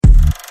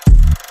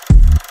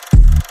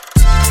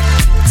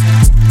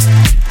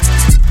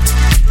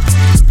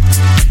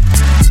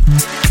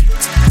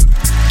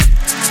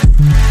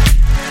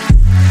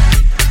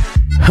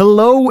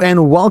Hello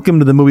and welcome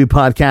to the movie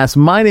podcast.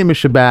 My name is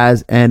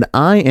Shabazz and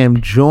I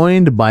am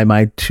joined by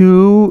my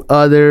two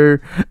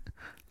other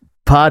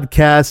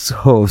podcast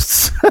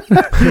hosts.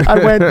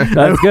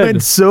 I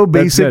went so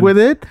basic with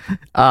it,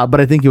 but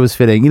I think it was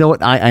fitting. You know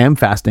what? I am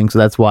fasting, so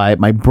that's why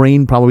my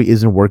brain probably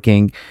isn't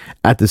working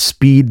at the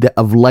speed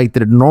of light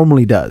that it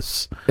normally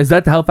does. Is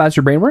that how fast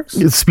your brain works?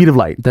 It's the speed of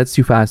light. That's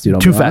too fast, dude.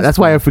 Too fast. That's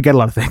why I forget a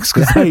lot of things,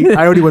 because I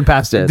already went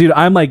past it. Dude,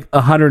 I'm like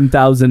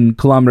 100,000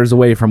 kilometers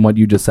away from what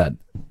you just said.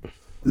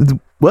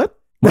 What?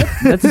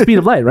 That's the speed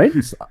of light, right?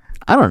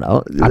 I don't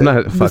know. I'm not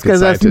a fucking This guy's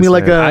scientist. asking me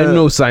like I'm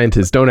no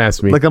scientist. Don't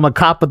ask me. like I'm a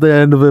cop at the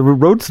end of a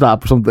road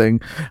stop or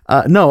something.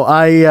 No,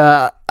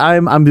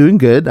 I'm doing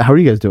good. How are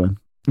you guys doing?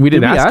 we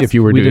didn't ask if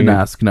you were we doing didn't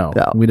it. ask. No,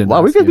 Yeah. we didn't.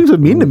 Wow, ask we guys being so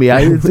mean to me.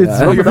 Well,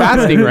 you're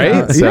fasting,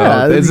 right? So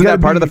Yeah, it's isn't gotta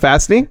that part of be- the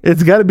fasting?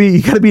 It's got to be.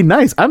 You got to be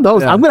nice. I'm the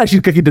host. I'm gonna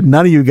actually kick it to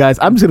none of you guys.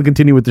 I'm just gonna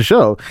continue with the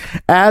show.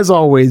 As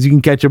always, you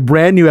can catch a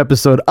brand new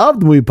episode of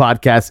the Movie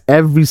Podcast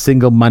every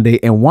single Monday,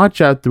 and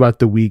watch out throughout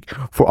the week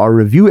for our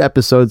review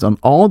episodes on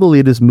all the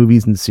latest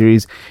movies and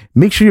series.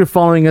 Make sure you're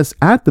following us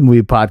at the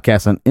Movie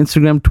Podcast on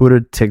Instagram, Twitter,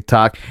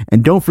 TikTok,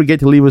 and don't forget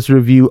to leave us a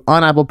review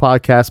on Apple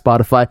Podcasts,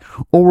 Spotify,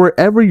 or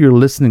wherever you're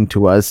listening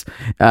to us.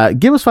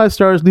 Give us 5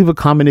 stars. Leave a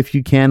comment if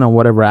you can on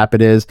whatever app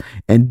it is,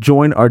 and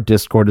join our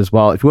Discord as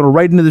well. If you want to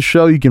write into the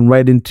show, you can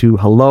write into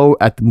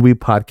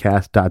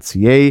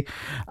hello@themoviepodcast.ca.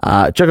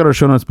 Check out our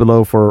show notes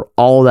below for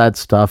all that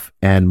stuff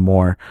and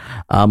more.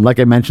 Like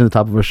I mentioned at the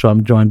top of our show,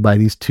 I'm joined by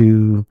these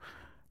two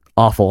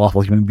awful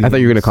human beings. I thought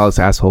you were going to call us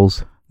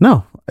assholes.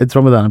 No, it's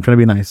Ramadan. I'm trying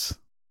to be nice,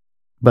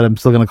 but I'm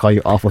still going to call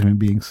you awful human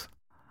beings.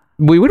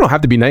 We don't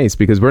have to be nice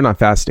because we're not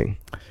fasting.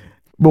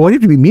 But why do you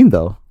have to be mean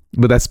though?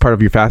 But that's part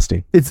of your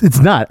fasting. It's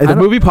not. The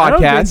movie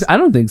podcast. I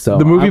don't think so.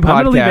 The movie I'm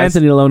gonna leave podcast,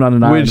 Anthony alone on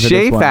an island. When for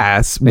Shay this one.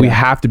 fasts, we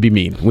have to be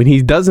mean. When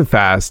he doesn't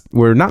fast,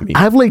 we're not mean.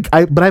 I have like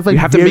have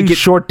to very make it-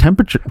 short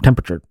temperature.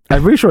 I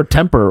have very short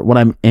temper when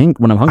I'm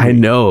hungry. I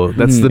know.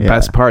 That's the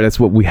best part. That's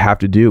what we have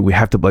to do. We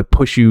have to like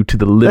push you to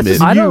the limit.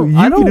 just- I don't You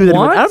can want do that. to,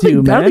 I don't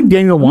think man.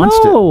 Daniel wants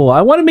to. No,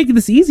 I want to make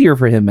this easier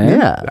for him, man.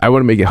 Yeah. I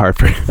want to make it hard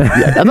for him.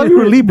 I thought you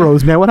were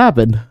Libros, man. What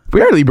happened? We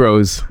are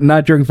Libros.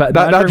 Not during Not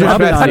during during Ramadan,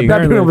 fasting.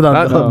 Not during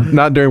apparently. Ramadan.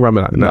 Not during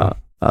Ramadan. No.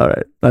 All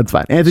right, that's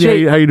fine. Anthony,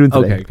 Shay- how you doing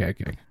today?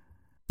 Okay.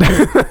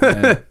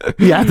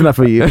 Yeah, that's enough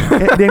for you.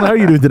 Daniel, how are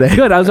you doing today?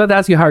 Good. I was about to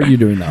ask you, how are you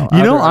doing though?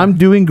 You know, I'm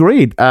doing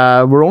great.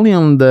 We're only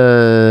on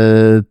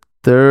the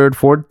 3rd,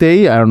 4th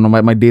day. I don't know.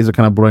 My days are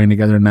kind of blurring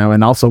together now,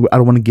 and also I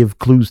don't want to give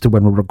clues to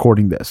when we're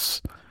recording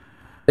this.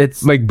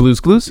 It's Like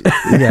Blue's Clues?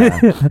 Yeah,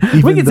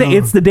 we can say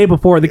it's the day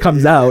before it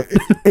comes out.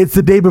 it's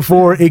the day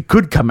before it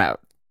could come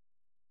out.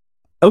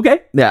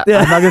 Okay. Yeah,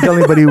 I'm not gonna tell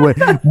anybody when,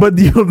 but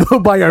you'll know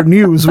by our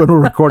news when we're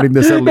recording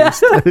this at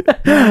least.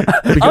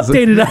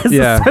 Updated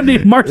as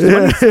Sunday, March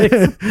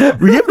 26th.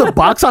 We have the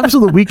box office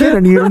of the weekend,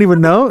 and you don't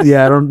even know.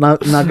 Yeah,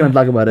 not gonna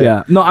talk about it.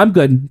 Yeah. No, I'm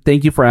good.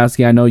 Thank you for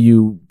asking. I know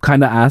you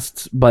kind of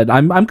asked, but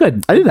I'm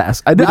good. I didn't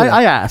ask.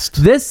 I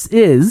asked. This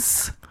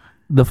is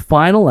the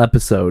final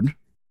episode,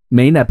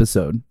 main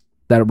episode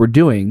that we're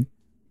doing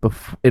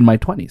in my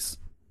 20s.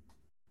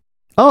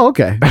 Oh,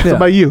 okay. So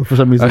by you, for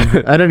some reason, I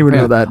didn't even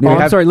know that. Oh,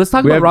 I'm sorry. Let's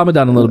talk about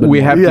Ramadan a little bit. We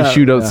more. have to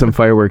shoot out some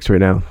fireworks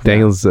right now.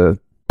 Daniel's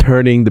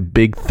turning the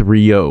big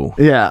 3-0.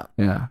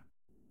 Yeah,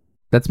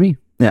 That's me.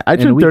 yeah. I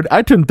turned 30.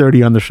 I turned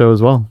 30 on the show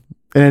as well,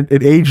 and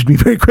it aged me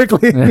very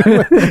quickly.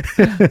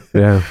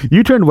 Yeah.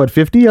 You turned what,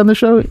 50 on the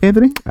show,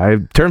 Anthony? I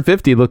turned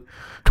 50, look,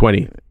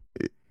 20.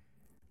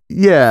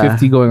 Yeah,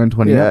 50 going on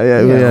 20.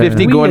 Yeah.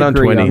 50 We going on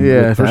agree 20.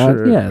 Yeah, for that.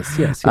 sure.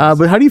 Yes.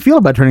 But how do you feel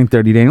about turning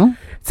 30, Daniel?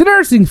 It's an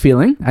interesting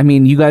feeling. I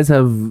mean, you guys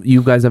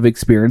have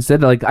experienced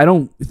it. Like, I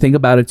don't think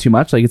about it too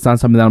much. Like, it's not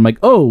something that I'm like,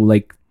 oh,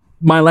 like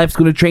my life's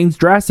going to change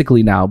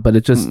drastically now. But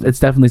it's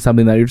definitely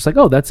something that you're just like,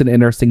 oh, that's an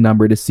interesting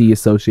number to see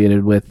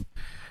associated with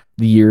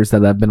the years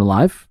that I've been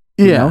alive.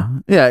 you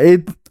know? Yeah.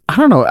 I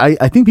don't know.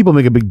 I think people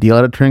make a big deal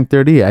out of turning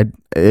 30.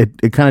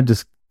 It kind of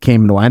just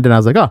came and went, and I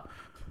was like, oh,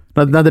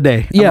 another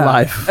day. I'm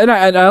alive. And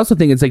I also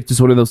think it's like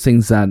just one of those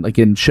things that, like,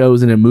 in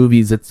shows and in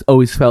movies, it's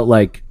always felt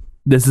like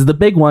this is the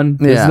big one.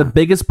 This is the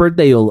biggest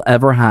birthday you'll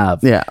ever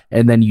have. Yeah.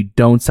 And then you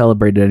don't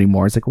celebrate it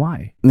anymore. It's like,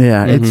 why?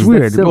 Yeah, it's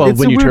weird. Well, It's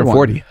when a you weird turn one.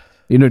 40.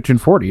 You know, turn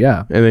 40,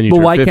 yeah. And then you but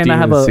turn why 50 can't I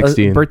have and a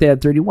 60. birthday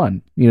at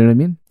 31? You know what I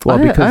mean? Well,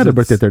 Because I had a it's-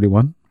 birthday at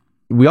 31.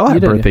 We all have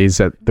did, yeah. birthdays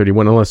at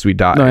 31 unless we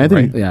die. No,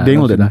 Anthony. right? Yeah,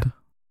 Daniel I don't didn't.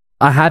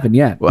 I haven't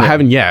yet. Well, I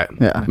haven't yet.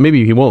 Yeah.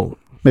 Maybe he won't.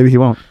 Maybe he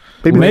won't.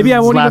 Maybe I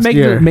this won't even last make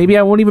year. maybe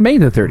I won't even make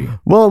the 30.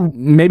 Well,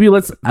 Maybe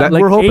let's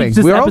we're hoping. age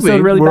this We're episode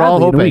hoping. really We're all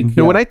badly in a hoping. week.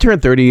 No, when I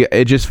turned 30,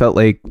 it just felt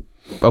like,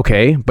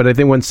 okay. But I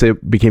think once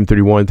it became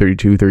 31,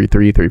 32,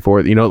 33,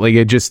 34, you know, like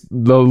it just,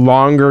 the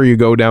longer you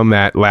go down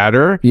that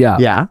ladder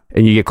yeah.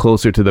 and you get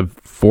closer to the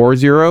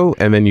 40,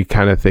 and then you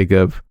kind of think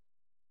of,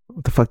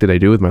 what the fuck did I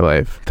do with my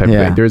life? Type of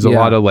thing. There's a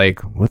lot of like,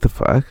 what the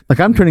fuck? Like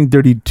I'm turning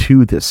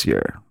 32 this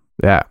year.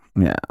 Yeah.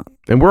 Yeah.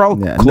 And we're all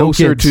Yeah, no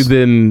closer kids.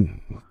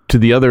 to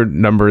the other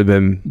number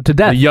than To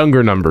death. the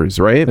younger numbers,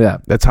 right? Yeah.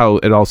 That's how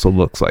it also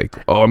looks like.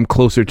 Oh, I'm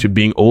closer to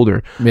being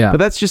older. Yeah. But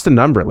that's just a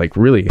number. Like,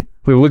 really,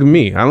 look at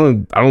me. I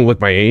don't look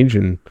my age,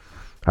 and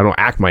I don't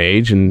act my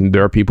age, and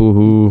there are people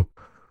who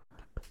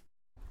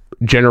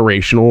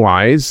generational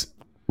wise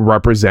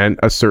represent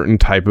a certain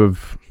type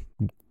of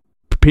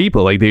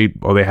people. Like they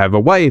have a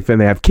wife and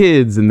they have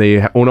kids and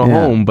they own a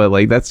home, but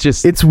like that's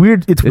just it's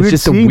weird. It's weird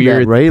just a seeing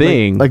weird that, right?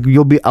 thing. Like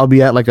I'll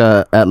be at like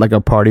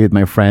a party with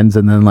my friends,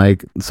 and then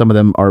like some of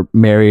them are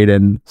married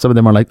and some of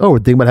them are like, oh, we're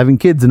thinking about having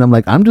kids, and I'm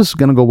like, I'm just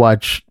gonna go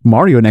watch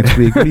Mario next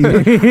week.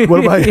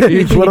 What about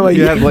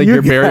you have like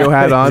your Mario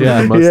hat on? Yeah,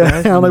 and the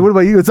mustache. I'm like, what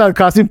about you? It's not a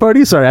costume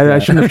party. Sorry, I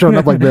shouldn't have shown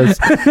up like this.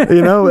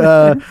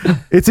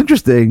 It's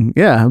interesting.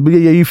 Yeah, but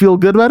yeah, you feel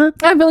good about it?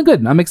 I'm feeling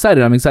good. I'm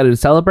excited. I'm excited to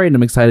celebrate, and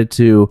I'm excited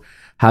to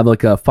have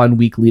like a fun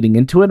week leading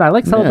into it. I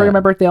like celebrating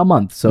my birthday all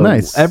month. So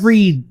nice.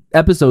 Every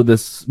episode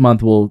this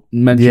month will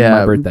mention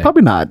my birthday.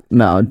 Probably not.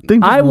 No,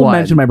 I will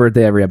mention my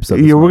birthday every episode.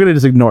 We're gonna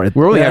just ignore it.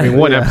 We're only having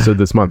one episode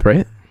this month,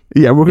 right?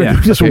 Yeah, we're gonna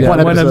do just one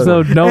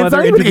episode. No it's other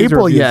not even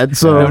April reviews. yet,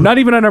 so not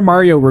even on our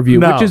Mario review,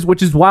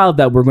 which is wild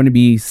that we're going to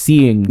be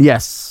seeing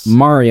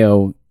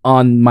Mario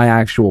on my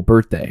actual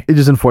birthday. It's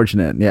just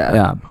unfortunate.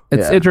 Yeah.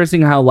 It's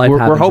interesting how life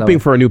happens. We're hoping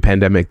for a new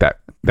pandemic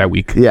that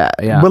week. Yeah.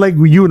 But like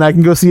you and I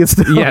can go see it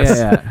still.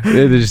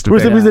 Yes. For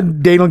some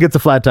reason, Daniel gets a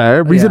flat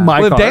tire. Reason my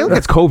car. If Daniel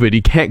gets COVID,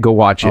 he can't go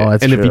watch it. And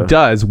true. if he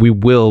does, we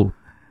will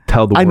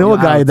tell the world. I know a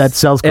guy that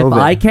sells COVID.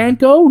 If I can't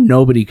go,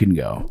 nobody can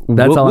go.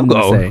 That's all I'm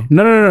going to say.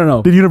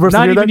 No. Did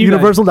Universal hear that?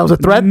 Universal? That was a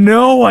threat?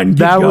 No one can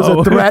That go. was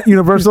a threat,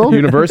 Universal?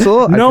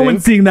 Universal? No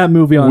one's seeing that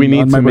movie on we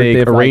need on my to make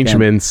birthday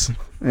arrangements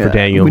for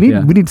Daniel. We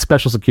need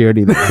special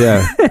security.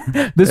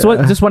 Just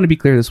want to be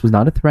clear, this was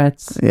not a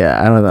threat.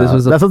 Yeah, I don't know. This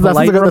was that's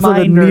like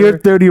a near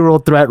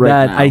 30-year-old threat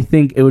right now. I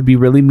think it would be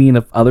really mean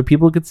if other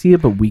people could see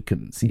it, but we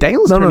couldn't see it.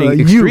 Daniel's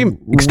turning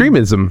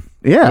extremism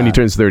when he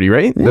turns 30,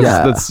 right?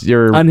 That's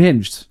your...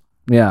 Unhinged.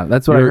 Yeah,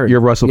 that's what I heard. You're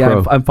Russell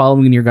Crowe. I'm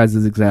following your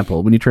guys'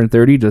 example. When you turn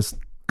 30, just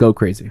go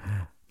crazy.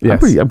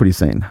 Yes. I'm pretty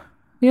sane.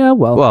 Yeah,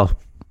 well,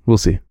 we'll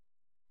see.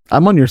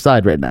 I'm on your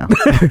side right now.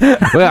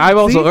 Well, I'm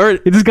also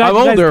I'm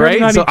older,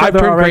 right? So I've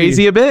turned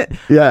crazy a bit.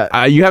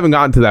 Yeah. You haven't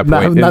gotten to that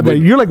point. Not there.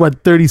 You're like,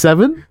 what,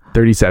 37?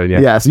 37,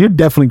 yeah. Yeah, so you're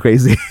definitely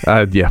crazy.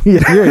 Yeah.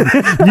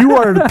 You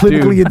are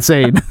clinically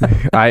insane.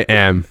 I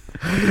am.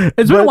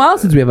 It's been a while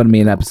since we have a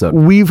main episode.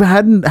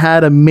 Hadn't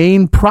had a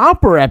main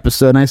proper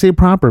episode, and I say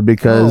proper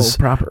because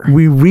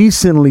we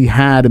recently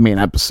had a main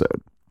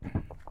episode,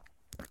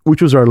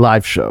 which was our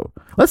live show.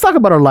 Let's talk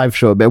about our live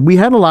show a bit. We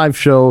had a live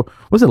show.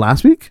 Was it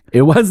last week?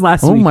 It was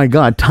last week. Oh my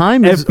god,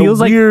 time is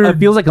weird. It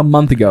feels like a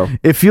month ago.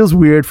 It feels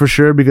weird for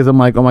sure because I'm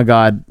like, oh my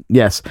god,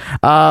 yes.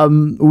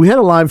 We had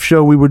a live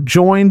show. We were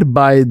joined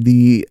by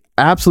the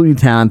absolutely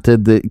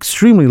talented, the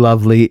extremely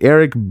lovely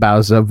Eric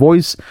Bauza,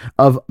 voice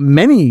of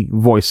many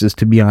voices,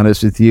 to be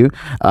honest with you.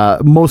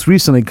 Most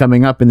recently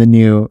coming up in the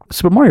new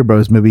Super Mario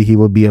Bros. Movie, he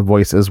will be a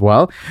voice as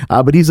well.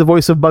 But he's the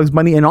voice of Bugs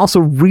Bunny and also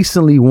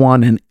recently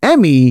won an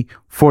Emmy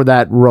for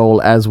that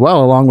role as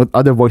well, along with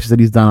other voices that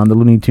he's done on the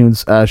Looney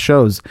Tunes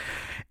shows.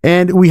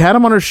 And we had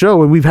him on our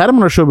show, and we've had him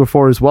on our show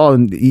before as well.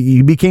 And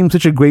he became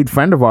such a great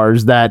friend of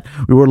ours that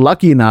we were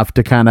lucky enough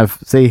to kind of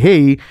say,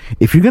 hey,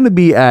 if you're going to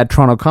be at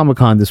Toronto Comic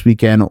Con this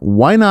weekend,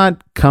 why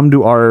not come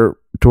to our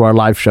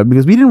live show?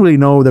 Because we didn't really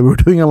know that we were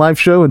doing a live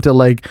show until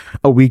like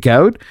a week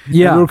out.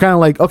 Yeah. And we were kind of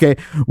like, okay,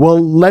 well,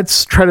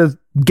 let's try to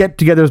get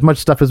together as much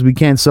stuff as we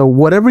can. So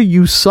whatever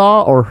you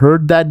saw or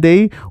heard that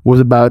day was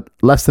about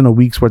less than a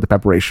week's worth of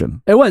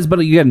preparation. It was, but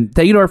again,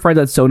 thank you to our friends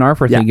at Sonar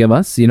for thinking of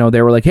us. You know,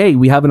 they were like, hey,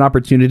 we have an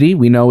opportunity.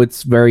 We know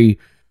it's very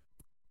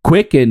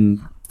quick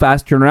and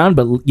fast turnaround,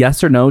 but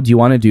yes or no, do you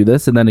want to do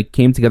this? And then it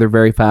came together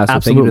very fast. So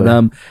Absolutely. thank you to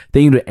them.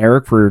 Thank you to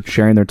Eric for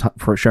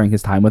sharing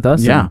his time with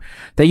us. Yeah. And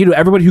thank you to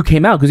everybody who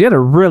came out because you had a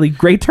really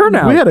great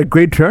turnout. We had a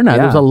great turnout. Yeah.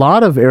 There was a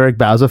lot of Eric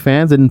Bauza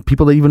fans and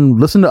people that even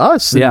listened to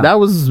us. And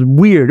that was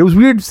weird. It was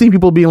weird seeing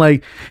people being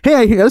like, hey,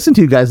 I listen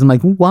to you guys. I'm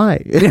like,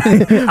 why?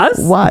 Us?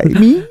 Why?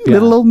 Me?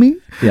 Little old me?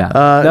 Yeah.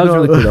 That was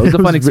really cool. It was a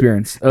fun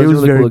experience. It was a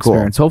really very cool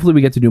experience. Hopefully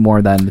we get to do more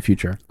of that in the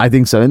future. I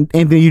think so. And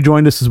Anthony, you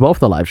joined us as well for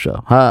the live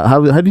show.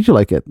 How did you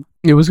like it?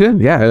 It was good.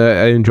 Yeah,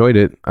 I enjoyed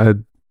it.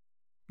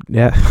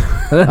 Yeah.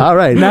 All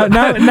right. Now,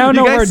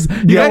 no words.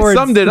 You guys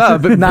summed it up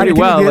pretty Not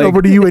well. Get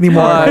over to you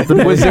anymore.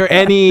 Was there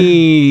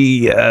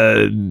any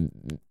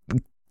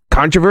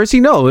controversy?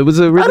 No, it was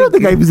a really... I don't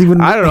think I was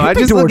even... I don't know. I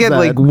just look at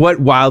like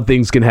what wild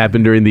things can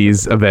happen during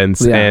these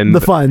events and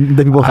the fun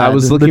that people had. I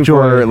was looking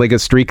for like a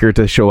streaker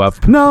to show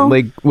up. No,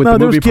 like with the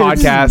movie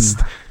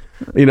podcast,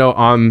 you know,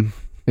 on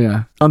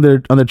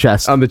their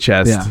chest, on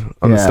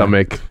the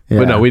stomach. Yeah.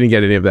 But no, we didn't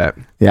get any of that.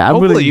 Yeah,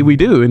 hopefully we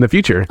do in the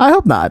future. I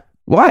hope not.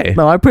 Why?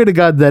 No, I pray to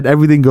God that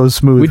everything goes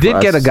smooth. We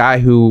did get a guy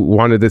who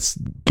wanted to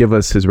give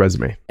us his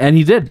resume, and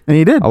he did.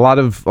 A lot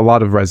of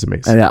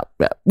resumes. Yeah,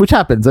 which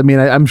happens. I mean,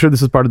 I'm sure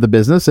this is part of the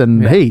business,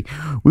 and hey,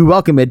 we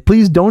welcome it.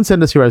 Please don't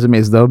send us your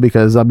resumes though,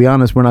 because I'll be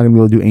honest, we're not going to be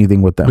able to do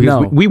anything with them.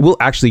 Because we will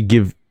actually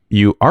give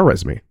you our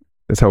resume.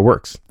 That's how it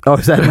works. Oh,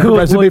 is that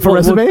resume for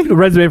resume?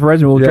 Resume for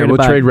resume. We'll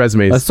trade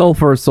resumes. A soul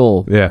for a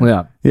soul. Yeah.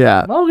 Well,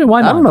 okay,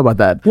 why not? I don't know about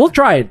that. We'll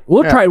try it.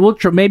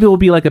 Maybe we'll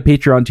be like a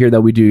Patreon tier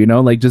that we do. You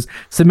know, like just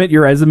submit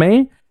your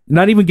resume,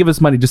 Not even give us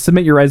money. Just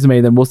submit your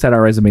resume, then we'll set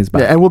our resumes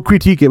back. Yeah, and we'll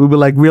critique it. We'll be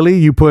like, really?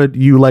 You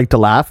like to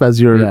laugh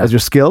as your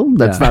skill?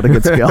 That's not a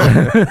good skill.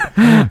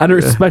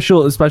 Under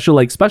special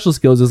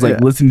skills is like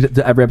listening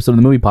to every episode of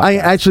the movie podcast. I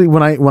actually,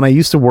 when I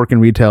used to work in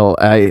retail,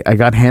 I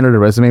got handed a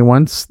resume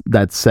once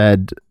that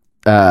said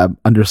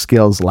under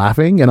skills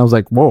laughing, and I was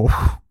like, whoa.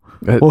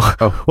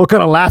 What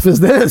kind of laugh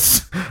is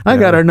this? I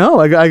gotta know.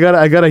 I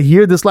gotta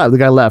hear this laugh. The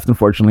guy left,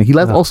 unfortunately. He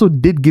left. Also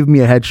did give me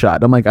a headshot.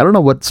 I'm like, I don't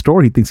know what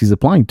store he thinks he's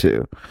applying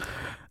to,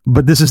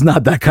 but this is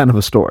not that kind of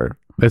a store.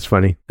 That's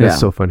funny. That's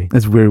so funny.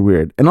 It's very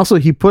weird. And also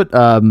he put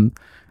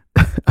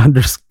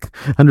under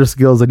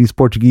skills that he's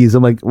Portuguese.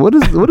 I'm like, what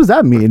does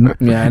that mean?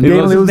 Yeah, and he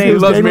loves Mario. He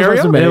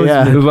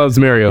loves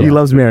Mario. He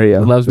loves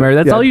Mario.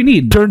 That's all you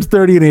need. Turns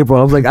 30 in April.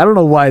 I was like, I don't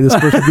know why this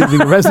person's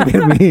giving a resume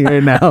to me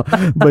right now,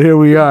 but here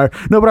we are.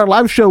 No, but our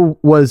live show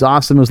was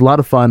awesome. It was a lot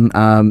of fun.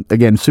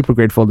 Again, super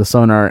grateful to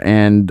Sonar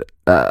and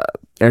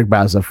Eric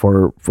Baza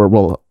for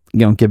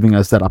giving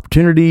us that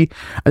opportunity.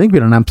 I think we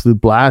had an absolute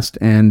blast.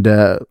 And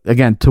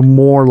again, to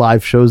more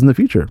live shows in the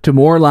future.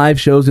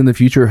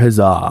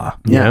 Huzzah.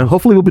 Yeah.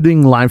 Hopefully we'll be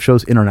doing live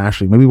shows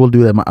internationally. Maybe we'll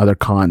do them at other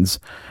cons,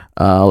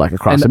 like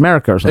across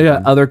America or something.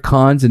 Yeah, other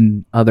cons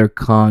and other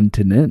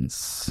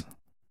continents.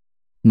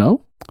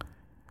 No?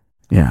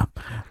 Yeah.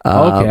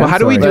 Okay. Well, how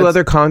do we do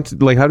other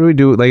like, how do we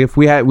do, like, if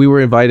we were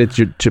invited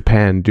to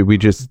Japan, do we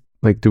just,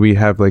 like, do we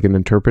have, like, an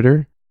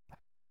interpreter?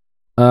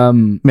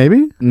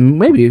 Maybe.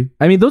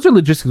 I mean, those are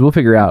logistics. We'll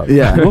figure it out.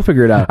 Yeah, we'll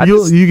figure it out.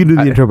 You can do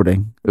the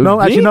interpreting. No,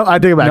 me? actually, no. I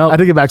take it back. No. I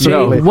take it back.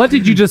 Jay, what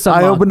did you just?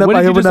 I opened up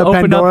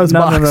Pandora's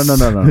box.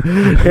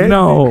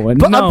 No.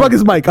 Unplug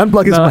his mic.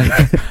 Unplug his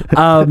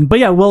mic. But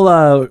yeah,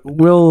 we'll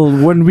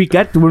when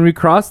we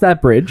cross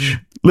that bridge.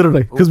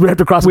 Literally, because we have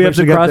to cross. We have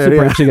to cross the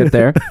bridge to get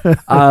there.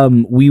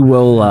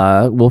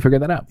 We'll figure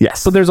that out.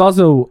 Yes, but there's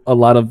also a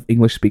lot of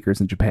English speakers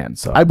in Japan.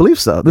 So I believe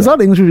so. There's a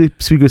lot of English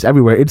speakers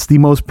everywhere. It's the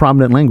most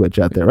prominent language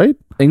out there, right?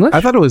 English.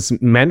 I thought it was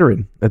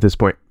Mandarin at this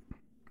point.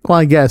 Well,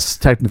 I guess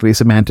technically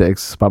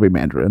semantics, probably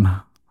Mandarin.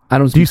 I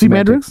don't. Do you see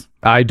Mandarin?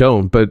 I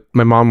don't, but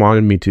my mom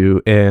wanted me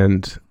to,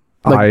 and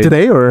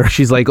today, or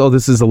she's like, "Oh,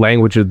 this is the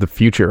language of the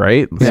future,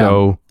 right?" Yeah.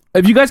 So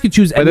if you guys could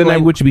choose any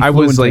language to be fluent I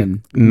was like,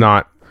 in,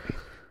 not.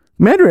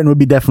 Mandarin would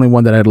be definitely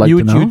one that I'd like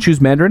to know. You would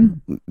choose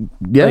Mandarin?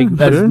 Yeah,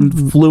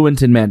 as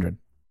fluent in Mandarin.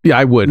 Yeah,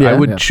 I would. Yeah. I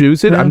would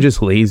choose it. Yeah. I'm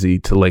just lazy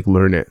to like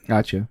learn it.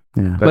 Gotcha.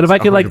 Yeah. But if I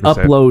could 100%.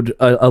 upload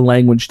a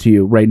language to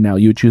you right now,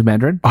 you would choose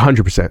Mandarin?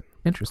 100%.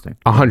 Interesting.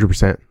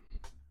 100%.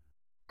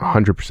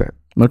 100%.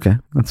 Okay,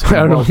 that's I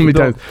don't know how many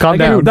times. Calm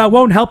down. That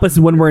won't help us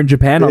when we're in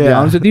Japan, I'll be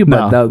honest with you.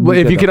 But Well,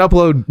 if you can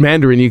upload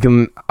Mandarin, you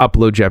can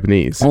upload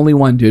Japanese. only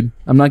one, dude.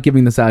 I'm not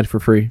giving this ad for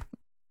free.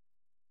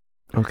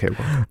 Okay.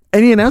 Well.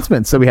 Any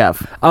announcements that we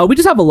have? We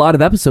just have a lot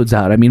of episodes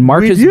out. I mean,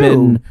 March has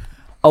been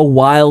a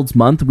wild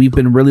month. We've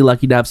been really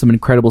lucky to have some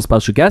incredible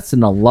special guests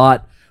and a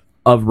lot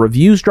of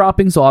reviews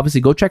dropping. So obviously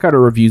go check out our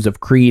reviews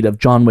of Creed, of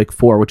John Wick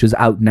 4, which is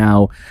out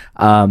now,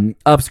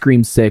 of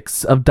Scream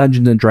 6, of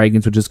Dungeons and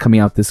Dragons, which is coming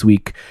out this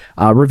week.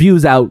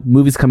 Reviews out,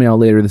 movies coming out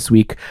later this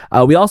week.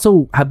 We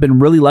also have been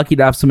really lucky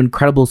to have some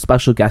incredible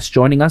special guests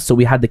joining us. So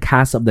we had the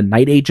cast of The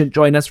Night Agent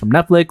join us from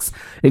Netflix,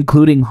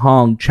 including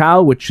Hong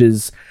Chow, which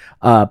is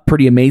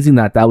pretty amazing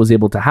that was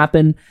able to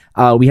happen.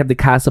 We have the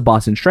cast of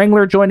Boston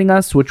Strangler joining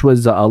us, which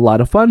was a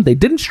lot of fun. They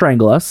didn't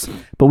strangle us,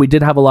 but we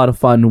did have a lot of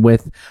fun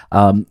with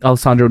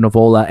Alessandro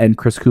Nivola and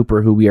Chris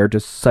Cooper, who we are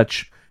just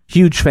such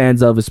huge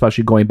fans of,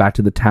 especially going back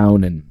to The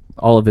Town and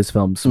all of his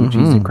films, which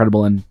is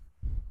incredible. And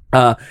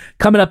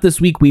coming up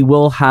this week, we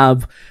will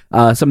have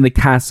some of the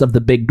casts of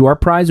The Big Door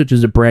Prize, which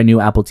is a brand new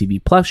Apple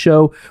TV Plus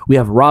show. We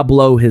have Rob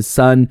Lowe, his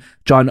son,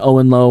 John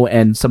Owen Lowe,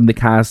 and some of the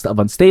cast of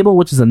Unstable,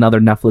 which is another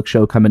Netflix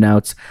show coming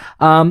out.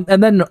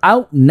 And then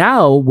out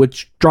now,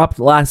 which dropped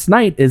last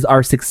night, is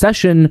our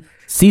Succession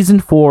Season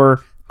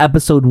 4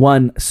 Episode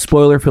 1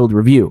 spoiler-filled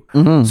review.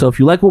 So if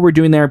you like what we're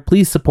doing there,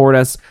 please support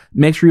us.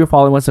 Make sure you're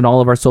following us on all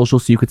of our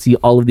socials so you could see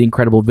all of the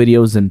incredible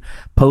videos and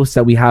posts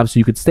that we have so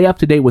you could stay up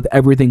to date with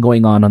everything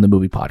going on the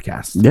movie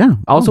podcast. Yeah.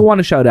 I also want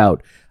to shout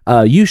out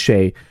you,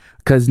 Shay,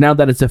 because now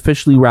that it's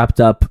officially wrapped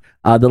up,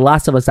 the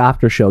Last of Us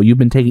after show, you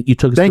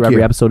took us through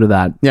every episode of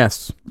that.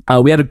 Yes.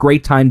 We had a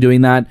great time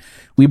doing that.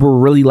 We were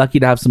really lucky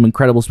to have some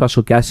incredible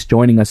special guests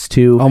joining us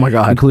too. Oh my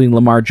God. Including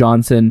Lamar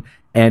Johnson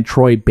and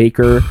Troy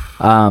Baker.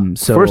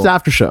 So First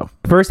after show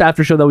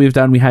that we've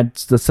done, we had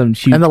some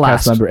huge and the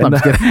cast last.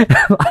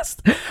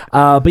 member.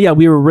 But yeah,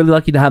 we were really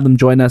lucky to have them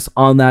join us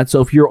on that.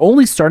 So if you're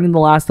only starting The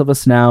Last of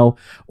Us now,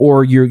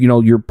 or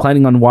you're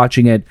planning on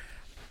watching it,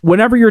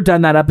 whenever you're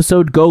done that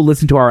episode, go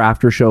listen to our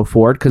after show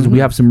for it, because we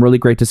have some really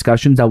great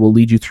discussions that will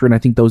lead you through. And I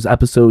think those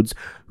episodes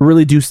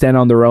really do stand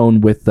on their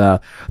own with the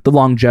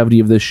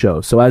longevity of this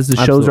show. So as the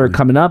shows are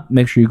coming up,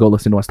 make sure you go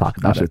listen to us talk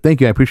about it. Thank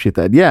you. I appreciate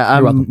that. Yeah.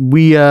 You're welcome.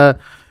 We,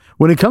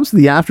 when it comes to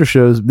the after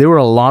shows, they were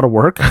a lot of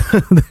work.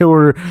 they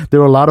were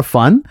a lot of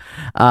fun.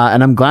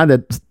 And I'm glad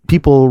that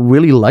people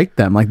really liked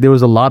them. Like, there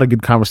was a lot of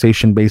good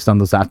conversation based on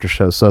those after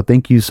shows. So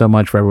thank you so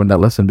much for everyone that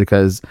listened,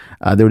 because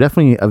they were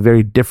definitely a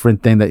very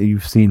different thing that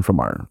you've seen from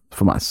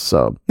us.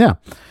 So yeah.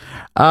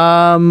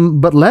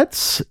 But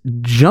let's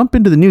jump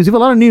into the news. We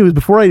have a lot of news.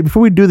 Before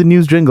we do the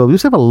news jingle, we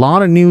just have a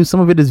lot of news. Some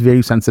of it is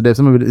very sensitive.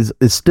 Some of it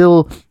is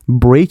still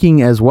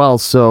breaking as well.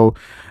 So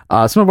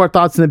some of our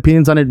thoughts and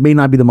opinions on it may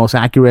not be the most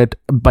accurate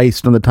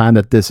based on the time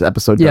that this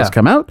episode does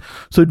come out.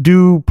 So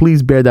do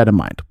please bear that in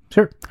mind.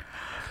 Sure.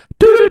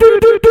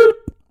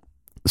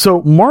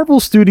 So, Marvel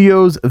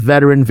Studios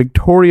veteran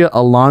Victoria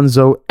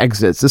Alonso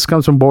exits. This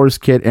comes from Boris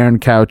Kit, Aaron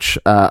Couch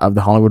of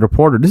The Hollywood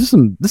Reporter. This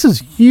is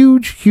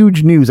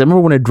huge news. I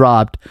remember when it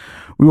dropped,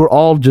 we were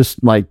all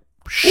just like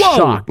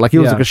shocked. Like, it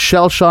was like a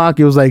shell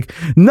shock. It was like,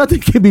 nothing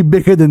can be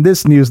bigger than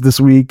this news this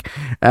week,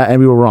 and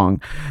we were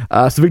wrong.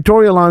 So,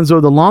 Victoria Alonso,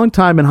 the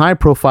longtime and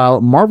high-profile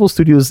Marvel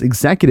Studios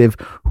executive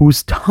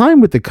whose time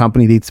with the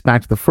company dates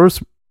back to the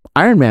first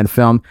Iron Man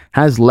film,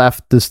 has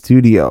left the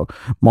studio.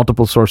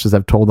 Multiple sources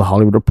have told The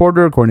Hollywood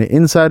Reporter, according to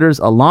insiders,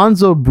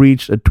 Alonso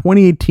breached a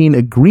 2018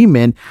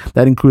 agreement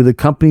that included the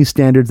company's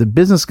standards of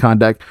business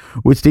conduct,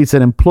 which states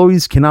that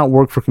employees cannot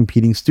work for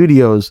competing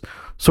studios.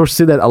 Sources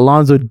say that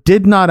Alonso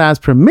did not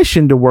ask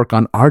permission to work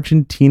on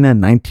Argentina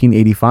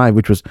 1985,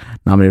 which was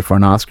nominated for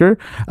an Oscar.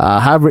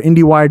 However,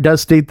 IndieWire does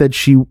state that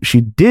she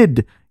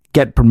did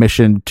get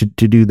permission to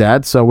do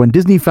that. So when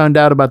Disney found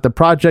out about the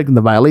project and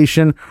the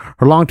violation,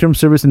 her long-term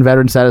service and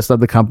veteran status led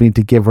the company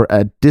to give her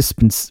a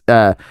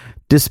dispensation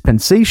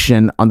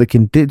on the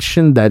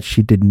condition that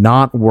she did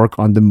not work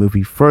on the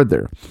movie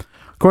further.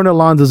 According to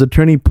Alonso's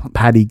attorney,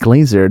 Patty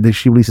Glazer,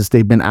 she released a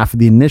statement after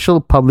the initial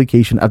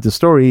publication of the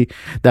story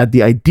that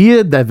the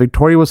idea that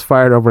Victoria was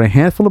fired over a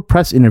handful of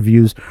press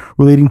interviews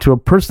relating to a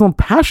personal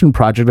passion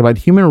project about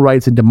human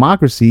rights and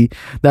democracy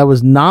that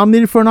was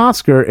nominated for an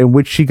Oscar and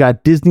which she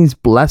got Disney's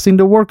blessing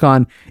to work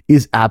on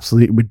is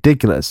absolutely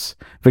ridiculous.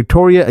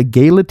 Victoria, a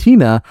gay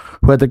Latina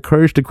who had the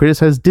courage to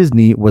criticize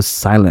Disney, was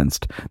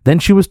silenced. Then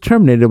she was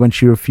terminated when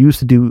she refused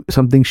to do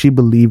something she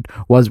believed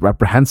was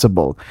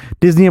reprehensible.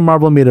 Disney and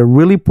Marvel made a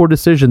really poor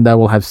decision that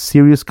will have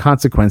serious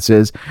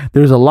consequences.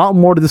 There's a lot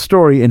more to the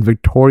story, and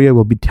Victoria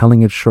will be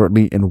telling it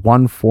shortly in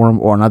one form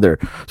or another.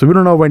 So we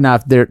don't know right now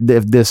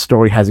if this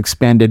story has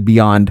expanded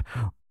beyond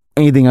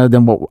anything other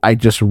than what I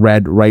just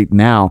read right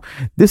now.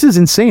 This is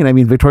insane. I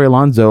mean, Victoria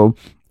Alonso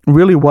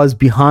really was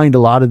behind a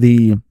lot of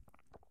the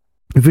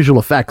visual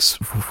effects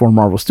for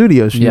Marvel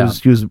Studios.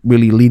 She was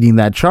really leading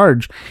that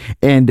charge.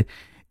 And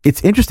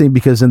it's interesting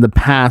because in the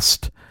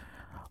past,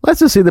 let's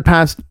just say the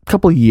past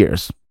couple of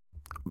years,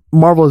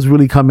 Marvel has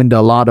really come into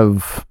a lot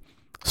of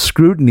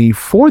scrutiny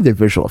for their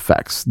visual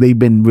effects. They've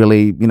been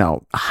really,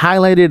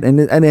 highlighted.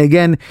 And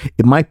again,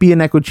 it might be an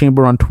echo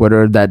chamber on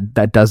Twitter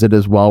that does it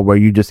as well, where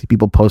you just see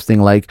people posting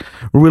like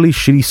really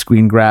shitty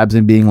screen grabs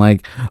and being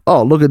like,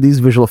 oh, look at these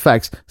visual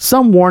effects.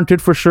 Some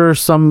warranted for sure.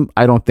 Some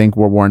I don't think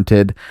were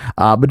warranted.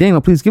 But Daniel,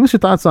 please give us your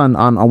thoughts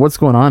on what's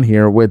going on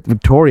here with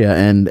Victoria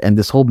and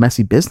this whole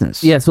messy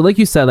business. Yeah. So like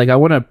you said, like I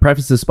want to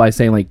preface this by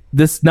saying like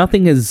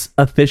nothing is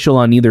official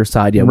on either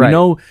side yet. Right. We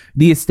know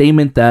the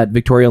statement that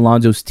Victoria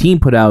Alonso's team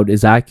put out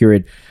is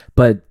accurate,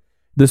 but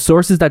the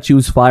sources that she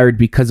was fired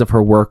because of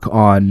her work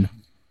on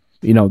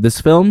this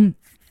film,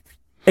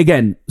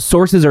 again,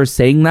 sources are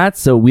saying that,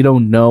 so we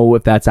don't know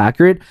if that's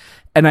accurate.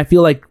 And I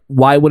feel like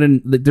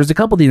there's a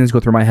couple things that go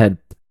through my head.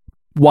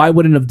 Why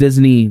wouldn't have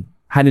Disney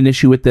had an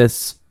issue with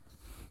this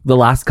the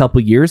last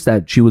couple years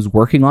that she was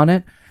working on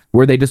it?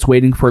 Were they just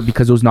waiting for it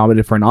because it was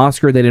nominated for an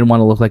Oscar? They didn't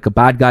want to look like a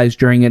bad guys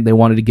during it. They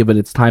wanted to give it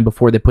its time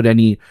before they put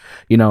any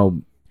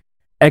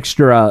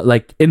extra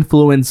like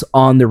influence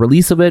on the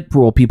release of it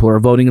while people are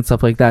voting and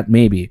stuff like that.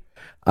 Maybe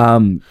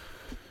that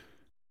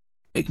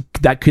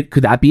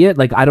could that be it?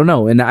 Like, I don't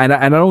know. And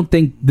I don't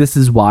think this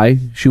is why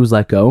she was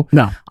let go.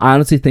 No, I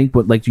honestly think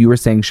what, like you were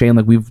saying, Shane,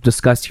 like we've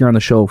discussed here on the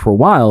show for a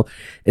while,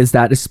 is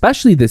that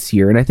especially this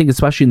year, and I think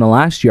especially in the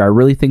last year, I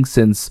really think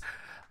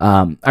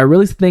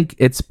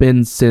it's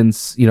been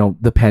since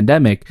the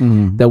pandemic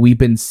that we've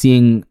been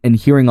seeing and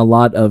hearing a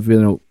lot of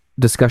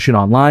discussion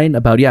online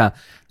about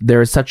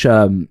there is such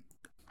a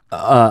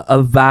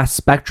vast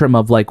spectrum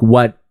of like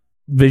what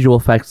visual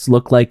effects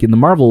look like in the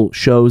Marvel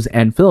shows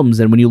and films.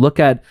 And when you look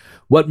at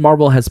what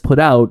Marvel has put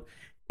out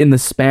in the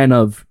span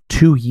of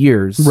 2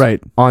 years right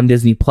on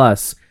Disney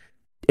Plus,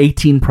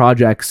 18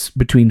 projects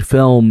between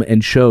film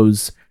and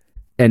shows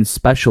and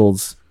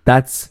specials,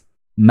 that's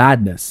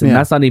madness. And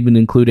that's not even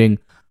including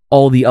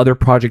all the other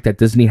project that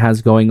Disney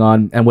has going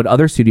on and what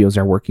other studios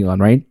are working on,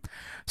 right?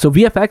 So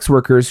VFX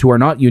workers who are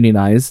not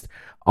unionized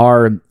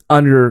are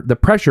under the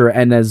pressure,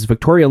 and as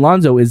Victoria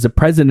Alonso is the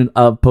president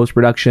of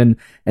post-production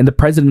and the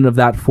president of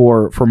that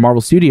for Marvel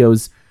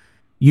Studios,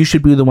 you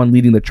should be the one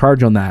leading the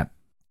charge on that.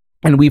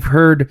 And we've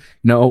heard,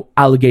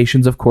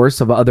 allegations, of course,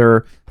 of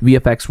other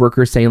VFX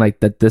workers saying like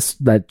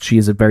that she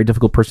is a very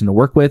difficult person to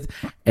work with,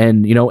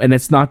 and and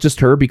it's not just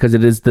her, because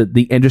it is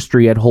the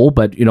industry at whole,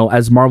 but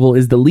as Marvel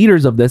is the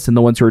leaders of this and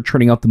the ones who are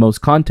churning out the most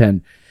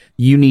content,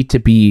 you need to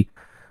be,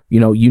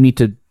 you need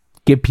to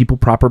give people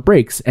proper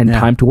breaks and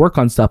time to work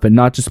on stuff and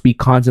not just be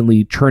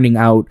constantly churning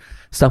out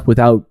stuff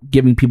without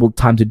giving people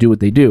time to do what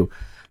they do.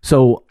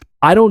 So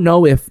I don't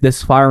know if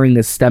this firing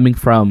is stemming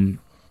from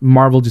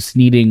Marvel just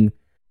needing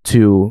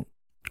to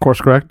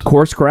course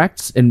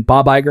correct. And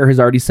Bob Iger has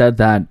already said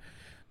that,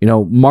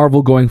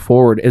 Marvel going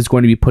forward is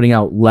going to be putting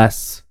out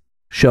less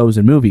shows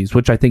and movies,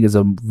 which I think is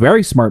a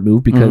very smart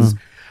move because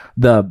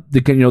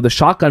the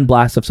shotgun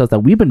blast of stuff that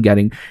we've been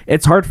getting,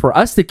 it's hard for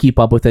us to keep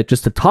up with it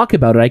just to talk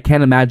about it. I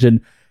can't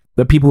imagine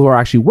the people who are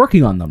actually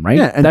working on them, right?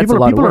 Yeah, and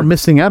people are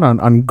missing out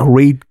on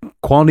great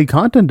quality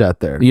content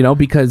out there.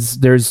 Because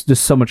there's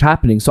just so much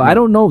happening. So I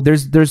don't know.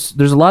 There's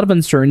a lot of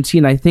uncertainty,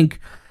 and I think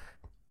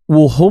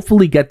we'll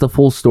hopefully get the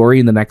full story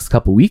in the next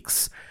couple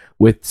weeks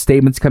with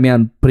statements coming out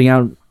and putting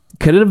out.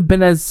 Could it have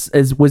been as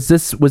was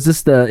this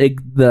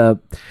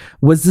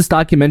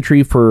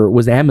documentary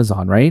was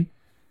Amazon, right?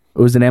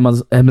 It was an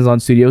Amazon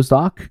Studios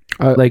doc.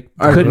 Could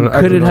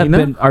it have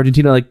been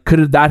Argentina? Like,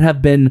 could that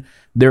have been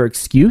their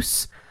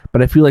excuse?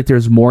 But I feel like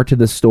there's more to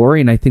the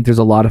story, and I think there's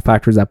a lot of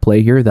factors at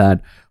play here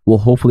that we'll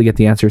hopefully get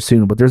the answer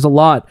soon. But there's a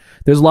lot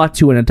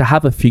to it, and to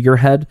have a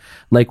figurehead,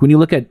 like when you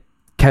look at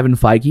Kevin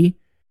Feige,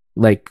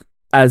 like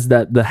as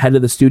the head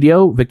of the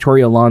studio,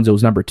 Victoria Alonso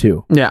is number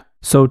 2. Yeah.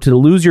 So to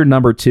lose your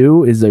number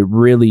 2 is a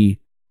really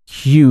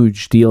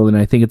huge deal, and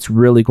I think it's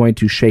really going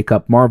to shake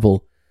up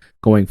Marvel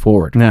going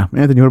forward. Yeah,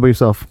 Anthony, what about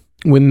yourself?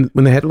 When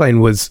the headline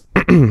was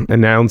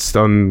announced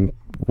on,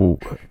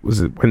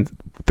 was it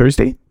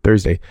Thursday?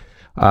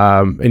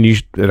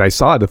 And I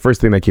saw it, the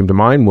first thing that came to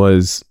mind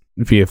was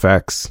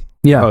VFX.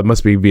 Yeah. Oh, it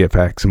must be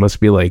VFX. It must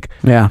be like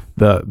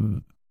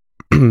the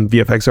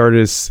VFX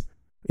artists,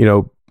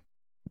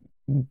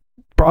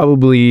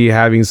 probably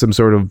having some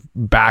sort of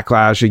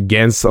backlash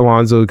against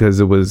Alonso because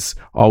it was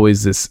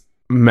always this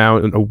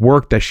amount of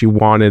work that she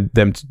wanted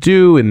them to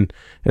do, and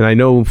I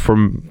know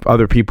from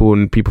other people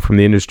and people from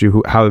the industry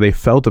how they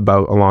felt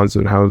about Alonso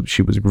and how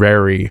she was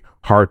very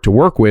hard to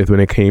work with when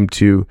it came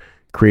to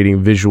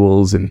creating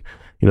visuals and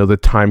the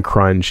time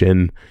crunch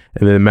and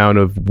the amount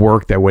of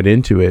work that went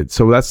into it.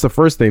 So that's the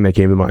first thing that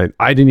came to mind.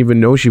 I didn't even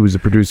know she was a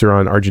producer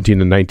on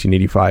Argentina in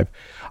 1985,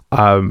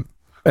 and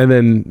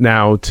then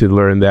now to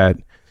learn that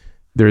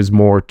there's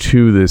more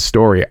to this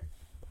story.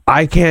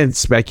 I can't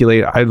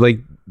speculate.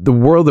 The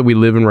world that we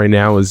live in right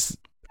now is,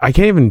 I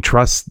can't even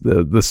trust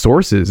the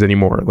sources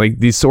anymore. Like,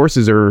 these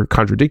sources are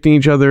contradicting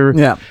each other.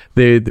 Yeah.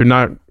 They're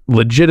not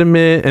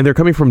legitimate, and they're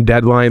coming from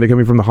Deadline, they're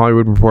coming from the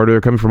Hollywood Reporter,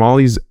 they're coming from all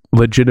these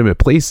legitimate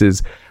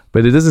places,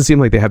 but it doesn't seem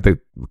like they have the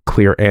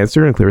clear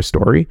answer and clear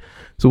story.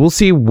 So we'll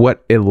see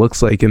what it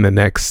looks like in the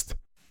next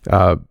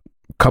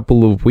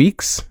couple of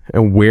weeks,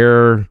 and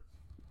where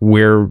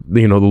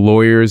the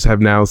lawyers have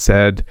now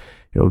said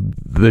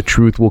the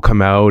truth will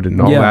come out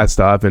and all that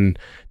stuff, and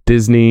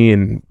Disney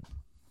and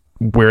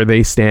where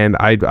they stand.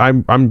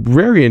 I'm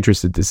very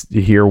interested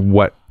to hear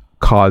what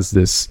caused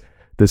this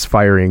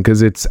firing,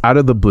 because it's out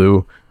of the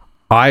blue.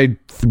 I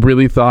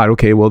really thought,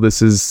 okay, well,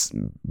 this is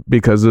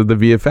because of the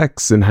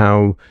VFX and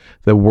how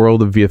the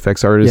world of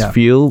VFX artists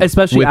feel,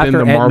 especially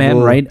after Ant-Man,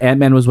 right?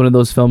 Ant-Man was one of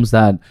those films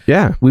that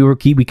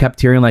we kept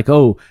hearing, like,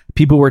 oh,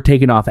 people were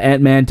taking off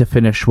Ant-Man to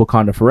finish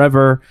Wakanda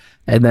Forever,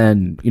 and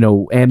then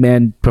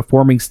Ant-Man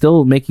performing,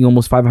 still making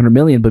almost 500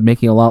 million, but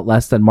making a lot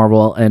less than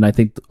Marvel, and I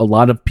think a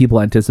lot of people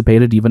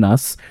anticipated, even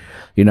us.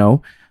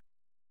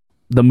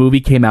 The movie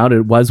came out,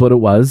 it was what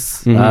it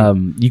was.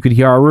 Mm-hmm. You could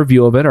hear our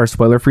review of it, our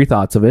spoiler-free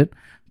thoughts of it.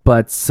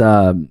 But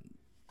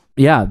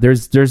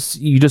there's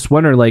you just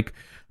wonder, like,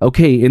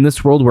 okay, in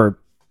this world where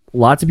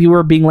lots of people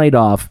are being laid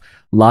off,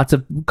 lots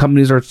of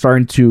companies are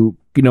starting to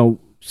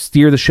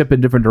steer the ship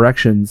in different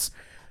directions,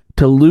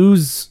 to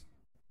lose,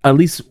 at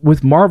least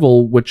with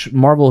Marvel, which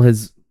Marvel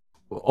has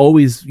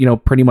always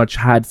pretty much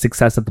had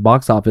success at the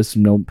box office,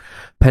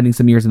 pending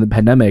some years in the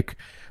pandemic,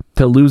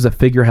 to lose a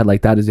figurehead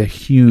like that is a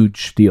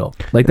huge deal.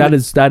 Like, that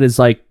is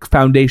like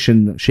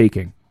foundation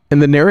shaking.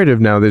 And the narrative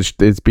now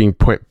that's being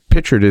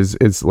pictured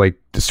is like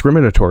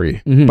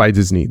discriminatory by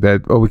Disney,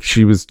 that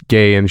she was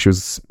gay and she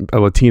was a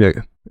Latina,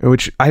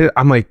 which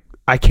I'm like,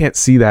 I can't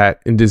see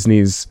that in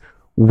Disney's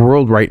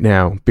world right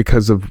now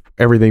because of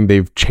everything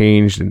they've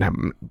changed,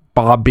 and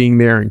Bob being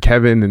there and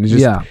Kevin, and it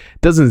just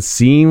doesn't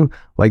seem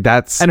like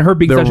that's, and her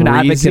being such an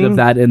advocate of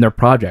that in their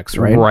projects,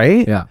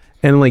 right? Yeah.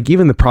 And like,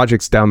 even the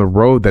projects down the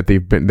road that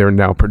they're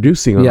now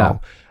producing and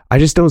all, I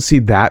just don't see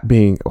that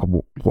being.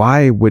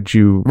 Why would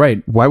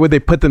they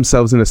put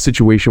themselves in a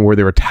situation where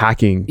they're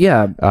attacking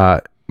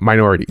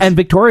minorities? And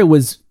Victoria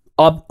was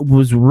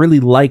really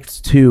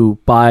liked too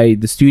by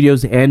the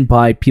studios and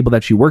by people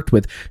that she worked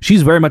with.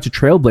 She's very much a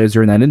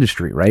trailblazer in that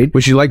industry, right?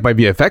 Was she liked by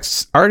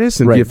VFX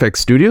artists and VFX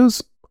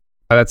studios?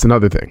 That's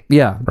another thing.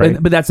 Yeah,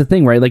 right? But that's the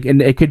thing, right? Like,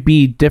 and it could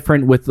be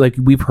different with, like,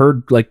 we've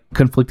heard like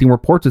conflicting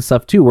reports and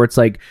stuff too, where it's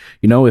like,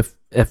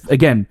 if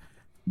again,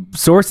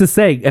 sources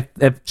say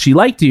if she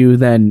liked you,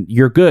 then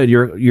you're good,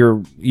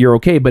 you're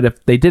okay, but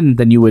if they didn't,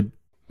 then you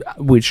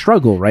would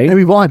struggle, right? And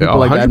we've all had people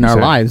like that in our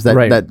lives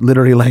that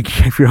literally,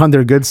 like, if you're on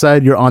their good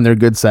side, you're on their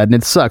good side, and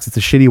it sucks. It's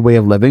a shitty way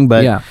of living,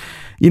 but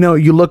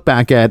you look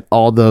back at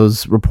all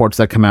those reports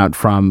that come out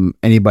from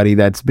anybody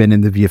that's been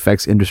in the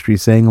VFX industry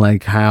saying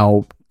like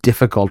how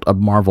difficult a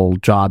Marvel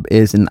job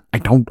is, and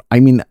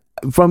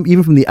from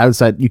the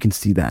outside you can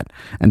see that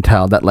and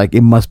tell that like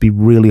it must be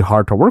really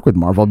hard to work with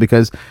Marvel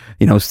because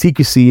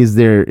secrecy is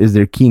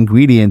their key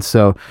ingredient.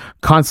 So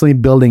constantly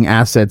building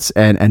assets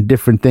and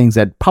different things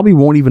that probably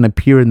won't even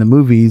appear in the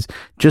movies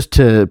just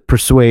to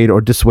persuade or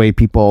dissuade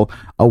people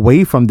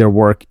away from their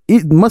work.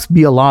 It must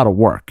be a lot of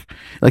work.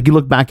 Like you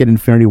look back at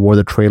Infinity War,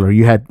 the trailer,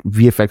 you had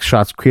VFX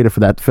shots created for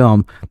that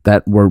film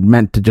that were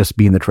meant to just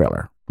be in the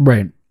trailer.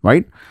 Right.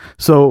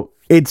 So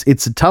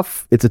it's a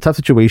tough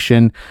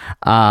situation.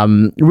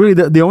 Really,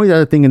 the only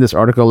other thing in this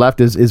article left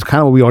is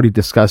kind of what we already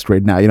discussed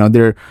right now.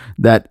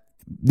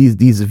 These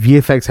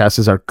VFX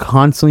houses are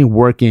constantly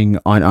working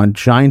on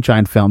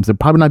giant films. They're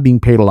probably not being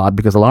paid a lot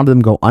because a lot of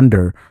them go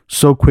under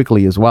so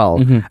quickly as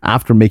well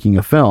after making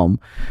a film.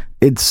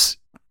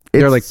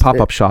 They're like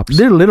pop-up shops.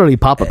 They're literally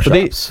pop-up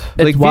shops.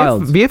 It's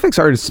wild. VFX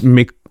artists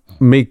make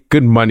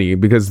good money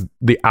because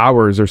the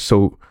hours are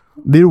so.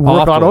 They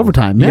work a lot of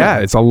overtime. Yeah,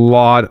 it's a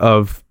lot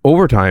of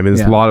overtime. And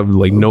it's a lot of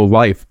like no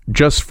life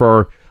just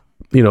for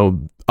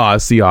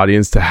us, the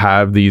audience, to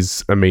have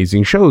these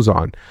amazing shows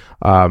on.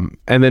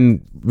 And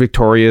then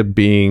Victoria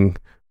being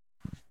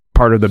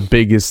part of the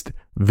biggest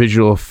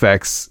visual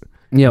effects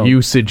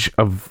usage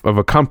of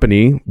a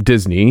company,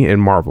 Disney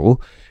and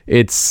Marvel,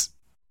 it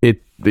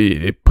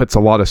puts a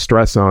lot of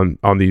stress on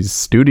these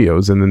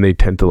studios, and then they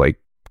tend to like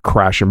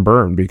crash and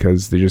burn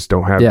because they just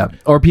don't have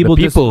or people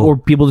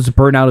just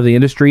burn out of the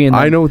industry, and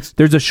I know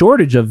there's a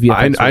shortage of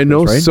VFX I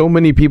know right? So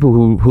many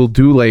people who'll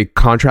do like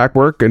contract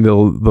work, and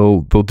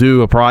they'll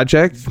do a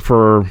project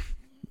for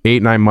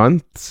 8-9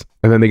 months,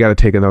 and then they got to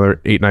take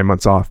another 8-9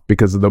 months off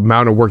because of the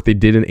amount of work they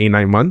did in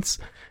 8-9 months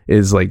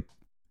is like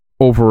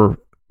over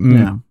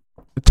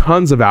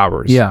tons of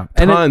hours,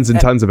 tons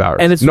of hours,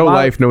 and it's no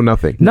life, no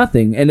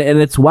nothing, and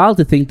it's wild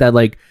to think that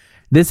like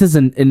this is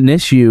an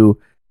issue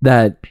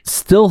that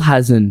still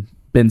hasn't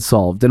been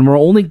solved, and we're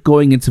only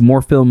going into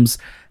more films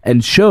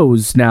and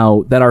shows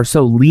now that are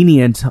so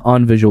lenient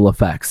on visual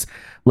effects.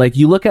 Like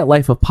you look at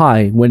Life of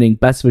Pi winning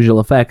Best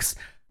Visual Effects,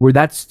 where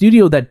that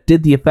studio that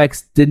did the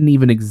effects didn't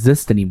even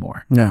exist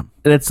anymore. Yeah,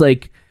 and it's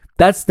like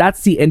that's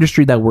the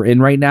industry that we're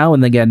in right now.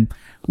 And again,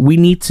 we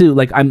need to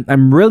like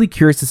I'm really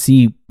curious to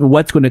see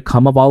what's going to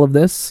come of all of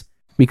this,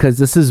 because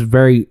this is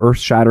very earth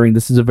shattering.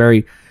 This is a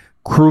very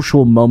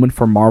crucial moment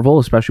for Marvel,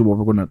 especially what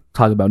we're going to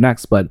talk about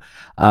next. But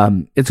it's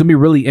going to be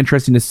really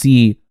interesting to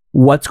see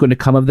what's going to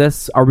come of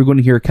this. Are we going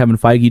to hear Kevin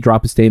Feige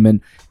drop a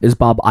statement? Is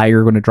Bob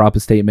Iger going to drop a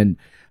statement?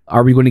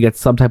 Are we going to get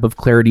some type of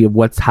clarity of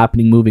what's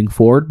happening moving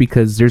forward?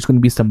 Because there's going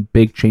to be some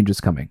big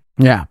changes coming.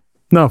 Yeah,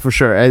 no, for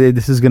sure.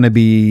 This is going to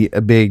be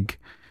a big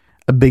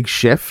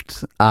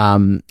shift.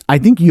 I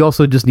think you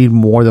also just need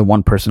more than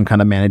one person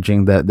kind of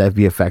managing that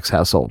VFX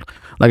household.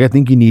 Like I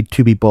think you need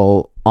two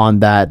people on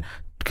that,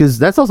 because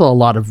that's also a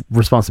lot of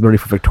responsibility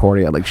for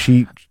Victoria. Like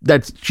she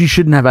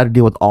shouldn't have had to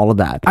deal with all of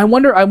that. I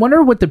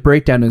wonder what the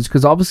breakdown is,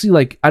 because obviously,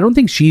 like, I don't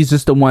think she's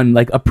just the one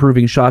like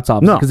approving shots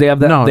off. No, because they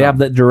have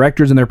the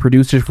directors and their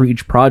producers for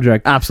each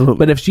project. Absolutely.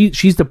 But if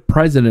she's the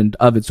president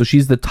of it, so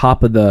she's the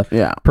top of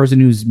the person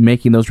who's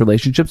making those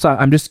relationships.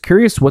 I'm just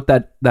curious what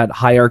that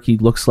hierarchy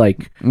looks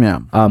like.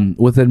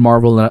 Within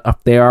Marvel, and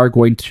if they are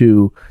going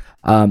to,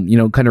 kind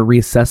of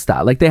reassess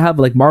that. Like they have,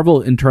 like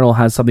Marvel internal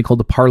has something called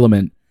the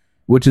Parliament,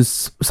 which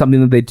is something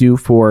that they do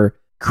for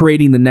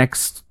creating the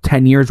next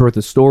 10 years worth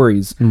of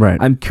stories. Right.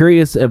 I'm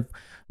curious if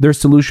their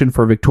solution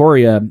for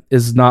Victoria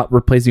is not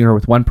replacing her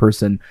with one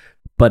person,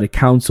 but a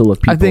council of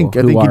people. I think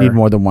you need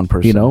more than one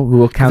person. Who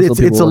will counsel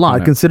people. It's a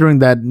lot, considering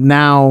that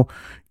now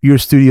your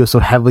studio is so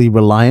heavily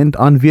reliant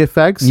on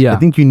VFX. Yeah. I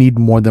think you need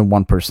more than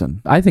one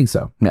person. I think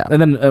so. Yeah.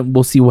 And then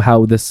we'll see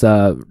how this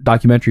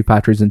documentary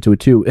factors into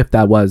it too, if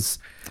that was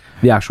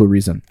the actual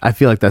reason. I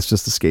feel like that's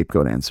just a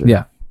scapegoat answer.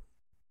 Yeah.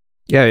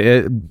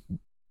 Yeah,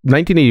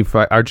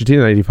 1985,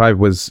 Argentina 95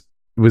 was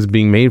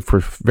being made for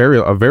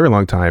a very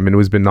long time, and it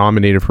was been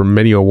nominated for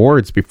many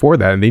awards before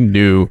that, and they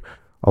knew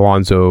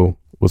Alonso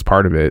was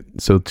part of it.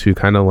 So to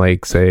kind of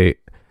like say,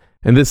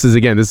 and this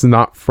is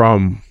not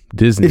from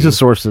Disney. It's just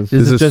sources.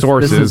 This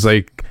is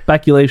like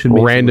speculation,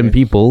 basically. Random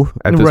people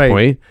at this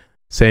point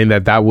saying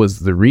that was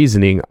the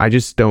reasoning. I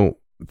just don't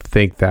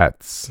think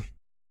that's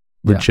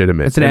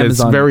legitimate. It's an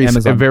Amazon.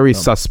 It's very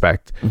film.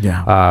 Suspect.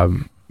 Yeah.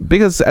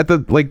 Because at the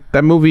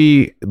that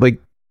movie, like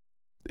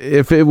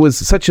if it was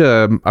such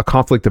a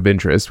conflict of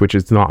interest, which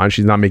it's not,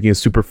 she's not making a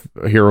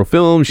superhero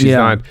film. She's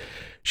not.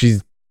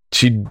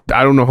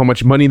 I don't know how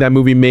much money that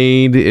movie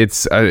made.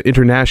 It's an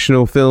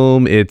international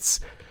film. It's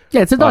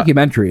a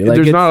documentary.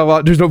 There's not a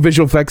lot. There's no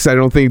visual effects, I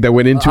don't think, that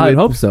went into it. I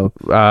hope so.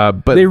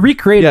 But they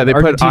recreated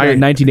Argentina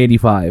in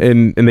 1985,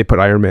 and they put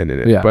Iron Man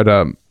in it. Yeah. But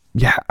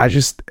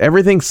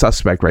everything's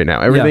suspect right now.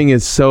 Everything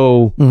is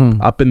so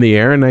up in the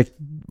air, and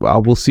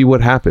we'll see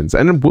what happens,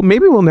 and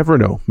maybe we'll never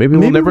know. Maybe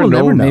we'll never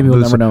know. Maybe we'll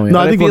never know.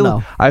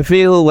 No, I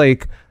feel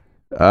like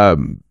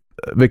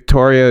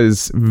Victoria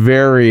is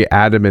very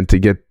adamant to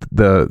get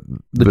the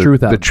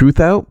truth out. The truth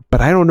out,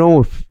 but I don't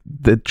know if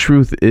the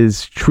truth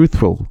is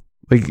truthful.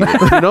 Like,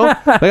 I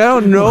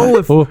don't know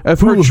if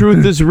her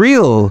truth is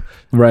real.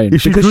 Right.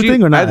 Is she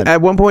truthing or not?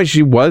 At one point,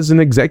 she was an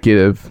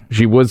executive.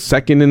 She was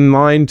second in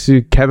line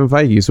to Kevin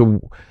Feige.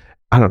 So,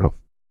 I don't know.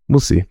 We'll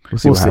see. We'll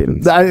see what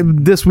happens.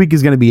 This week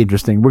is going to be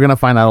interesting. We're going to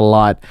find out a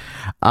lot.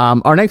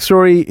 Our next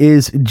story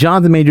is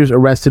Jonathan Majors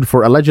arrested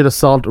for alleged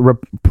assault.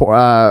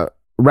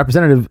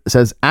 Representative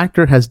says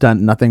actor has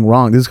done nothing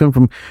wrong. This is coming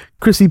from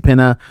Chrissy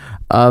Pina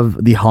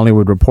of The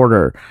Hollywood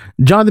Reporter.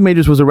 Jonathan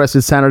Majors was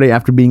arrested Saturday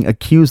after being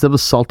accused of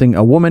assaulting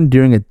a woman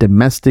during a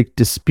domestic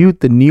dispute,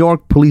 the New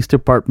York Police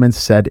Department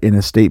said in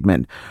a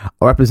statement.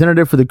 A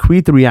representative for the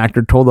Creed 3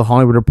 actor told The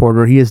Hollywood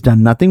Reporter he has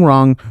done nothing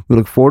wrong. We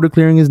look forward to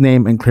clearing his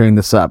name and clearing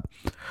this up.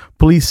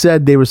 Police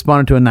said they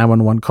responded to a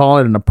 911 call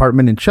at an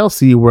apartment in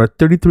Chelsea where a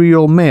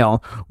 33-year-old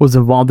male was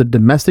involved in a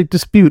domestic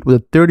dispute with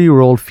a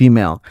 30-year-old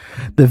female.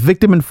 The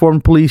victim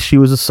informed police she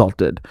was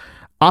assaulted.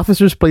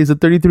 Officers placed the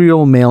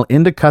 33-year-old male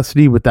into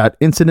custody without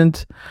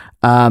incident.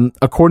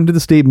 According to the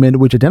statement,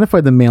 which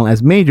identified the male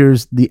as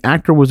Majors, the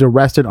actor was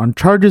arrested on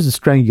charges of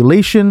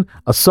strangulation,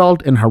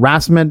 assault, and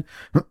harassment.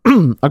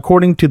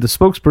 According to the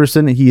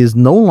spokesperson, he is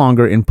no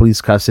longer in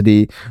police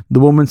custody. The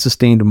woman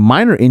sustained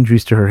minor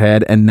injuries to her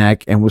head and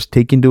neck and was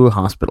taken to a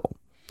hospital.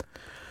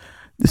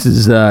 This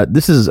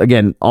is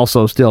again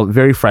also still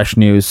very fresh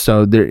news,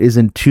 so there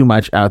isn't too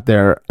much out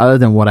there other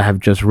than what I have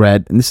just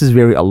read, and this is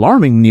very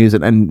alarming news.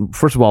 And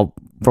first of all,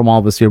 from all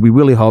of us here, we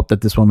really hope that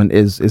this woman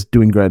is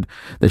doing good,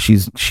 that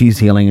she's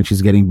healing and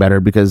she's getting better,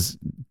 because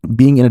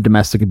being in a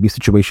domestic abuse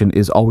situation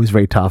is always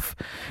very tough,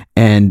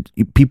 and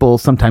people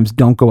sometimes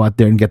don't go out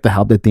there and get the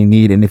help that they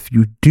need. And if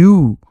you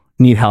do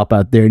need help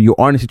out there and you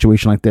are in a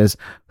situation like this,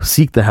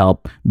 seek the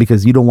help,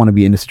 because you don't want to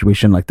be in a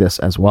situation like this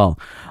as well.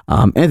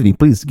 Anthony,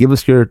 please give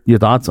us your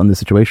thoughts on this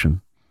situation.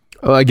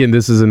 Well, again,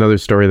 this is another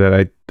story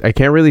that I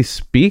can't really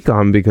speak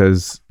on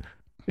because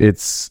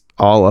it's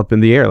all up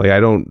in the air.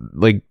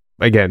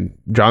 Again,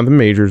 Jonathan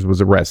Majors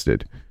was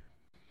arrested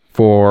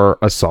for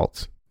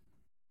assault.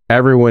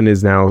 Everyone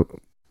is now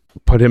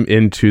put him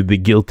into the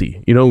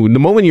guilty. The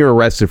moment you're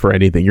arrested for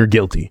anything, you're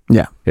guilty.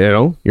 Yeah.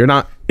 You're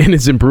not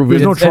innocent proven.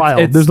 There's no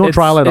trial. There's no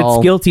trial at all.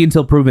 It's guilty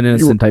until proven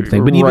innocent type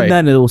thing. But even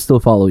then, it will still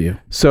follow you.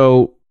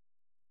 So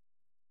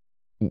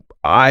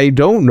I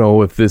don't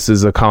know if this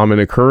is a common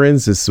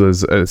occurrence. This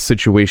was a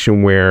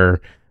situation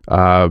where,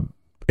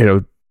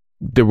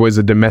 there was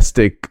a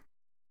domestic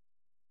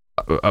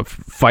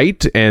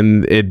fight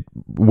and it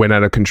went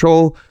out of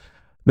control.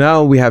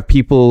 Now we have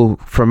people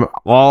from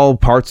all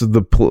parts of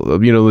the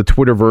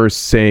Twitterverse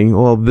saying,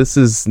 well, this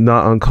is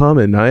not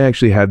uncommon. I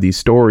actually have these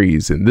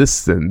stories and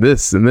this and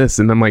this and this.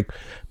 And I'm like,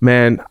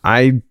 man,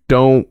 I'm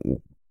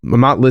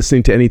not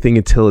listening to anything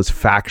until it's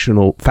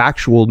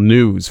factual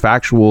news,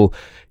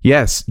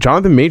 yes,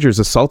 Jonathan Majors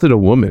assaulted a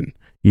woman.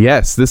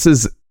 Yes, this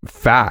is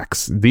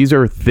facts. These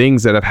are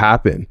things that have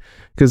happened.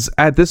 Because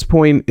at this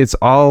point, it's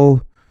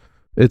all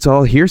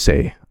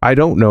hearsay. I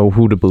don't know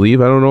who to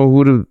believe. I don't know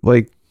who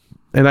to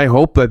and I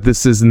hope that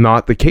this is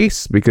not the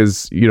case,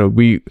 because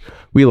we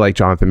like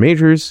Jonathan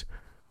Majors.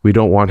 We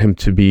don't want him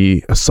to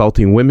be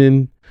assaulting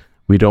women.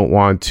 We don't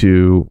want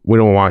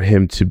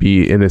him to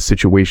be in a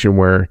situation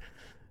where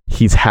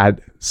he's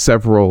had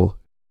several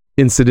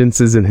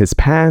incidences in his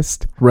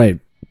past. Right.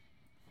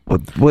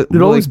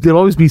 There'll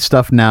always be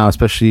stuff now,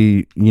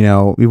 especially,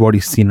 we've already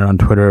seen it on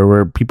Twitter,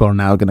 where people are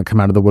now going to come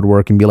out of the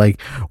woodwork and be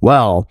like,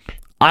 well,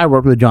 I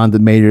work with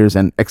Jonathan Majors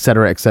and et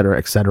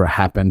cetera,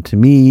 happened to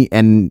me.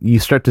 And you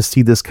start to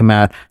see this come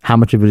out. How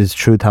much of it is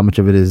truth, how much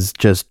of it is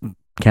just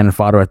cannon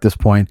fodder at this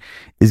point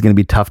is going to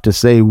be tough to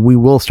say. We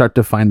will start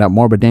to find out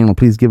more. But Daniel,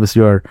 please give us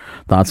your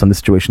thoughts on the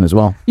situation as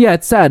well. Yeah,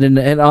 it's sad.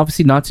 And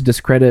obviously not to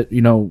discredit,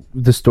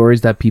 the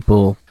stories that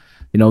people,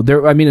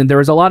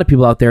 there's a lot of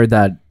people out there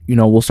that,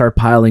 will start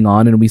piling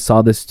on. And we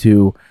saw this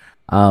too,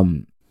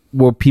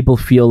 where people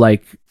feel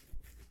like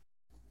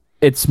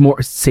it's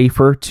more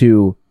safer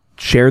to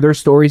share their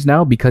stories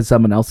now because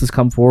someone else has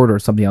come forward or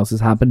something else has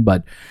happened.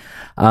 But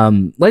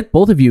like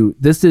both of you,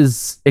 this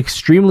is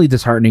extremely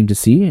disheartening to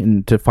see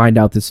and to find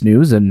out this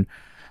news. And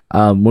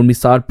when we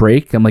saw it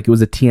break, I'm like, it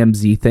was a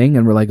TMZ thing,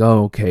 and we're like,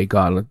 oh, okay,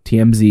 God,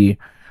 TMZ.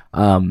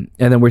 And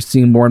then we're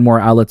seeing more and more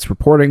outlets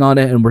reporting on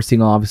it, and we're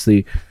seeing,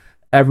 obviously,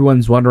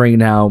 everyone's wondering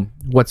now,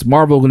 what's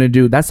Marvel going to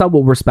do? That's not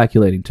what we're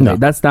speculating today. No.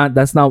 That's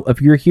not.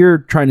 If you're here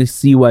trying to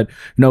see what,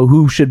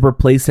 who should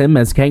replace him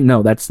as Kang,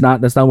 no, that's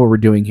not what we're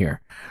doing here.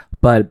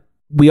 But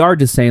we are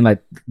just saying,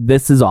 like,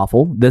 this is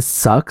awful. This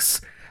sucks.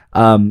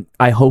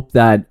 I hope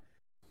that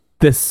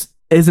this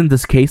isn't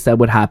this case that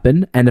would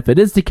happen. And if it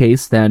is the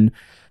case, then,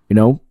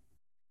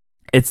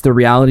 it's the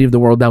reality of the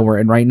world that we're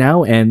in right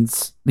now. And,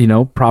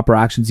 proper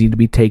actions need to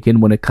be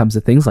taken when it comes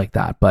to things like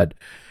that. But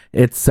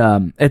it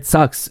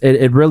sucks.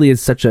 It really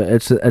is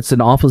it's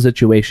an awful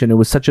situation. It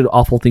was such an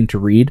awful thing to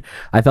read.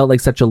 I felt like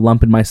such a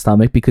lump in my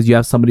stomach because you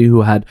have somebody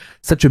who had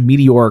such a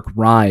meteoric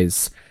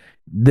rise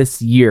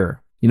this year.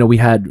 We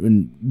had,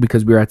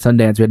 because we were at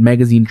Sundance, we had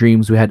Magazine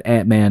Dreams, we had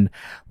Ant-Man,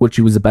 which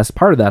was the best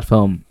part of that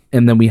film.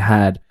 and then we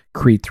had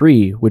Creed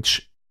 3,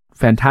 which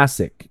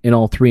fantastic in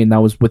all three, and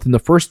that was within the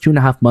first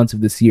 2.5 months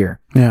of this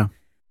year. Yeah.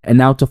 And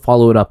now to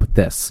follow it up with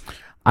this,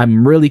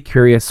 I'm really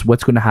curious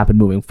what's going to happen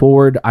moving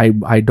forward.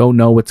 I don't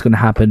know what's going to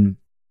happen,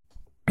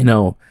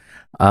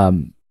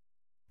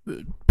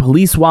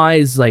 police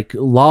wise, like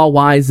law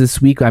wise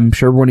this week. I'm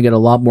sure we're going to get a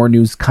lot more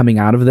news coming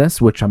out of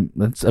this, which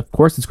of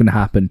course it's going to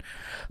happen.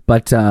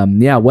 But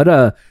we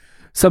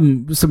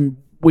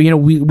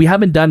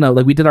haven't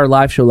done we did our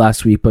live show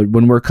last week, but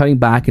when we're coming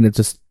back and it's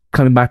just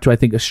coming back to, I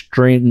think, a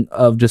string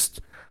of just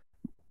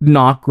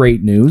not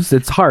great news.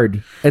 It's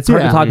hard to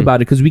talk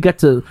about it because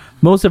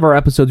most of our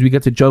episodes we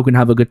get to joke and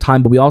have a good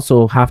time, but we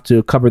also have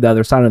to cover the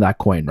other side of that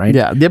coin, right?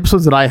 Yeah, the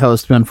episodes that I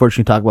host, we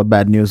unfortunately talk about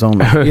bad news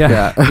only.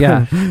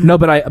 Yeah. No,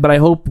 but I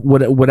hope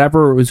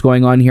whatever is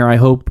going on here, I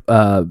hope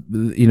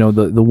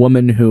the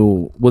woman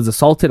who was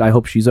assaulted, I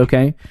hope she's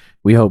okay.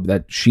 We hope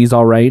that she's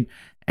all right,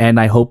 and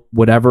I hope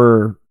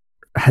whatever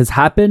has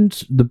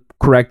happened, the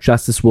correct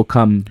justice will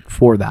come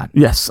for that.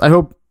 Yes, I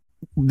hope.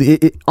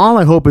 All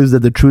I hope is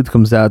that the truth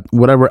comes out.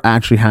 Whatever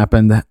actually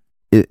happened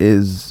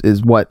is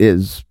what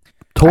is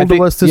told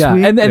to us this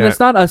week. And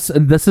it's not us.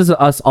 This is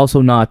us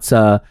also not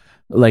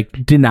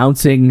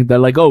denouncing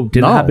that.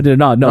 Didn't happen to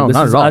not. No, this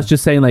is us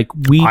just saying I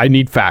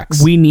need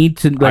facts. We need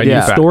to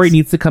the story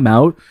needs to come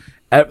out.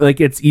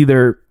 It's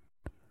either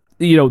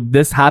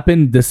this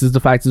happened. This is the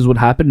facts. This is what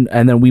happened,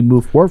 and then we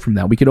move forward from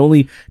that. We can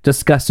only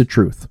discuss the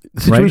truth.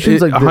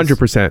 Situations right? like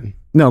 100%.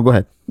 No, go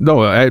ahead.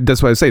 No,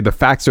 that's what I say. The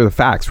facts are the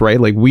facts, right?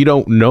 We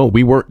don't know.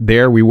 We weren't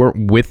there. We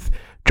weren't with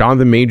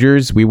Jonathan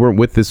Majors. We weren't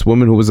with this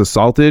woman who was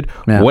assaulted.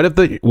 Yeah.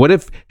 What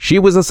if she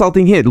was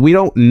assaulting him? We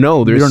don't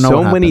know. There's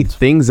so many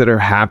things that are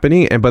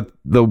happening, but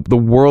the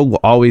world will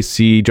always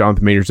see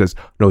Jonathan Majors as,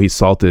 no, he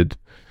assaulted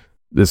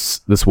this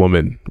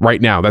woman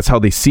right now. That's how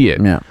they see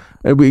it. Yeah.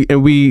 And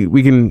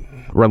we can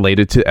relate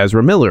it to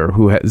Ezra Miller,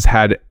 who has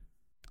had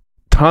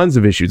tons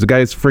of issues. The guy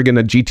is friggin'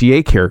 a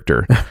GTA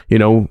character,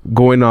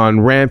 going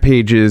on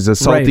rampages,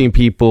 assaulting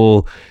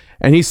people,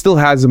 and he still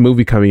has a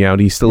movie coming out.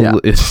 He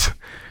still is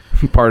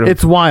part of.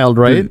 It's wild,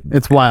 right?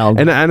 It's wild.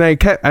 And I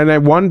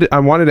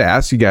wanted to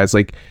ask you guys,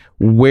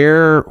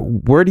 where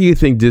do you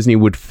think Disney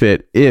would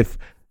fit if,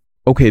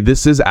 okay,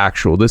 this is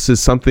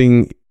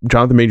something,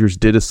 Jonathan Majors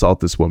did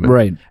assault this woman,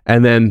 right?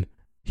 And then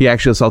he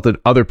actually assaulted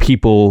other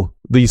people.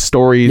 These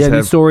stories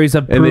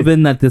have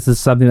proven that this is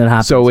something that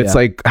happens. So it's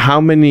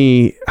how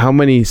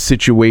many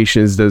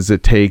situations does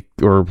it take,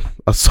 or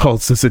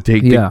assaults does it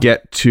take to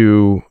get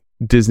to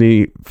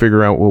Disney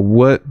figure out, well,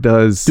 what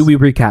do we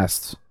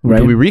recast? Right?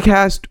 Do we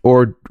recast,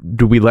 or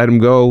do we let him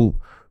go?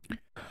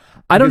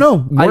 I don't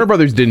know. Warner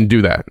Brothers didn't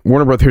do that.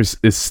 Warner Brothers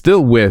is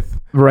still with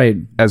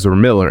Ezra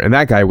Miller, and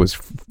that guy was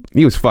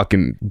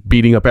fucking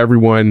beating up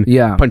everyone,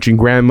 punching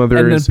grandmothers,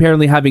 and then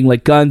apparently having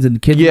guns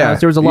and kids. Yeah,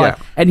 there was a lot.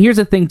 And here's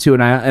the thing too,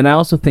 and I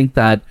also think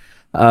that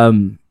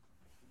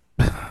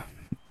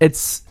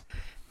it's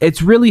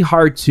really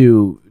hard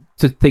to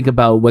think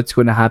about what's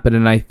going to happen,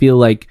 and I feel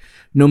like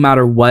no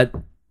matter what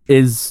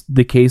is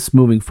the case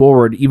moving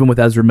forward, even with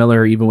Ezra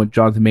Miller, even with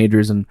Jonathan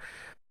Majors, and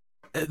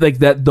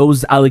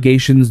those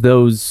allegations,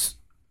 those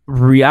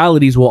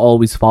realities will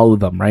always follow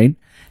them, right?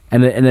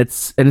 And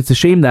it's a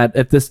shame that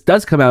if this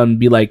does come out and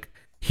be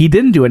he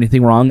didn't do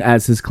anything wrong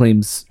as his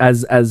claims,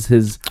 as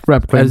his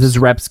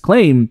reps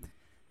claim,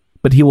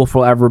 but he will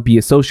forever be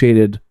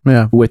associated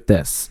with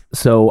this.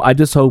 So I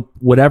just hope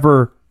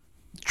whatever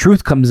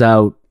truth comes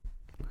out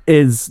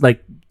is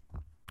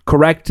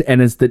correct,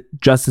 and is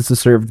that justice is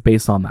served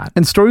based on that.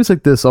 And stories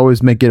like this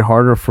always make it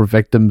harder for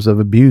victims of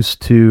abuse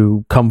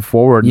to come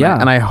forward.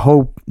 And I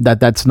hope that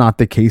that's not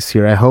the case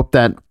here. I hope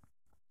that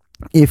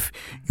if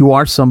you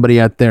are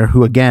somebody out there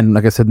who, again,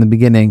 like I said in the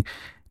beginning,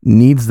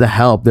 needs the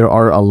help, there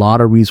are a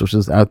lot of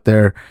resources out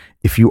there.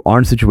 If you are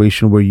in a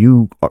situation where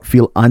you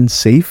feel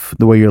unsafe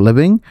the way you're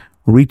living,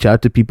 reach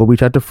out to people,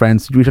 reach out to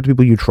friends, reach out to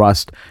people you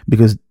trust,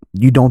 because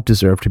you don't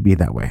deserve to be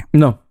that way.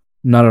 No,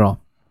 not at all.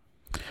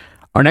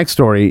 Our next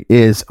story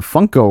is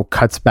Funko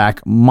cuts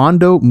back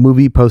Mondo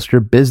movie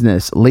poster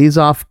business, lays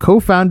off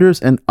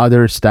co-founders and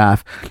other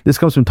staff. This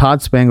comes from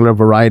Todd Spangler of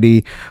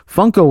Variety.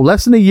 Funko,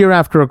 less than a year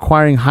after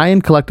acquiring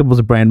high-end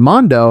collectibles brand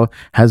Mondo,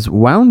 has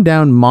wound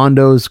down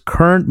Mondo's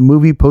current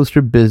movie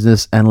poster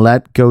business and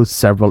let go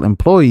several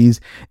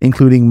employees,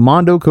 including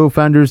Mondo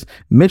co-founders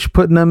Mitch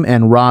Putnam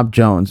and Rob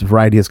Jones,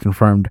 Variety has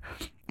confirmed.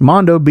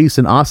 Mondo, based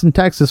in Austin,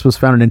 Texas, was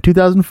founded in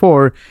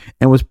 2004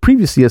 and was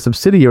previously a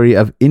subsidiary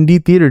of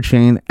indie theater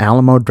chain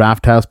Alamo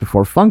Drafthouse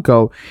before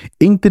Funko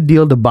inked the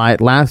deal to buy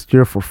it last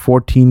year for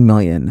 $14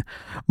 million.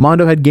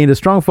 Mondo had gained a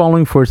strong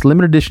following for its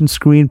limited edition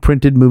screen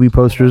printed movie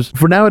posters.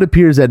 For now, it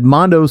appears that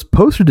Mondo's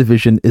poster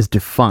division is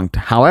defunct.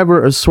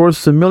 However, a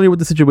source familiar with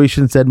the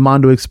situation said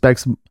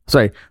Funko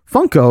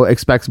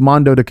expects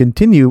Mondo to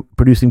continue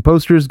producing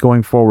posters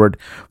going forward.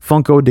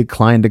 Funko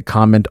declined to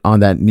comment on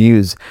that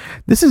news.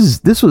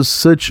 This was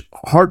such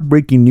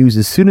heartbreaking news.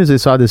 As soon as I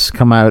saw this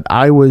come out,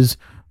 I was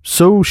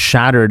so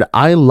shattered.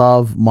 I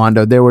love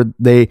Mondo.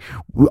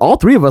 All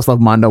three of us love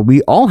Mondo.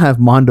 We all have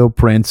Mondo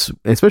prints,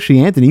 especially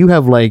Anthony. You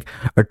have like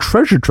a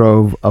treasure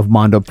trove of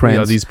Mondo prints. You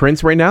know, these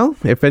prints right now,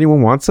 if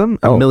anyone wants them,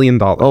 $1 million.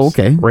 Oh,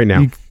 okay. Right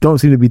now. You don't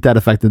seem to be that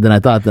affected than I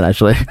thought, then,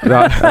 actually.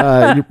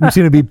 You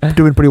seem to be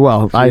doing pretty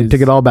well. Jeez. I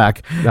take it all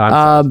back.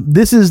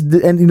 This is,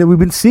 and we've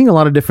been seeing a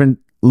lot of different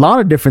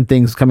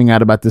things coming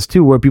out about this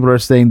too, where people are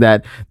saying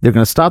that they're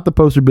going to stop the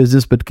poster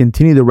business but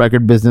continue the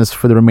record business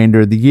for the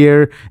remainder of the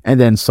year, and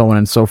then so on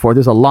and so forth.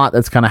 There's a lot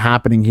that's kind of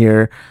happening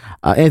here.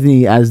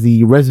 Anthony, as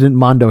the resident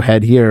Mondo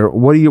head here,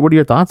 what are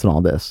your thoughts on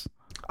all this?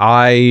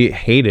 I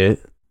hate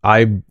it.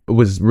 I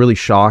was really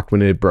shocked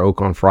when it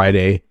broke on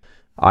Friday.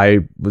 I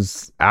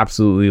was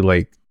absolutely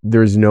like,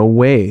 there's no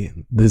way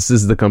this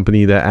is the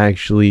company that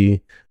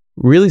actually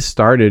really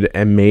started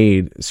and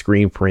made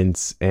screen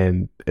prints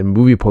and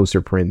movie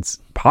poster prints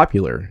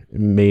popular,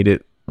 made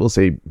it, we'll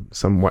say,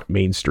 somewhat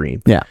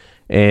mainstream. Yeah.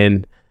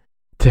 And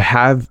to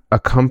have a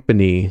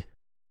company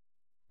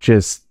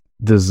just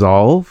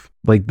dissolve,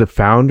 like the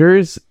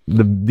founders,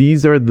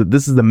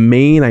 this is the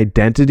main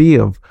identity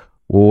of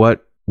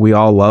what we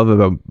all love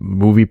about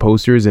movie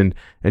posters and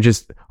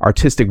just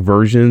artistic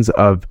versions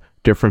of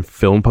different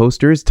film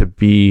posters, to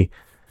be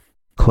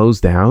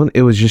closed down.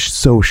 It was just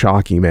so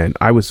shocking, man.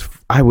 I was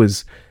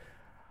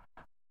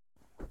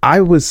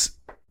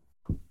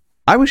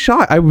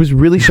shocked. I was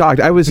really shocked.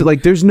 I was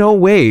like, there's no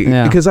way,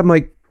 because I'm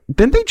like,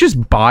 didn't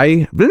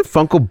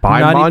Funko buy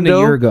Not Mondo? even a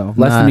year ago.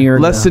 Less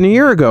than a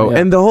year ago. Yeah.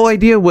 And the whole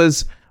idea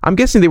was, I'm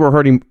guessing they were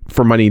hurting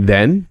for money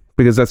then,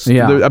 because that's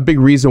a big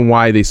reason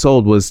why they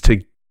sold, was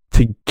to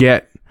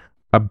get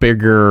a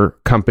bigger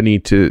company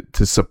to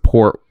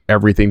support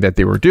everything that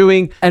they were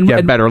doing, and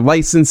get better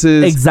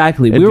licenses.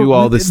 Exactly. And do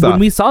all this stuff. When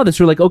we saw this,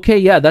 we're like, okay,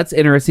 yeah, that's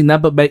interesting.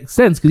 That but makes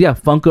sense, because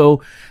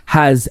Funko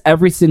has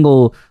every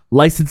single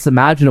license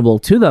imaginable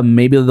to them.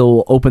 Maybe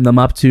they'll open them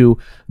up to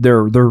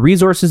their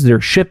resources, their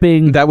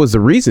shipping. That was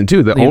the reason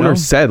too. The owner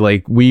said,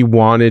 like, we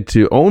wanted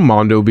to own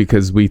Mondo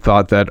because we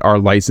thought that our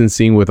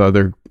licensing with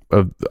other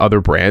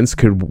brands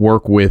could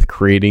work with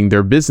creating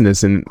their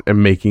business and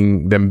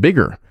making them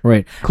bigger.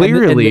 Right.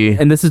 Clearly.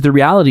 And this is the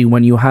reality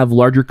when you have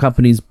larger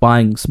companies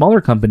buying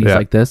smaller companies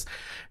like this,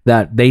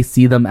 that they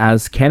see them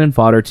as cannon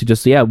fodder to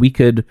just, we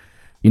could,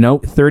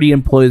 30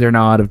 employees are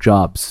now out of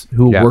jobs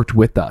who worked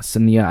with us.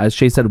 And as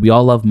Shay said, we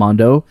all love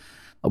Mondo.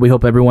 We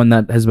hope everyone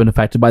that has been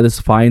affected by this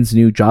finds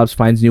new jobs,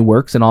 finds new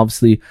works. And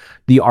obviously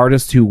the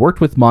artists who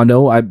worked with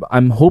Mondo,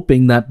 I'm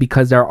hoping that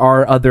because there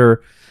are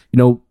other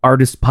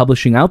artists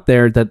publishing out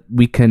there, that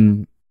we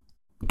can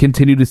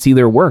continue to see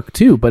their work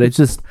too. But it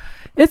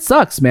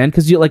sucks, man,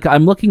 because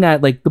I'm looking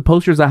at like the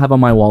posters I have on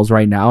my walls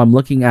right now. I'm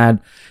looking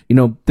at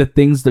the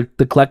things, the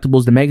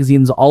collectibles, the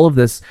magazines, all of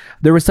this.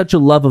 There was such a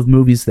love of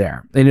movies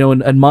there,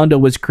 and Mondo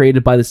was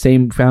created by the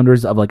same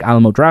founders of like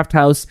Alamo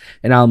Drafthouse,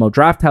 and Alamo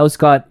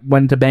Drafthouse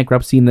went into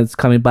bankruptcy, and it's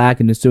coming back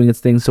and it's doing its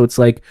thing. So it's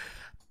like,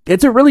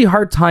 it's a really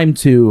hard time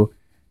to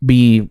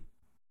be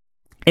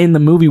in the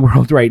movie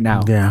world right now.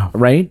 Yeah.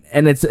 Right.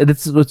 And it's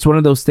one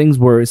of those things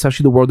where,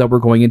 especially the world that we're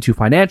going into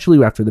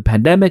financially after the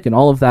pandemic and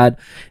all of that,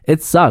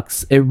 it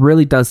sucks. It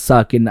really does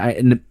suck.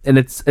 And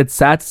it's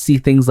sad to see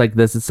things like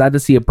this. It's sad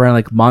to see a brand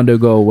like Mondo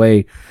go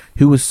away,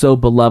 who was so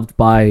beloved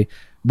by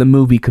the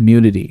movie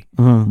community.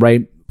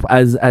 Right.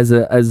 As an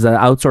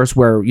outsource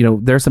where,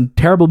 there's some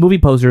terrible movie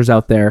posters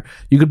out there.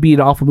 You could be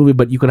an awful movie,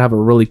 but you could have a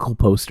really cool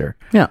poster.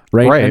 Yeah.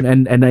 Right.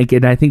 And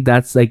I think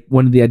that's like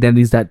one of the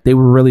identities, that they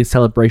were really a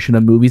celebration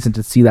of movies, and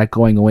to see that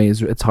going away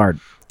it's hard.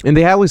 And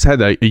they always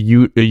had a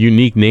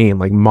unique name,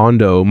 like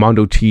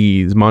Mondo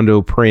Tees,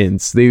 Mondo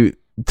Prints. To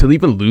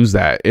even lose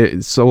that,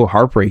 it's so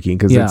heartbreaking,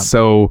 because it's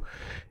so,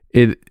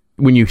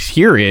 when you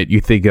hear it, you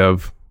think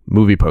of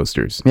movie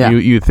posters.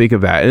 You think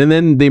of that, and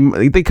then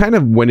they kind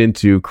of went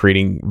into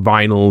creating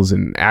vinyls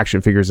and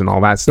action figures and all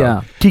that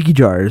stuff. Tiki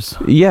jars.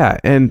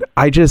 And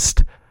I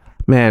just,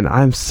 man,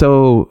 I'm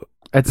so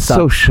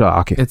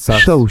shocked. It's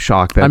so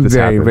shocked that I'm this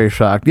very, happened. very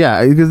shocked.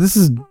 Because this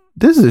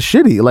is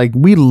shitty. Like,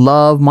 we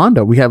love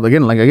Mondo. We have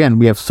again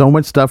we have so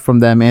much stuff from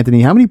them.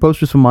 Anthony, how many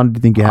posters from Mondo do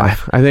you think you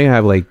have? I think I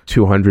have like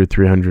 200,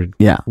 300.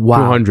 Wow.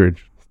 200.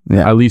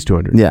 At least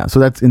 200. So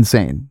that's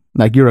insane.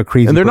 Like, you're a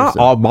crazy And they're person.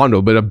 not all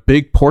Mondo, but a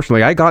big portion.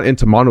 Like, I got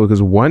into Mondo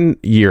because one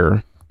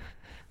year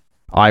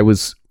I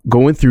was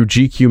going through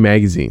GQ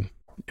magazine.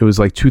 It was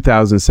like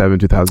 2007,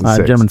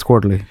 2006.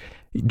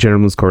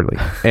 Gentleman's Quarterly.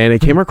 And I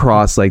came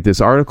across like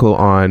this article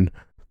on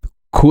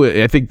cool.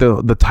 I think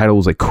the title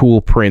was like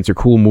cool prints or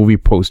cool movie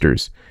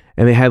posters.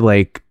 And they had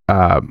like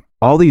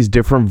all these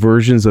different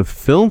versions of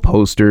film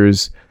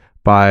posters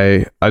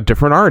by a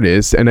different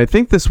artist. And I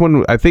think this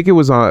one, I think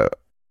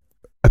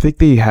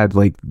they had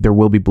like There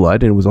Will Be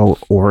Blood, and it was all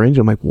orange.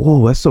 I'm like,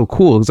 whoa, that's so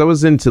cool. Because I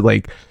was into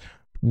like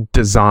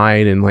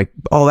design and like,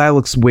 oh, that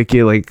looks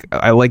wicked. Like,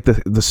 I like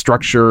the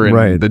structure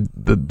and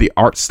the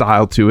art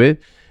style to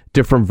it.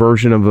 Different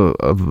version of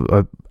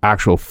a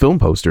actual film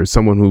poster.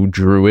 Someone who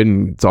drew it,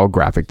 and it's all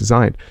graphic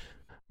design.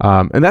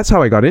 And that's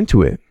how I got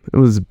into it. It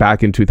was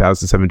back in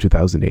 2007,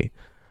 2008.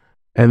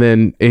 And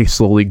then it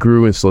slowly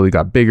grew and slowly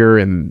got bigger.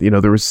 And,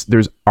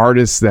 there's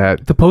artists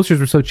that... The posters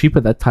were so cheap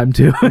at that time,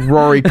 too.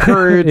 Rory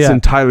Kurtz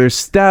and Tyler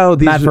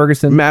Stout.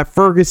 Matt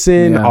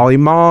Ferguson, Ollie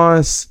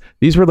Moss.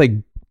 These were like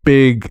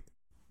big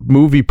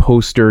movie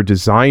poster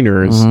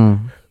designers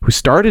who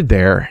started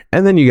there.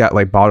 And then you got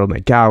like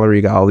Bottleneck Gallery.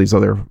 You got all these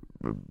other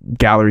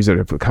galleries that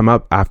have come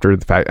up after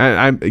the fact.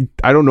 And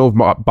I don't know if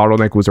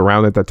Bottleneck was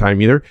around at that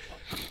time either.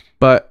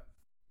 But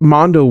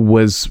Mondo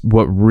was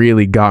what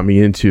really got me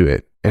into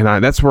it.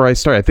 And that's where I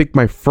started. I think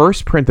my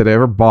first print that I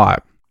ever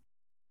bought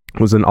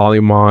was an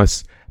Ollie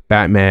Moss,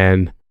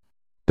 Batman,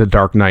 The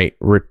Dark Knight.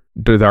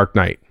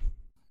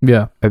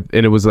 Yeah. And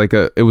it was like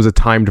it was a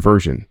timed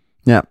version.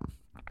 Yeah.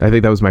 I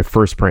think that was my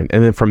first print.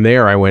 And then from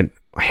there I went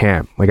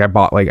ham. Like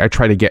I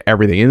tried to get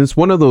everything. And it's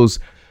one of those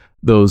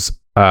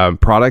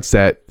products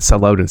that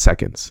sell out in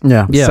seconds.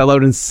 Yeah. Sell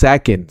out in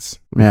seconds.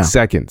 Yeah.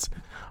 Seconds.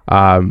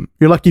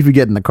 You're lucky if you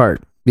get in the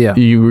cart. Yeah.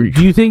 Do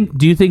you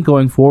think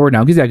going forward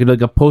now, because I could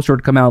like a poster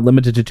would come out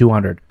limited to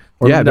 200?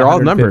 Yeah, they're all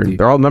numbered.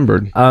 They're all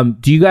numbered.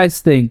 Do you guys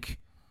think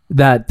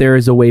that there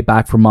is a way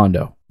back for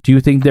Mondo? Do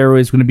you think there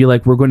is going to be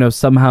like, we're going to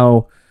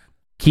somehow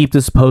keep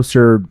this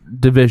poster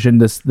division,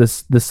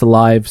 this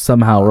alive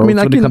somehow, or it's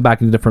going to come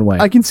back in a different way?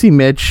 I can see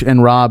Mitch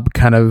and Rob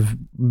kind of,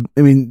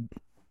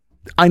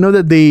 I know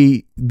that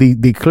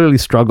they clearly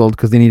struggled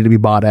because they needed to be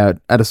bought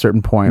out at a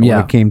certain point when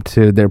it came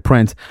to their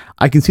prints.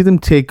 I can see them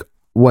take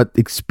what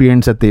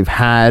experience that they've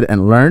had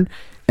and learned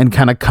and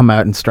kind of come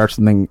out and start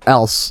something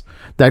else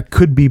that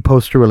could be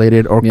poster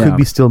related or could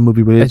be still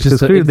movie related. It's just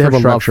clearly they have a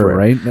love for it,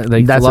 right?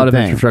 Like, that's a lot of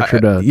infrastructure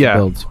to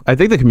build. I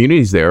think the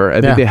community's there.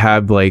 I think they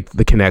have like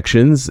the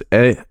connections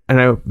and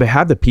they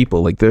have the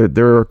people. Like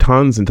there are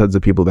tons and tons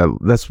of people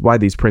that's why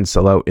these prints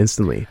sell out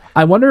instantly.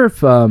 I wonder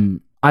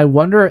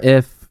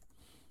if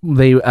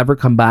they ever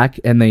come back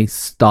and they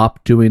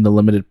stop doing the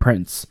limited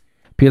prints,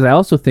 because I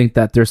also think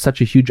that there's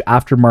such a huge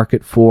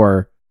aftermarket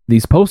for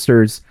these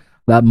posters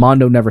that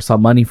Mondo never saw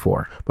money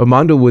for. But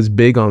Mondo was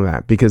big on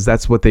that because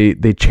that's what they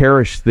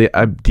cherished, the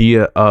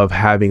idea of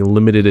having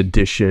limited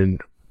edition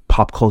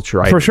pop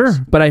culture items. For sure.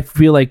 But I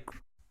feel like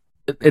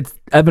it's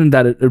evident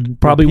that it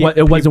probably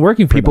wasn't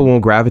working for people. them.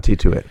 Won't gravitate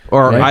to it.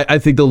 Or I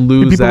think they'll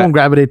lose people that. Won't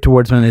gravitate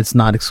towards when it's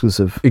not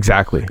exclusive.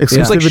 Exactly. Exclusivity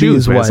It's like shoes,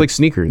 is man. what? It's like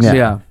sneakers.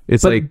 Yeah.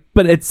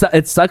 But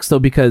it sucks though,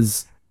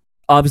 because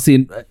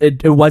obviously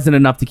it wasn't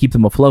enough to keep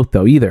them afloat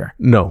though either.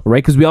 No.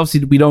 Right? Because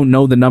we don't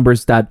know the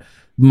numbers that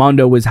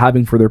Mondo was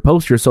having for their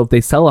posters. So if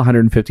they sell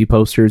 150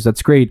 posters,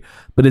 that's great.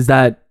 But is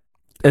that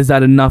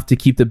enough to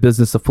keep the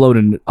business afloat?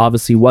 And it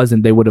obviously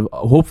wasn't. They would have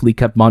hopefully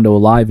kept Mondo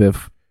alive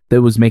if it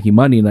was making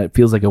money, and it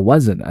feels like it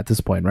wasn't at this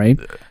point, right?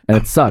 And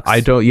it sucks.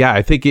 I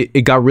think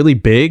it got really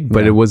big,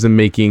 but it wasn't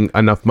making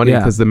enough money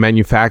because the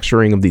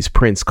manufacturing of these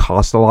prints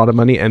cost a lot of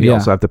money, and they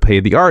also have to pay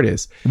the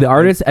artist.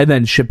 And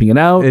then shipping it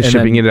out.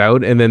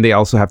 And then they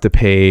also have to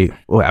pay,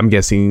 well, I'm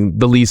guessing,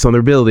 the lease on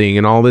their building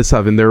and all this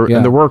stuff, and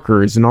their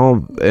workers and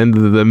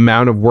the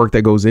amount of work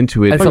that goes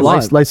into it. It's a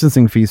lot.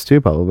 Licensing fees too,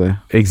 probably.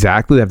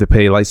 Exactly. They have to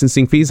pay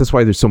licensing fees. That's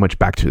why there's so much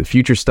Back to the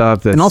Future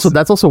stuff. And also,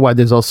 that's also why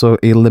there's also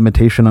a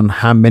limitation on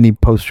how many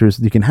posters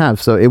you can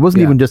have. So it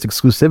wasn't even just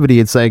exclusivity.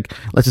 It's like,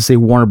 let's just say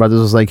Warner Brothers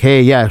was like, hey,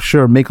 yeah,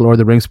 sure, make Lord of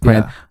the Rings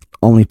print.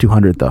 Only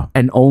 200 though.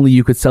 And only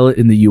you could sell it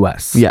in the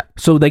US. Yeah.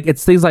 So like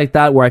it's things like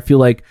that where I feel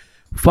like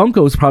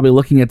Funko is probably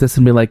looking at this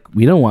and be like,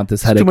 we don't want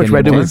this headache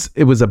anymore.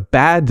 It was a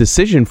bad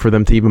decision for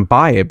them to even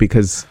buy it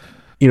because,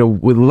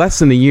 with less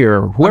than a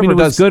year, whoever it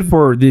was good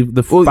for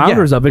the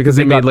founders of it because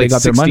they got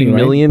their money,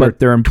 million, right? But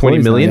they're 20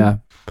 million,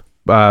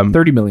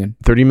 30 million,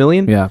 30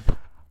 million. Yeah.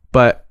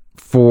 But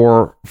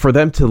for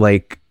them to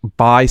like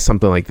buy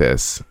something like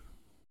this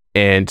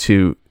and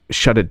to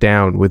shut it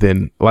down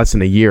within less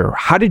than a year,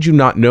 how did you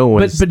not know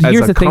as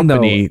here's a the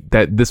company thing,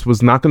 that this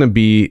was not going to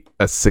be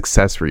a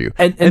success for you?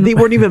 And they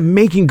weren't even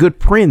making good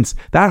prints.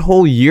 That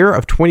whole year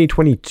of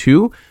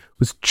 2022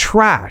 was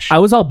trash. I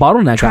was all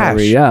Bottleneck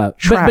Gallery, yeah.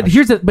 Trash.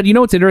 But you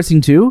know what's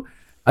interesting too?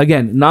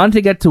 Again, not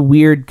to get to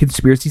weird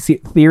conspiracy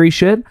theory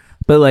shit,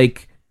 but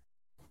like,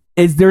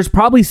 there's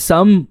probably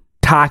some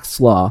tax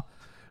law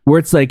where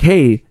it's like,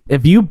 hey,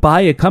 if you buy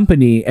a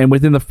company and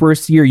within the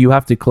first year you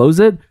have to close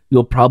it,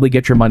 you'll probably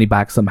get your money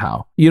back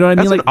somehow. You know what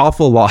I mean? That's an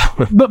awful law.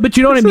 But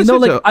you know what I mean? No,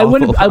 like I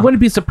wouldn't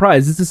be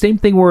surprised. It's the same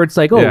thing where it's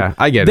like, oh,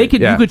 I get it.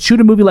 You could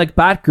shoot a movie like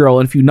Batgirl,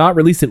 and if you not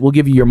release it, we'll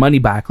give you your money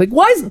back. Like,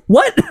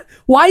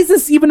 why is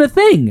this even a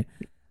thing?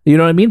 You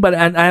know what I mean? But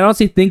and I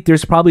honestly think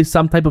there's probably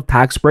some type of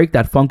tax break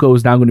that Funko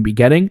is now going to be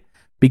getting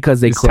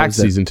because it's tax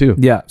season too.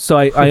 Yeah. So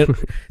I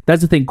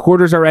that's the thing.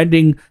 Quarters are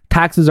ending,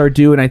 taxes are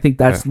due, and I think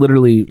that's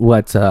literally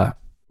what's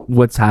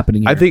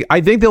happening here.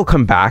 I think they'll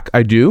come back.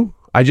 I do.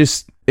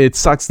 It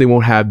sucks they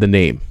won't have the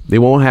name. They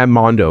won't have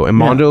Mondo. And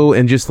Mondo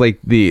and just like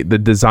the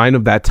design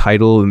of that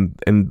title and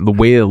the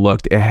way it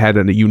looked, it had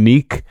a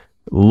unique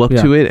look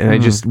to it, and I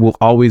just will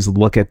always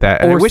look at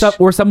that.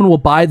 Or someone will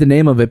buy the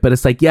name of it, but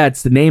it's like, yeah,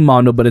 it's the name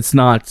Mondo, but it's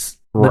not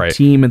the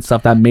team and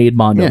stuff that made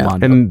Mondo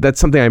Mondo. And that's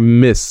something I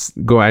miss.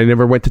 I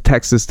never went to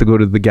Texas to go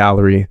to the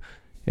gallery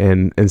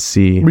and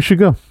see. We should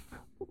go.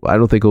 I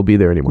don't think it'll be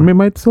there anymore. It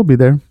might still be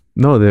there.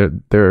 No,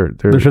 they're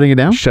shutting it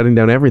down? Shutting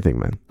down everything,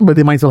 man. But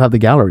they might still have the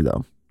gallery,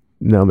 though.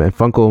 No, man.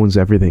 Funko owns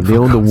everything. They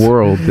own the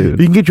world, dude.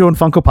 You can get your own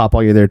Funko Pop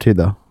while you're there, too,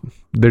 though.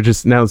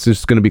 It's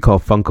just going to be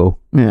called Funko.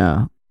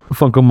 Yeah.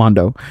 Funko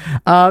Mondo.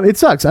 It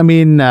sucks. I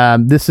mean,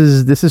 this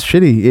is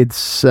shitty.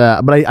 It's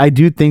but I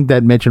do think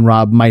that Mitch and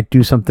Rob might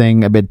do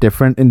something a bit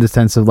different in the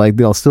sense of like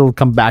they'll still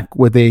come back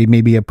with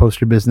maybe a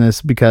poster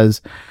business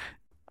because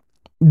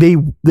they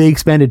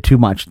expanded too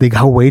much. They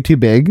got way too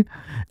big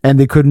and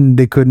they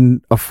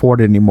couldn't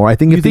afford it anymore. I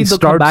think You think they'll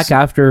come back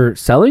after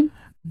selling?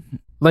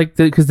 Like,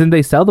 because then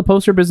they sell the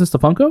poster business to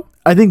Funko?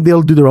 I think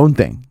they'll do their own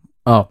thing.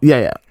 Oh.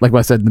 Yeah. Like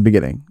I said in the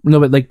beginning. No,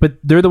 but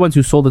they're the ones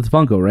who sold it to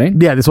Funko, right?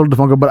 Yeah, they sold it to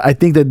Funko, but I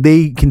think that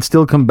they can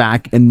still come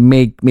back and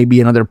make maybe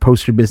another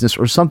poster business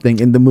or something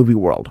in the movie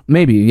world.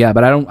 Maybe, yeah,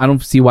 but I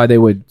don't see why they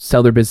would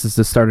sell their business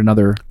to start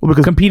another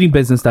competing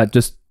business that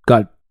just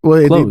got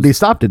closed. They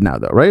stopped it now,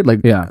 though, right?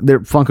 Like, yeah,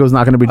 Funko's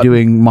not going to be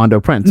doing Mondo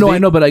prints. No, I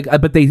know,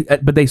 but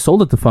they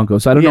sold it to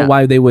Funko, so I don't know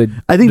why they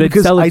would. I think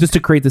because sell it just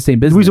to create the same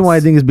business. The reason why I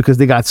think is because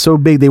they got so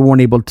big they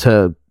weren't able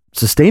to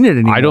sustain it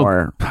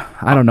anymore.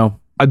 I don't know.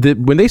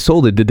 When they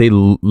sold it, did they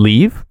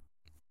leave?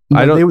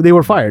 No, they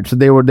were fired, so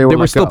they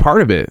were still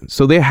part of it.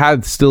 So they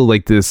had still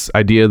like this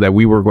idea that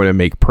we were going to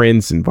make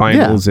prints and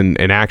vinyls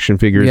and action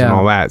figures and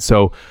all that.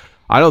 So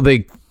I don't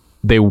think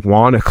they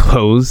want to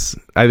close.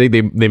 I think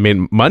they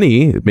made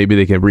money. Maybe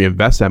they can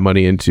reinvest that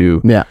money into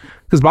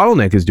because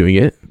Bottleneck is doing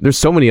it. There's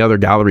so many other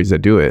galleries that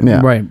do it.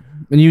 Yeah. Right.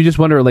 And you just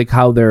wonder like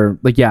how they're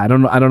like, I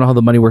don't know how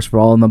the money works for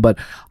all of them, but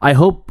I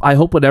hope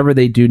whatever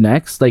they do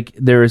next, like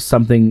there is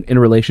something in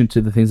relation to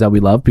the things that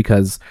we love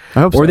because,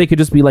 or they could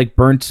just be like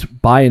burnt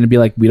by it and be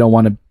like, we don't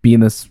want to be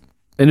in this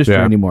industry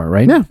anymore.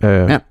 Right.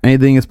 Yeah.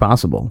 Anything is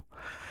possible.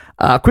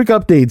 Quick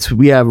updates.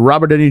 We have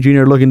Robert Downey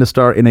Jr. looking to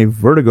star in a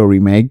Vertigo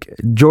remake.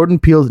 Jordan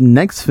Peele's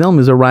next film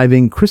is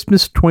arriving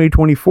Christmas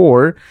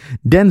 2024.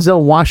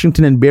 Denzel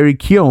Washington and Barry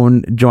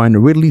Keoghan join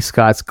Ridley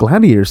Scott's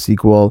Gladiator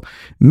sequel,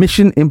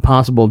 Mission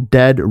Impossible: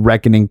 Dead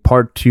Reckoning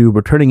Part 2.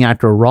 Returning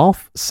actor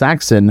Rolf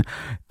Saxon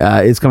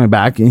is coming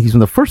back, and he's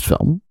from the first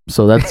film.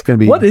 So that's going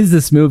to be... What is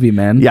this movie,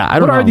 man? Yeah, I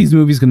don't know. What are these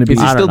movies going to be?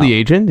 Is he still the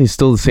agent? He's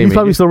still the same He's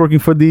probably still working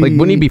for the... Like,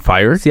 wouldn't he be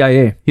fired?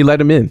 CIA. He let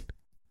him in.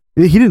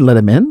 He didn't let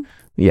him in.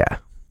 Yeah.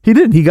 He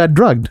didn't. He got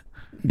drugged.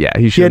 Yeah,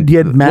 he had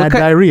mad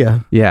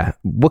diarrhea. Yeah.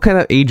 What kind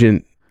of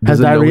agent has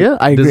diarrhea?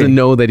 Doesn't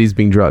know that he's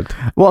being drugged?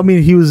 Well, I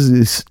mean, he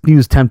was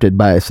tempted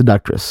by a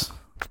seductress.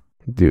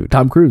 Dude.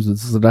 Tom Cruise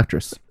is a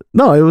seductress.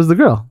 No, it was the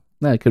girl.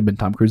 Yeah, it could have been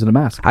Tom Cruise in a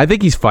mask. I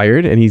think he's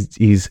fired and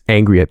he's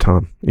angry at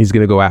Tom. He's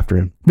going to go after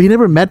him. But he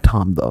never met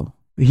Tom, though.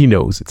 He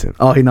knows it's him.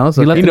 Oh, he knows?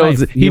 Okay.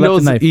 He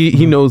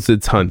knows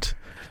it's Hunt.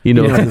 You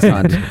know,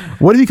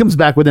 what if he comes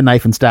back with a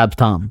knife and stabs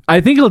Tom?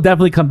 I think he'll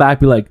definitely come back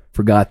and be like,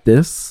 forgot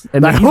this.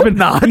 And I hope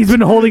not. He's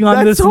been holding on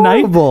to this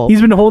horrible. knife.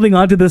 He's been holding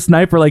on to this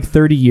knife for like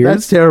 30 years.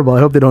 That's terrible.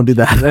 I hope they don't do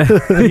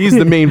that. He's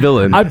the main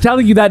villain. I'm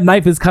telling you, that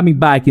knife is coming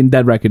back in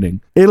Dead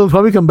Reckoning. It'll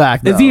probably come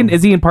back, though.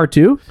 Is he in part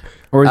 2?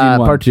 Or is he in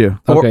one? Part 2.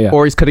 Okay,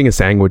 or he's cutting a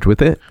sandwich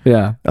with it.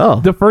 Yeah. Oh.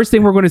 The first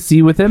thing we're going to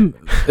see with him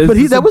is but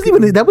that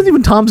wasn't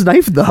even Tom's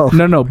knife, though.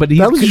 No, but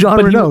that was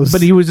Jean Reno's.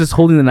 But he was just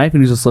holding the knife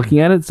and he was just looking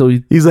at it. So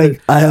he's like,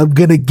 I am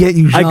gonna get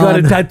you, Jean. I got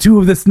a tattoo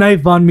of this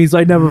knife on me, so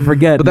I never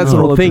forget. But that's the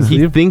whole thing.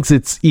 He thinks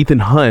it's Ethan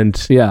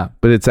Hunt. Yeah.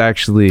 But it's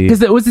actually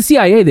because it was the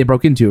CIA they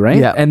broke into, right?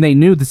 Yeah. And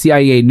the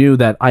CIA knew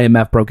that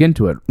IMF broke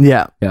into it.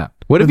 Yeah. Yeah.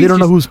 What if they don't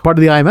know who's part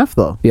of the IMF,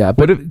 though? Yeah,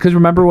 but because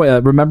remember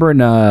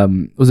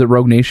in was it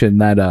Rogue Nation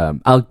that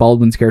Alec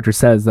Baldwin's character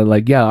says that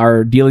like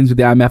our dealings with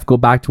the IMF go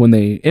back to when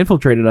they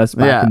infiltrated us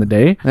back in the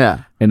day.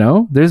 Yeah, you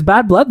know, there's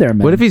bad blood there,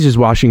 man. What if he's just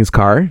washing his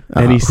car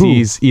and he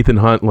sees Ethan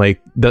Hunt like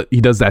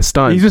he does that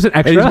stunt? He's just an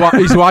extra. And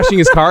he's washing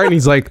his car and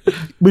he's like,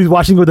 he's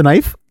washing with a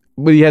knife.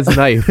 But he has a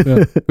knife.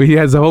 But he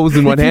has a hose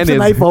in one hand. A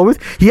knife always.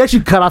 He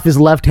actually cut off his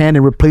left hand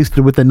and replaced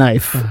it with a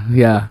knife.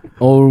 Yeah,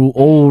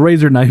 old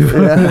razor knife.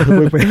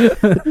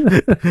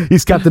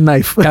 He's Captain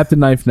Knife. Captain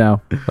Knife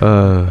now.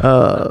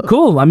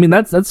 Cool. I mean,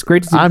 that's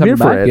great to see. I'm here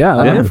for it. Yeah,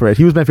 I'm here for it.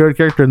 He was my favorite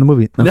character in the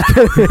movie.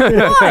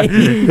 Why?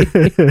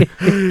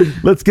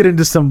 Let's get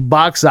into some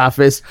box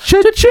office.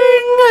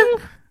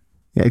 Cha-ching!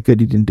 Yeah,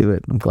 good. You didn't do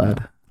it. I'm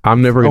glad.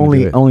 I'm never going to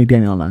do it. Only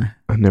Daniel and I.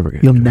 I'm never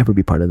going to. You'll never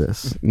be part of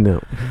this.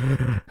 No.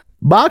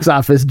 Box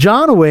office.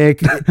 John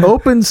Wick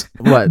opens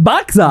what?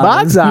 Box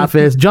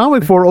office. John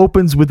Wick 4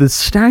 opens with a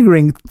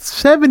staggering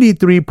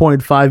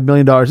 $73.5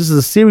 million. This is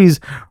a series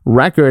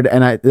record,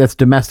 and that's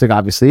domestic,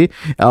 obviously.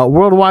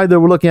 Worldwide, though,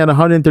 we're looking at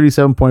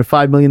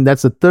 $137.5 million.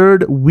 That's the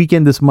third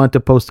weekend this month to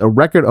post a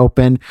record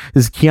open.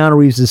 This is Keanu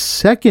Reeves'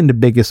 second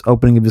biggest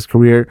opening of his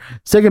career,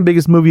 second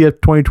biggest movie of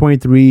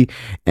 2023,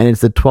 and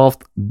it's the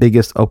 12th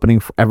biggest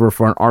opening ever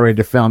for an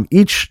R-rated film.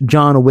 Each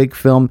John Wick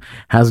film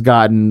has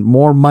gotten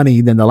more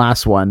money than the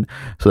last one.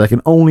 So that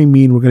can only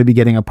mean we're going to be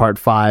getting a part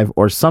 5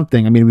 or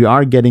something. I mean, we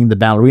are getting the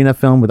Ballerina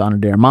film with Ana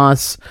de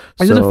Armas.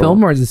 Is it a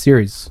film or is it a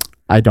series?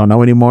 I don't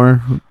know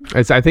anymore.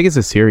 I think it's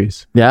a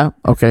series. Yeah.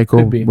 Okay.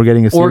 Cool. We're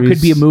getting a series, or it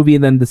could be a movie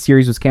and then the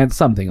series was canceled.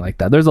 Something like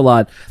that. There's a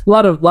lot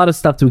of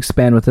stuff to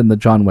expand within the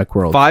John Wick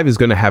world. 5 is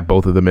going to have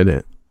both of them in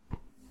it.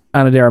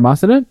 Ana de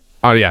Armas in it.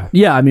 Oh yeah,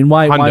 Yeah, I mean,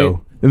 why?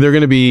 Hondo. And they're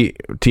gonna be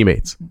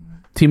teammates.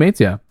 Teammates?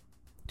 Yeah.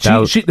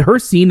 Her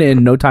scene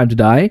in No Time to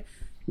Die,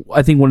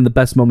 I think one of the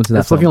best moments of that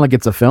It's film. looking like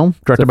it's a film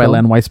directed by film?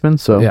 Len Weisman.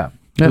 So Yeah.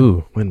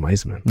 Ooh, Lynn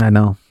Wiseman. I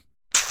know.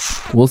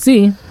 We'll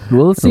see.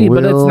 But it's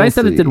We'll nice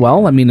that it did see.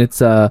 well. I mean, it's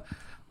a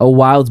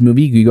wild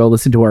movie. You go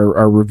listen to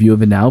our review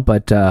of it now.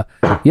 But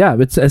yeah,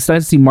 it's nice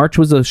to see. March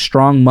was a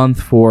strong month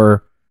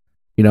for,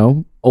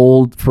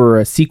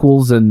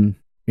 sequels and,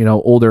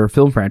 older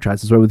film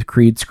franchises, right? With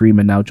Creed, Scream,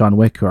 and now John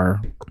Wick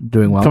are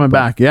doing well. Coming But,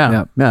 back.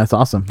 Yeah. It's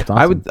awesome. It's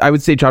awesome. I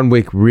would say John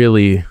Wick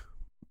really,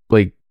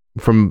 like,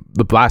 from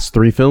the last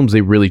 3 films,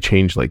 they really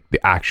changed like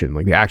the action.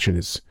 Like the action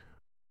is,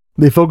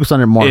 They focus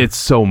on it more. it's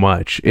so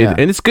much, Yeah.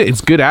 and it's good.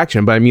 It's good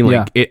action, but I mean,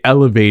 like it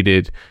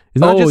elevated.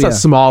 It's not Oh, just yeah. a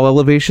small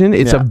elevation.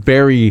 It's a Yeah.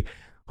 very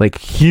like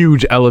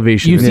huge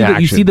elevation. You in see the the,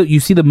 you action.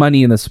 see the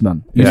money in this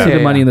one. You Yeah. see the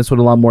Yeah, money in this one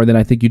a lot more than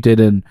I think you did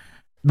in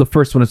the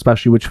first one,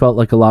 especially, which felt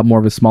like a lot more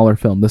of a smaller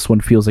film. This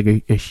one feels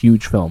like a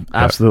huge film.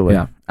 Absolutely.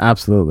 Yeah.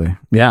 Absolutely.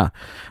 Yeah.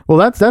 Well,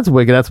 that's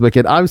wicked. That's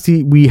wicked.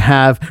 Obviously, we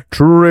have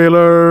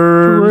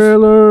trailers.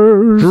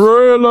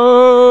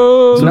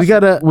 So we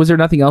gotta. Was there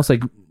nothing else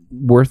like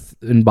worth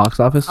in box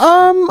office?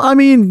 I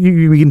mean,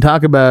 we can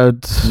talk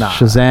about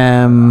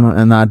Shazam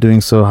and not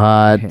doing so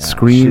hot. Yeah.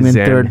 Scream in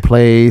Shazam. 3rd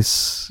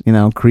place.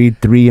 Creed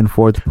 3 in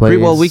 4th place.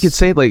 Well, we could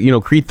say like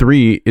Creed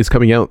 3 is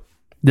coming out.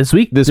 This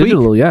week? This week.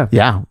 Digital, yeah.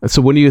 Yeah. So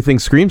when do you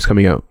think Scream's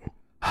coming out?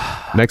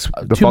 Next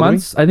the 2 following?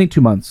 months? I think 2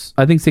 months.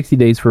 I think 60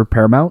 days for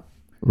Paramount.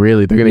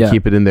 Really, they're gonna Yeah.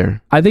 keep it in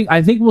there. I think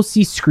we'll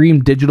see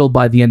Scream digital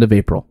by the end of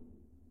April.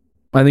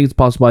 I think it's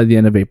possible by the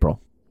end of April.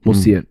 We'll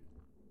see it.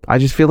 I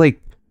just feel like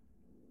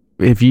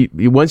if you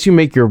once you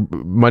make your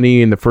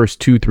money in the first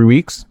 2-3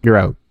 weeks, you're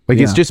out. Like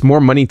it's Yeah. just more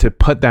money to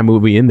put that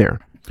movie in there.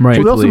 Right.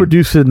 Well, they also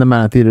reduced it in the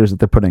amount of theaters that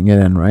they're putting it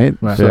in, right?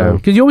 So,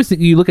 Because you always think,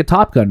 you look at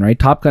Top Gun, right?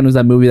 Top Gun was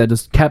that movie that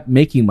just kept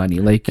making money.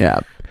 Like, yeah.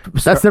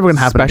 That's never going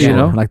to happen Special.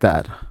 again, like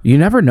that. you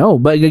never know.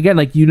 But again,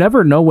 like you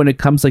never know when it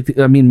comes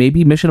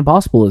maybe Mission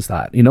Impossible is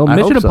that. I Mission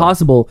hope so.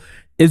 Impossible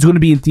is going to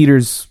be in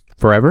theaters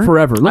Forever?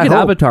 Look I at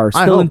hope. Avatar,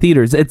 I still in hope.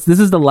 theaters. This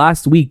is the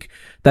last week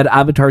that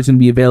Avatar is going to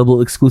be available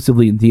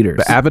exclusively in theaters.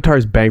 But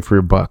Avatar's bang for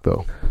your buck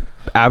though.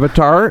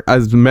 Avatar,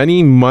 as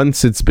many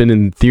months it's been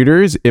in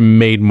theaters, it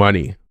made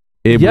money.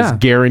 It was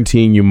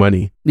guaranteeing you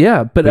money.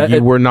 Yeah, but Like,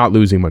 you were not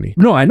losing money.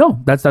 no, I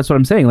know. That's what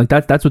I'm saying. Like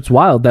that's what's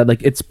wild. That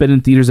like it's been in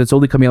theaters. It's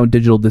only coming out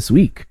digital this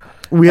week.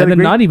 We had And a then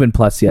great- not even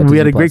Plus yet. We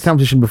had Disney a great Plus.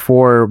 conversation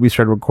before we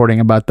started recording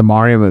about the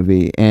Mario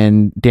movie,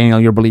 and Daniel,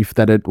 your belief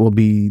that it will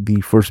be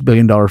the first $1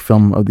 billion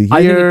film of the year.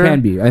 I think it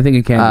can be. I think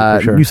it can be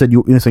for sure. You said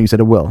you said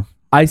it will.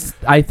 I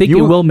think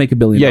You- it will make $1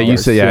 billion. Yeah, you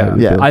said yeah.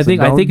 Yeah. I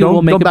think So it don't-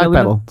 will make don't $1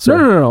 billion. backpedal, sir.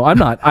 No. I'm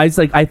not. I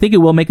think it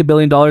will make $1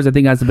 billion. I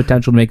think it has the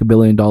potential to make $1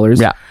 billion.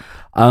 Yeah.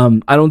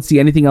 I don't see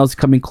anything else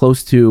coming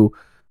close to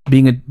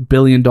being $1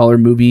 billion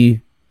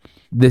movie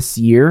this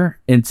year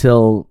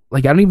until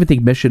I don't even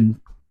think Mission.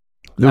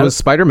 There was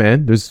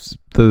Spider-Man. There's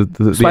the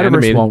Spider-Verse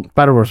animated. won't.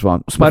 Spider-Verse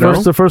won't.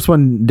 Spider-Verse? The first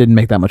one didn't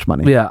make that much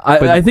money. Yeah,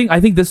 I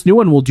think this new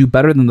one will do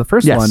better than the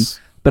first Yes. one,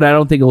 but I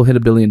don't think it will hit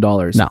 $1 billion.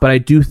 No. But I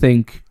do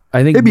think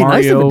It'd be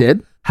nice if Mario it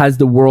did. has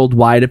the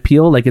worldwide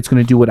appeal. Like it's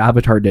going to do what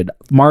Avatar did.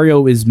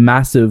 Mario is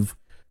massive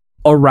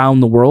around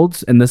the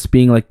world, and this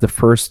being like the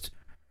first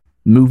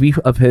movie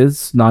of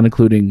his, not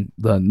including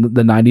the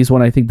 90s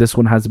one, I think this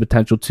one has the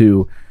potential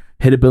to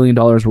hit $1 billion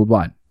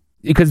worldwide.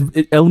 Because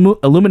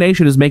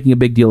Illumination is making a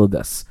big deal of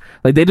this.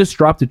 Like they just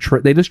dropped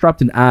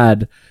an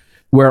ad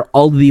where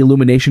all the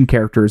Illumination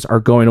characters are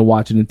going to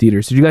watch it in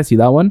theaters. Did you guys see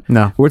that one?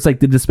 No. Where it's like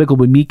the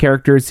Despicable Me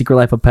characters, Secret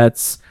Life of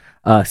Pets,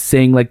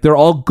 Sing, like they're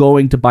all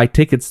going to buy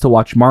tickets to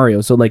watch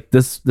Mario. So like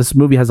this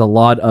movie has a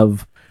lot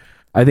of,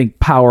 I think,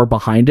 power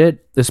behind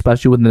it,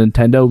 especially with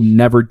Nintendo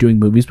never doing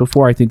movies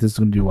before. I think this is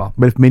going to do well.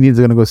 But if Minions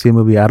are going to go see a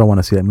movie, I don't want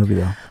to see that movie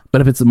though.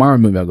 But if it's a Mario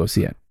movie, I'll go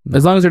see it.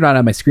 As long as they're not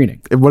at my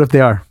screening, What if they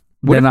are?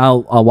 then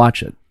I'll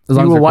watch it. As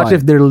long You as will they're watch quiet.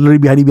 if they're literally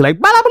behind you, be like,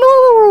 "Blah, blah,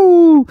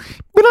 blah,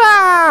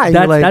 blah." You're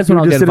That's when you're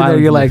I'll just get sitting there.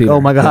 You're violent like, in the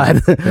 "Oh my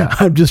god,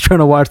 I'm just trying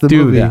to watch the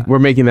Dude, movie." we're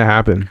making that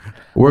happen.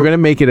 We're gonna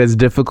make it as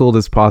difficult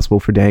as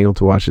possible for Daniel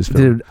to watch this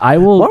film. Dude, I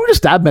will. Why don't we just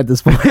stab him at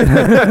this point?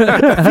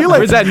 I feel like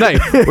Where's that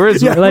knife?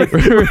 Where's Yeah, like-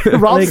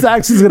 Rob like-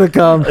 Saxon's gonna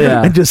come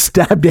and just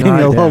stab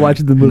Daniel while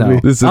watching the movie. No.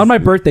 This is- On my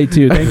birthday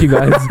too. Thank you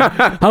guys.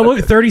 I'm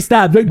looking 30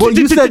 stabs. Well,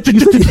 you said you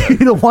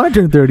don't want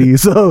to turn 30,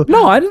 so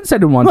No, I didn't say I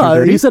didn't want to. no,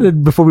 30. you said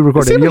it before we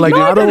recorded. You're like,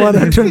 I don't want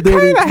to turn 30.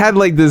 Kind of had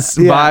like this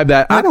vibe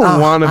that I don't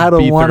want I to don't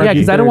be wanna 30. Yeah,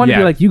 because I don't want to be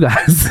Yeah. like you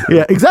guys.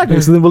 Yeah,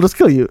 exactly. So then we'll just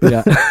kill you.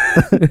 Yeah.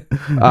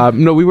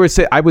 No, we were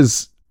saying I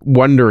was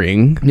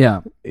wondering,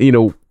 Yeah.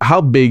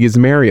 how big is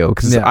Mario?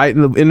 Because Yeah.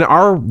 in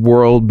our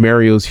world,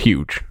 Mario's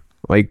huge.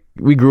 Like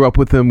we grew up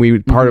with him. We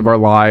part of our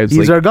lives.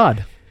 He's like, our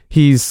god.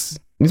 he's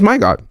my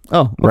god,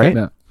 Oh, okay. right?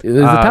 Yeah. It's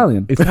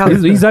Italian. it's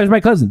Italian. He's my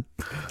cousin.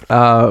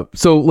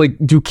 So like,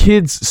 do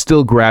kids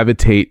still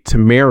gravitate to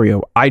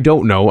Mario? I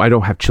don't know. I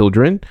don't have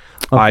children.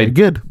 Okay, I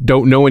good.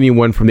 don't know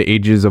anyone from the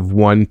ages of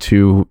 1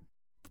 to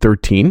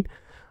 13.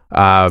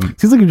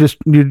 Seems like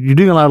you're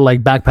doing a lot of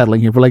like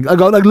backpedaling here. For like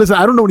listen,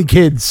 I don't know any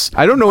kids.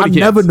 I don't know any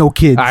kids. Never know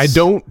kids. I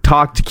don't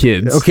talk to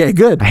kids. Okay,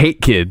 good. I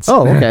hate kids.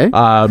 Oh, okay.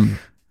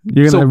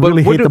 You're gonna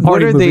really hate the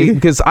party movie.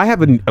 Because I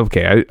have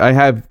I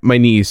have my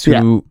niece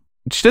who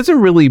she doesn't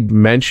really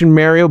mention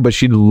Mario, but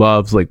she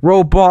loves like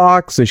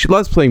Roblox and she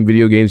loves playing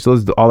video games. She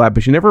loves all that,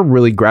 but she never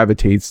really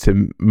gravitates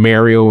to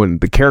Mario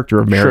and the character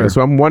of Mario. Sure.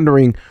 So I'm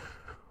wondering,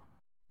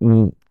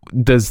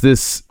 does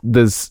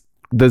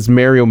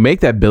Mario make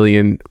that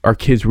billion? Are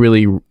kids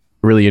really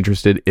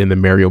interested in the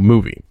Mario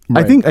movie?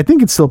 Right. I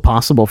think it's still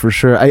possible for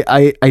sure.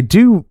 I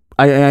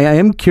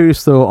am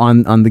curious though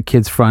on the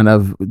kids front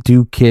of,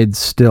 do kids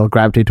still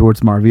gravitate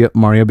towards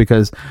Mario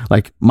because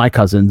like my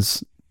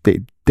cousins, they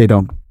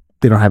don't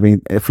have any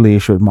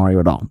affiliation with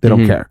Mario at all. They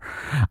don't care.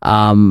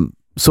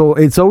 So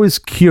it's always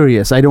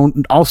curious. I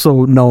don't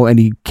also know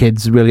any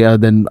kids really other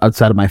than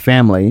outside of my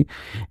family,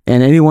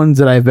 and any ones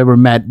that I've ever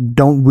met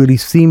don't really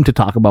seem to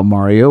talk about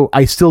Mario.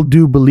 I still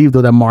do believe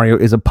though that Mario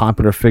is a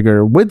popular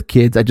figure with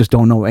kids. I just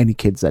don't know any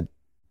kids that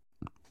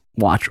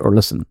watch or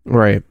listen.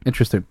 Right.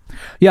 Interesting.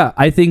 Yeah,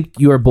 I think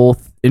you are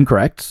both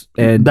incorrect,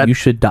 and that you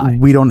should die.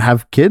 We don't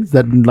have kids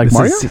that like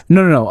Mario?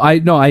 No.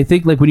 I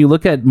think like when you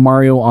look at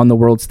Mario on the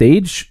world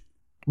stage,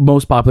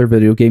 most popular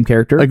video game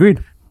character.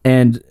 Agreed.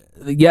 And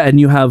and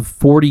you have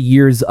 40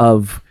 years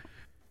of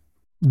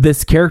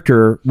this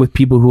character with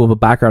people who have a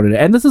background in it.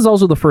 And this is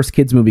also the first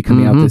kids movie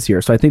coming out this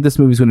year. So I think this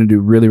movie is going to do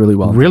really, really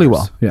well. Really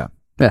well. Yeah.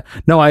 Yeah.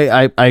 No,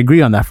 I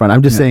agree on that front.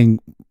 I'm just saying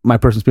my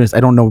personal experience.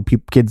 I don't know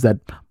kids that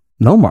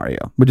know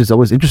Mario, which is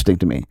always interesting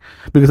to me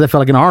because I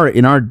felt like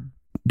in our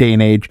day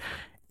and age,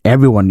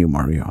 everyone knew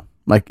Mario.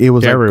 Like it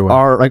was everyone.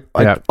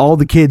 All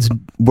the kids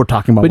were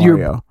talking about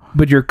Mario.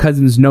 But your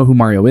cousins know who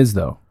Mario is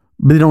though.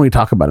 But they don't really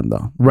talk about him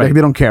though. Right. Like,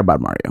 they don't care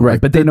about Mario. Right.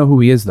 But they know who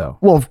he is though.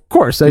 Well, of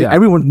course.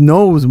 Everyone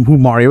knows who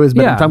Mario is,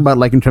 but I'm talking about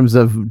like in terms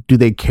of, do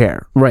they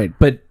care? Right.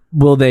 But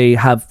will they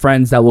have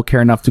friends that will care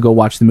enough to go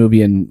watch the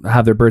movie and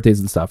have their birthdays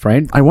and stuff,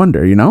 right? I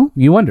wonder, You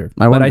wonder.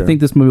 But I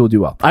think this movie will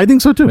do well. I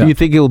think so too. Do you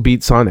think it'll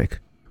beat Sonic?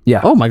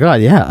 Yeah. Oh my God,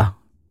 yeah.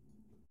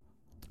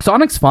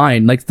 Sonic's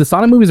fine. Like the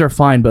Sonic movies are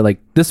fine, but like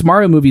this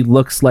Mario movie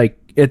looks like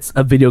it's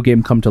a video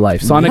game come to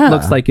life. Sonic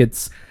looks like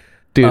it's...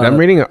 Dude, I'm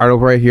reading an article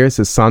right here. It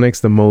says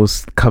Sonic's the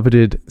most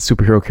coveted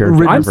superhero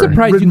character I'm ever.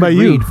 surprised you can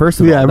read, first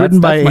of all. Yeah,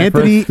 written by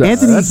Anthony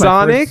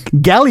Sonic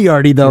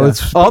Gagliardi, though.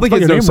 It's all the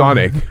kids know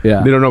Sonic.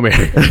 Yeah. They don't know me.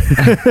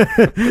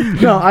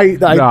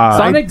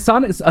 Sonic.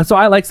 So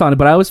I like Sonic,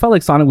 but I always felt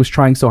like Sonic was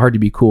trying so hard to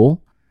be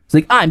cool. It's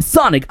like, I'm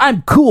Sonic,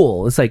 I'm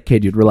cool. It's like, okay,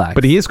 dude, relax.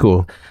 But he is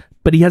cool.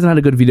 But he hasn't had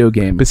a good video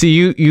game. But see,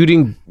 you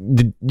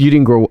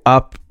didn't grow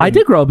up. I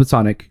did grow up with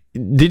Sonic.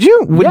 Did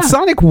you? When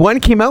Sonic 1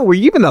 came out, were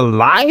you even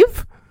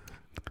alive?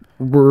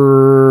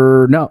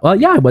 No.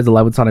 Yeah, I was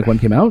alive when Sonic 1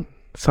 came out.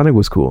 Sonic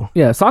was cool.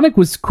 Yeah, Sonic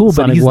was cool,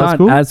 but he's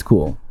not as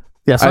cool.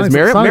 Yeah,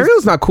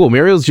 Mario's not cool.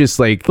 Mario's just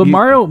like... But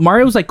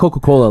Mario's like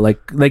Coca-Cola.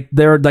 Like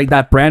they're like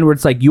that brand where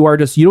it's like you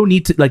don't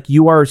need to... Like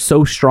you are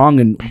so strong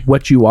in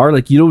what you are.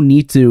 Like you don't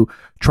need to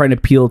try and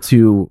appeal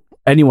to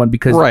anyone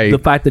because the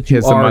fact that you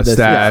has are a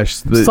mustache.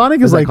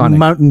 Sonic is like iconic.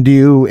 Mountain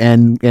Dew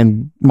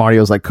and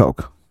Mario's like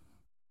Coke.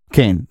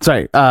 Kane.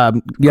 Sorry.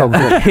 No.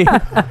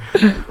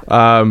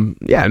 I'm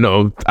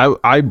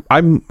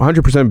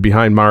 100%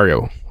 behind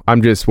Mario.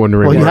 I'm just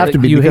wondering. Well, you have to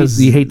be because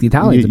you hate the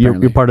Italians.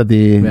 You're part of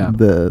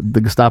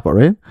the Gestapo,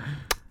 right?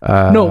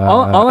 No,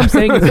 all I'm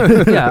saying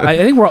is, I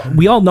think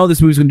we all know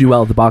this movie's going to do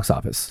well at the box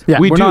office. Yeah,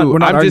 we're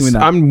not arguing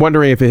that. I'm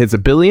wondering if it hits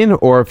 $1 billion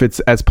or if it's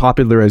as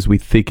popular as we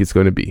think it's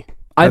going to be.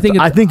 I think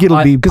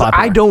it'll be because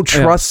I don't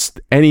trust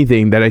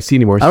anything that I see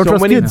anymore. I don't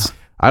trust kids.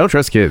 I don't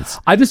trust kids.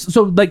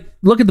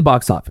 Look at the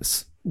box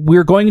office.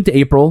 We're going into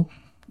April.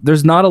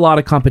 There's not a lot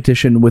of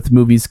competition with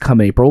movies come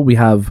April. We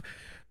have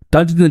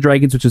Dungeons and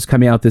Dragons, which is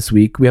coming out this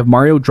week. We have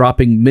Mario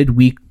dropping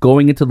midweek,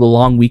 going into the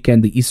long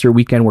weekend, the Easter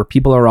weekend, where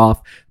people are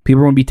off.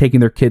 People won't be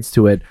taking their kids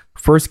to it.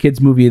 First kids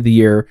movie of the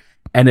year,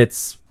 and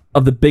it's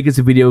of the biggest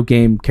video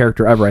game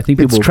character ever. I think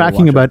it's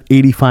tracking about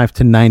 85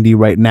 to 90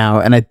 right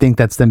now, and I think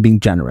that's them being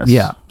generous.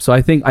 Yeah. So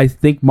I think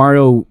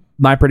Mario.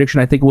 My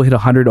prediction, I think we'll hit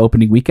 100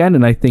 opening weekend,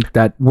 and I think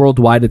that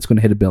worldwide it's going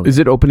to hit $1 billion. Is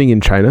it opening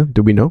in China?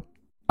 Do we know?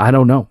 I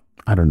don't know.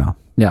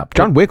 Yeah.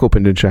 John Wick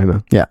opened in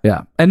China. Yeah.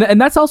 And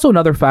that's also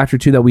another factor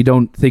too that we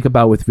don't think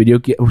about with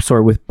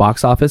with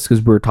box office, because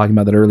we were talking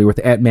about that earlier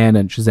with Ant-Man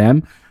and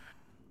Shazam.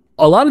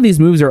 A lot of these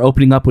movies are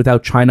opening up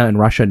without China and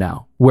Russia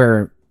now,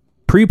 where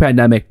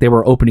pre-pandemic they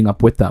were opening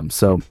up with them.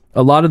 So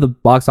a lot of the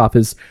box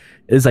office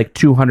is like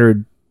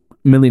 $200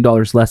 million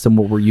less than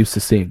what we're used to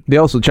seeing.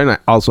 China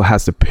also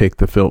has to pick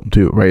the film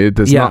too, right? It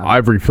does not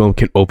every film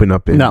can open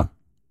up in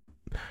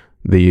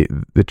the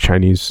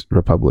Chinese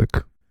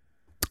Republic.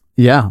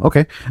 Yeah.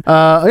 Okay.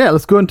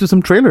 Let's go into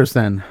some trailers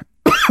then.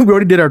 We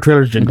already did our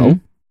trailers jingle.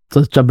 Mm-hmm.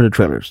 So let's jump into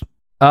trailers.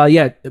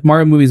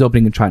 Mario movie's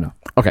opening in China.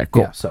 Okay,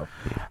 cool. Yeah, so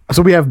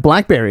we have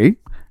Blackberry,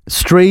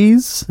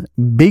 Strays,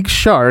 Big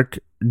Shark,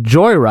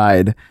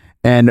 Joyride,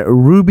 and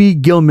Ruby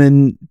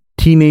Gillman,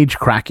 Teenage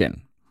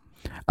Kraken.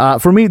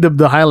 For me,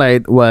 the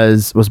highlight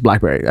was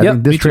Blackberry. I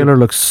think this trailer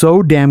looks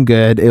so damn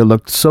good. It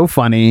looked so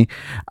funny.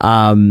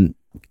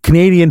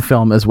 Canadian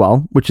film as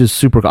well, which is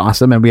super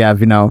awesome. And we have,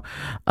 Glenn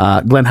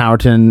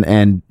Howerton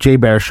and Jay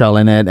Baruchel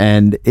in it.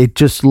 And it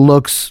just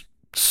looks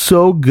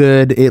so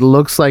good. It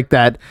looks like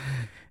that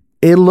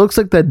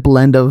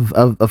blend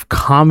of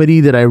comedy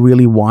that I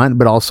really want,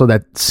 but also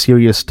that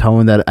serious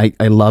tone that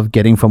I love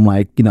getting from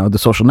The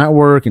Social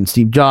Network and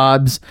Steve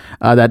Jobs,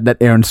 that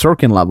Aaron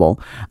Sorkin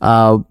level.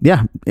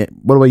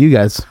 What about you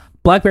guys?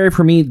 Blackberry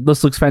for me,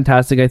 this looks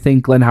fantastic. I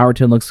think Glenn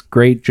Howerton looks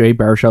great. Jay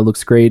Baruchel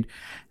looks great.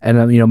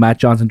 And, Matt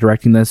Johnson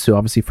directing this, so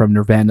obviously from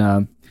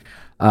Nirvana,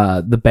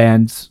 the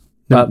band.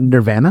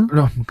 Nirvana?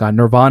 Oh, God,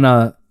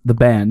 Nirvana, the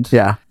band.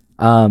 Yeah.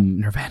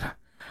 Nirvana.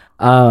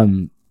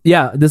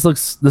 This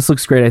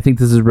looks great. I think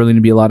this is really going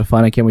to be a lot of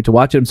fun. I can't wait to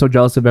watch it. I'm so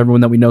jealous of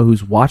everyone that we know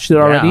who's watched it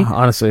already. Yeah,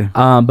 honestly.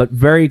 But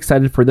very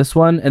excited for this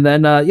one. And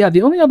then,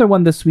 the only other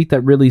one this week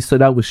that really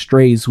stood out was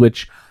Strays,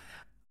 which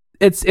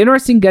it's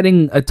interesting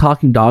getting a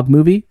talking dog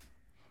movie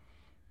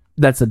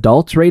that's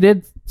adult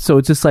rated. So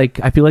it's just I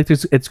feel like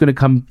it's going to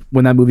come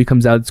when that movie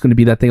comes out. It's going to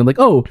be that thing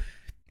of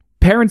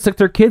parents took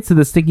their kids to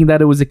this thinking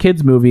that it was a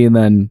kid's movie, and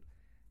then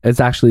it's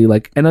actually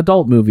an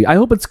adult movie. I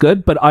hope it's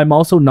good, but I'm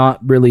also not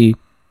really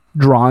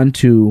drawn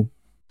to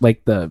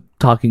the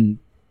talking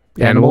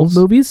animals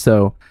movies.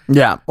 So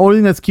yeah, only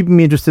thing that's keeping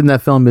me interested in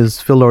that film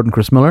is Phil Lord and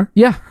Chris Miller.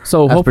 Yeah,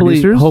 so hopefully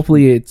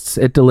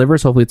it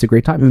delivers. Hopefully it's a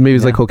great time. Maybe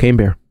it's like Cocaine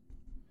Bear.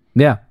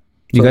 Yeah,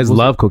 you guys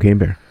love Cocaine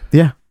Bear.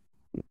 Yeah,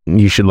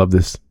 you should love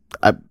this.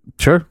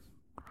 Sure.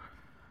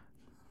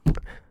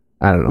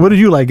 I don't know. What did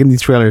you like in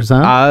these trailers,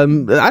 huh? I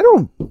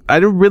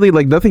don't really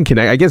nothing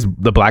connect. I guess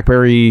the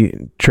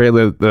Blackberry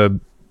trailer,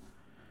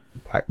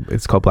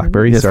 it's called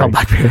Blackberry. Yeah, it's called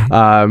Blackberry.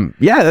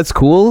 That's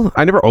cool.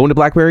 I never owned a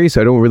Blackberry,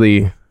 so I don't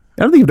think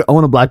you have to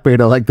own a Blackberry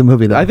to like the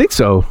movie, though. I think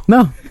so.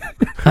 No.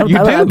 I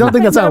don't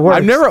think that's how it works.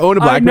 I've never owned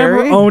a Blackberry.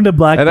 I never owned a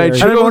Blackberry. And I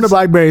never owned a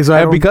Blackberry,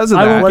 so because of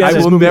that, I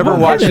will never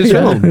watch this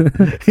film.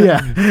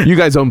 Yeah. You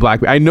guys own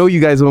Blackberry. I know you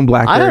guys own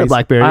Blackberries. I had a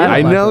Blackberry.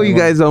 I know you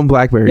guys own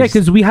Blackberries. Yeah,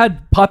 because we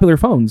had popular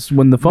phones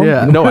when the phone.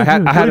 Yeah. No, I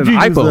had an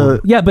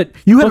iPhone. But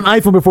you had an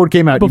iPhone before it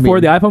came out. Before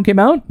the iPhone came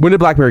out? When did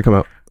Blackberry come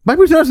out?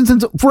 Blackberry's been out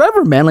since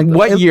forever, man.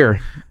 What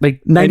year?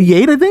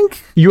 98, I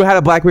think. You had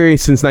a Blackberry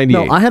since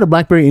 98. No, I had a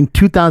Blackberry in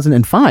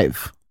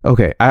 2005.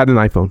 Okay, I had an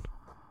iPhone,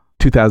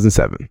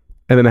 2007,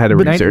 and then I had a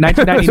Razor.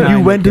 1999. So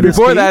you went to this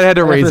before that. I had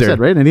a Razor, said,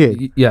 right?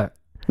 98. Yeah.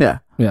 Yeah.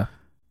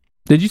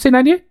 Did you say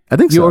 98? I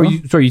think so.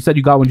 You said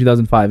you got one in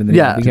 2005, and then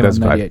it came out in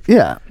 98.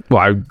 Yeah. Well,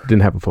 I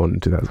didn't have a phone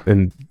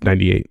in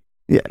 98.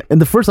 Yeah, and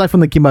the first iPhone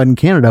that came out in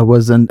Canada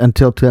was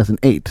until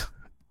 2008.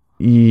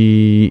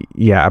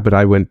 Yeah, but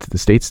I went to the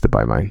States to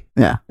buy mine.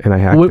 Yeah. And I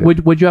hacked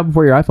What'd you have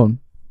before your iPhone?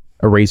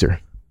 A Razor.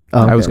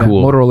 Oh, that was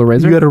cool. Motorola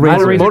Razor? You had a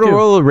Razor?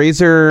 Motorola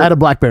Razor. I had a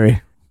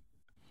Blackberry.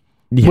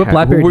 Yeah. What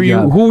Blackberry Who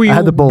were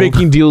you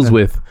making deals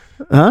with?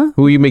 Huh?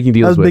 Who were you making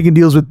deals with? I was making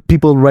deals with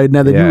people right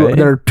now that that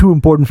are too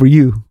important for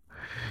you.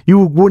 You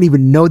wouldn't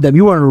even know them.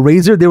 You were on a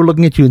Razor, they were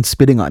looking at you and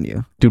spitting on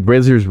you. Dude,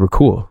 Razors were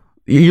cool.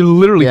 You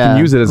literally can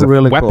use it as a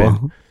weapon.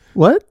 Cool.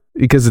 What?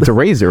 Because it's a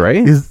Razor,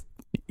 right?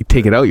 You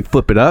take it out, you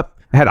flip it up.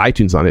 I had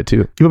iTunes on it too.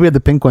 You probably had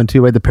the pink one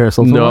too, right? The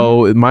parasol.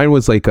 No, mine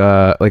was like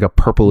a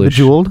purplish.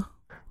 Bejeweled?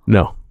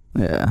 No.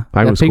 Yeah.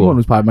 Mine was pink cool. one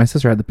was probably. My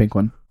sister had the pink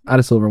one. I had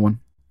a silver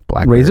one.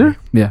 Blackberry. Razor?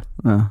 Yeah.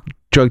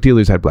 Drug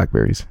dealers had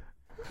Blackberries.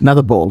 Not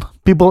the bold.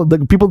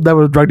 The people that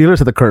were drug dealers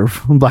had the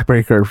curve,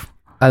 Blackberry curve.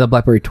 I had the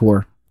Blackberry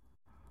Tour.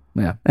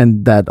 Yeah.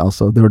 And that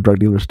also, they were drug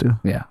dealers too.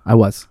 Yeah, I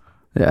was.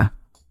 Yeah.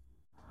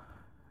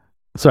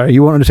 Sorry,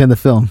 you won't understand the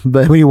film,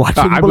 but when you watch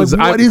it,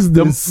 what is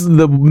this?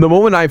 The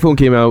moment iPhone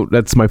came out,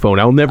 that's my phone.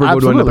 I'll never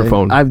go to another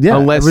phone.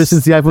 Ever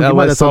since the iPhone came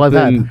out, that's all I've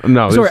had.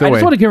 No, sorry, I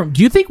just want to hear.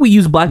 Do you think we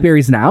use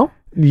Blackberries now?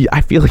 Yeah,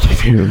 I feel like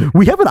you do.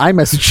 We have an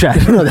iMessage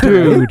chat,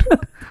 dude.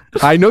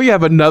 I know you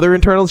have another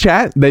internal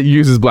chat that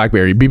uses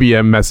BlackBerry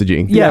BBM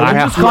messaging. Yeah, I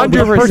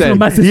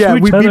 100%. Yeah,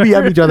 we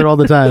BBM each other all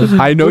the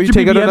time. I know you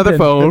take out another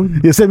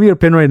phone. You send me your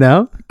pin right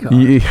now.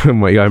 Oh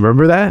my god,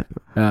 remember that?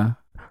 Yeah.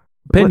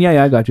 Pin,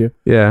 yeah, I got you.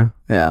 Yeah.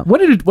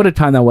 What a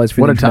time that was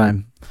for you. What a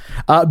time.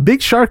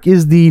 Big Shark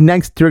is the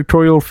next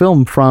directorial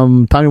film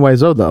from Tommy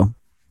Wiseau, though.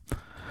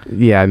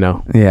 Yeah,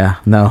 no. Yeah,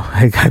 no.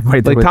 I'm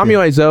right there with Tommy you.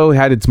 Wiseau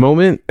had its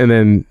moment, and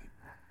then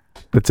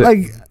that's it.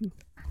 Like,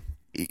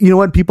 you know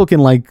what? People can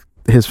like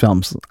his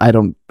films. I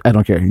don't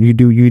care. You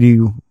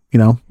do,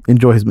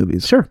 enjoy his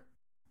movies. Sure.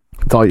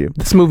 It's all you.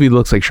 This movie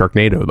looks like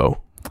Sharknado, though.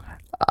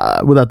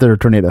 Without the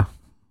tornado.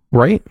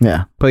 Right?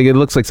 Yeah. Like, it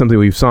looks like something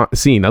we've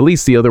seen. At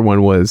least the other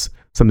one was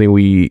something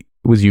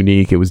was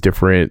unique. It was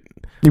different.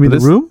 You mean The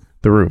Room?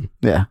 The Room.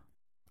 Yeah.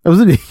 Was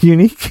it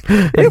unique?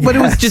 Yeah, but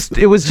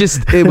it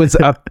was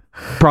a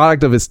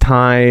product of its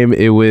time.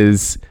 It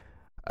was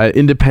an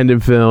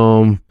independent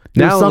film.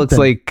 Now it looks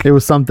like it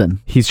was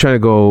something. He's trying to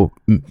go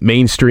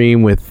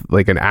mainstream with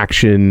like an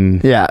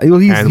action. Yeah, well,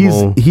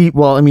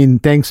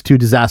 thanks to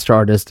Disaster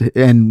Artist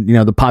and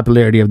the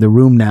popularity of The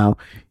Room now,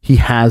 he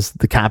has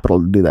the capital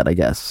to do that, I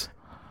guess.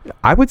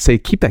 I would say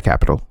keep that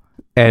capital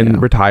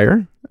and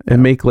retire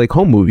and make like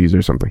home movies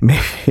or something.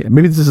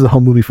 Maybe this is a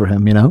home movie for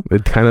him, you know?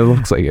 It kind of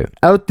looks like it.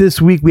 Out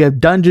this week, we have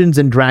Dungeons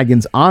and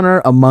Dragons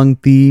Honor Among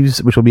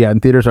Thieves, which will be out in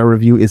theaters. Our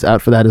review is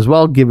out for that as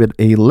well. Give it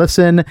a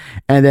listen.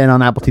 And then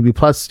on Apple TV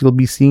Plus, you'll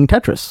be seeing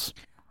Tetris.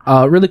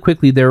 Really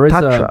quickly, there is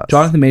Tetris.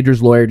 Jonathan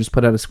Majors' lawyer just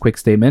put out a quick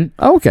statement.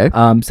 Oh, okay.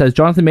 Says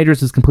Jonathan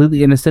Majors is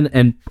completely innocent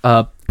and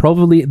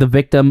probably the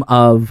victim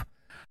of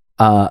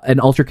an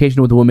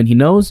altercation with a woman he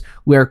knows.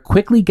 We are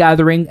quickly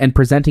gathering and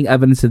presenting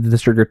evidence to the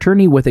district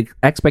attorney with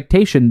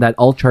expectation that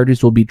all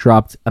charges will be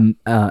dropped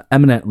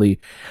eminently.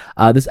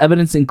 This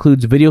evidence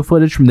includes video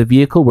footage from the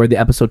vehicle where the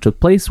episode took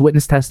place,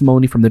 witness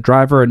testimony from the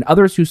driver and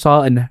others who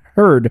saw and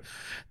heard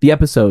the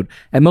episode,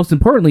 and most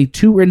importantly,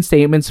 2 written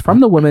statements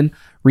from the woman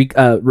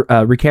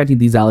recanting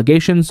these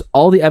allegations.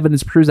 All the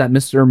evidence proves that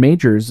Mr.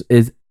 Majors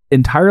is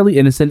entirely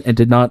innocent and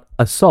did not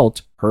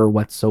assault her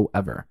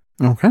whatsoever.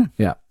 Okay.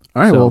 Yeah.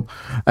 All right. Well,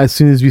 as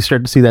soon as we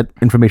start to see that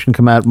information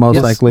come out,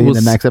 most likely in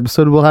the next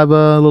episode, we'll have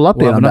a little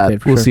update on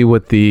that. We'll see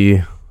what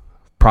the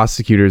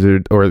prosecutors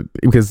or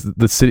because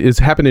the city it's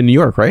happened in New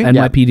York, right?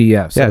 NYPD,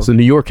 yeah. So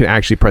New York can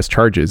actually press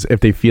charges if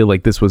they feel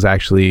like this was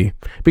actually,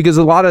 because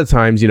a lot of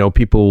times,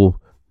 people,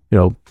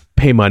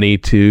 pay money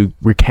to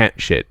recant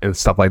shit and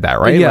stuff like that,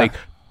 right? Yeah. Like,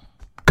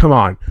 come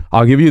on,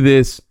 I'll give you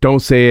this.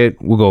 Don't say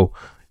it. We'll go.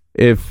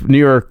 If New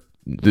York,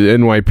 the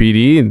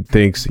NYPD, and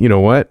thinks, you know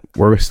what,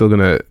 we're still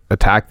gonna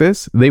attack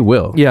this, they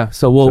will. Yeah.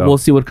 So we'll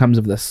see what comes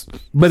of this.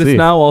 But it's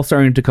now all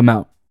starting to come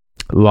out.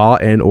 Law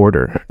and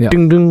order. Yeah.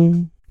 Ding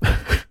ding.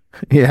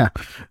 Yeah.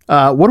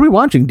 What are we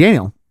watching,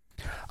 Daniel?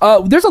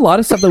 There's a lot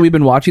of stuff that we've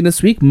been watching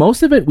this week.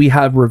 Most of it we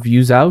have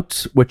reviews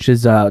out, which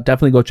is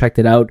definitely go check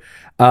it out.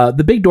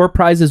 The Big Door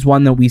Prize is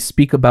one that we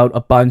speak about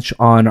a bunch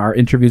on our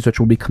interviews, which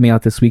will be coming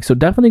out this week. So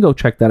definitely go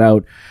check that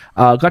out.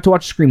 Got to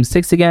watch Scream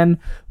 6 again,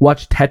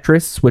 watch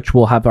Tetris, which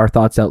we'll have our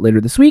thoughts out later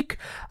this week.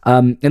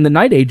 And The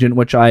Night Agent,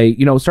 which I,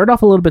 started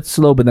off a little bit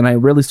slow, but then I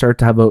really started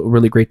to have a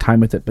really great time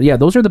with it. But yeah,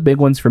 those are the big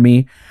ones for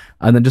me.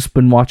 And then just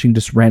been watching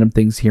just random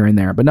things here and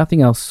there, but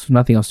nothing else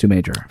too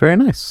major. Very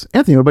nice.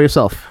 Anthony, what about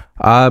yourself?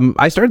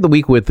 I started the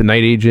week with The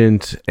Night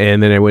Agent,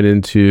 and then I went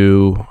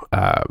into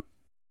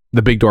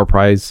the Big Door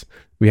Prize.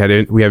 We have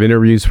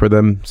interviews for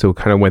them, so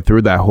kind of went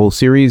through that whole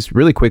series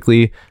really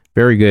quickly.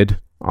 Very good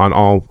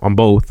on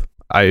both.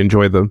 I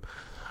enjoyed them.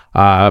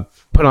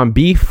 Put on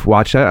Beef.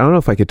 Watch that. I don't know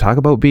if I could talk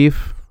about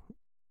Beef.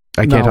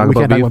 I can't talk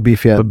about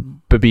Beef yet.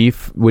 But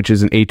Beef, which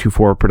is an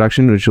A24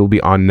 production, which will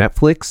be on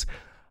Netflix.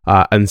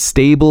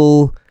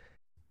 Unstable.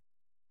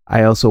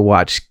 I also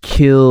watched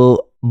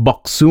Kill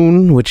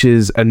Boksoon, which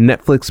is a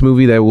Netflix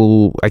movie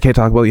that I can't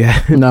talk about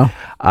yet. No.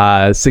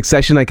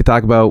 Succession I could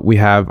talk about. We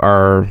have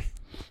our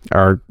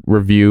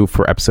review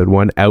for episode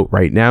 1 out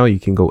right now. You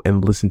can go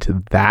and listen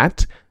to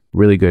that.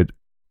 Really good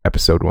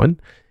episode 1.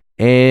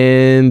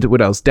 And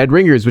what else? Dead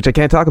Ringers, which I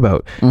can't talk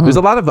about. Mm-hmm. There's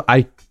a lot of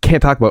I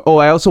can't talk about. Oh,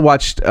 I also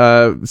watched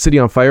City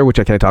on Fire, which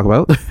I can't talk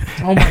about.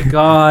 Oh my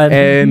god.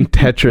 And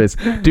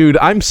Tetris. Dude,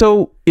 I'm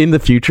so in the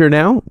future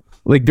now.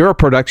 Like, there are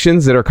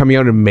productions that are coming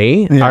out in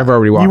May. Yeah. I've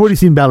already watched. You've already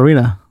seen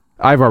Ballerina.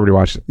 I've already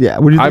watched it. Yeah.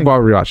 What do you think? I've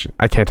already watched it.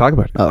 I can't talk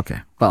about it. Oh, okay.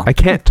 Well, I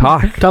can't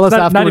talk. Tell us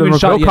after. not even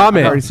shot No yet.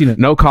 comment. I've already seen it.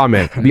 No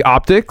comment. The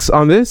optics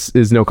on this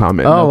is no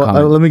comment. Oh, No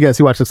comment. let me guess.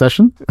 You watched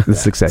Succession? The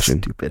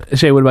Succession. Stupid.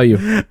 Shay, what about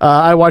you?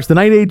 I watched The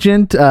Night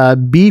Agent,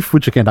 Beef,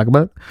 which I can't talk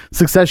about.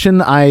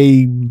 Succession,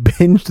 I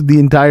binged the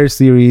entire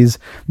series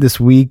this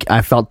week.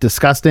 I felt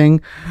disgusting,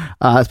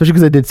 especially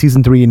because I did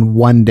season 3 in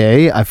one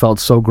day. I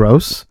felt so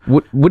gross.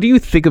 What do you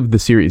think of the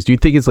series? Do you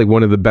think it's like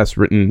one of the best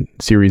written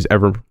series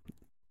ever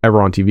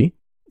on TV?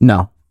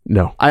 No.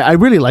 I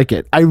really like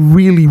it. I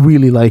really,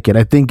 really like it.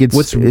 I think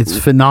it's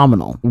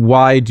phenomenal.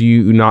 Why do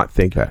you not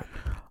think that?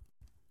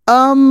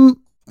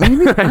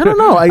 Maybe, I don't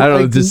know. I'm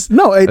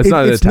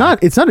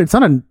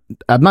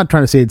not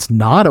trying to say it's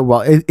not.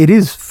 It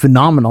is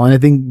phenomenal, and I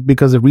think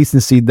because of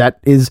recency,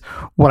 that is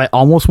what I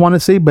almost want to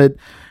say. But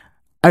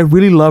I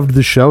really loved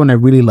the show, and I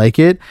really like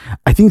it.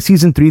 I think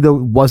season 3 though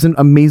wasn't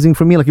amazing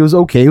for me. Like, it was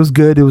okay, it was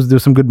good.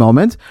 There's some good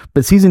moments,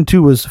 but season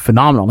 2 was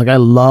phenomenal. Like, I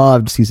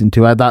loved season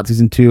 2. I thought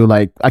season 2,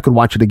 like, I could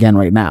watch it again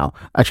right now.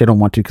 Actually, I don't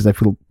want to because I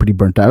feel pretty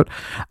burnt out.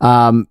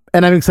 And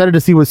I'm excited to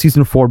see what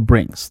season 4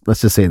 brings.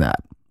 Let's just say that.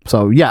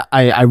 So yeah,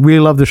 I really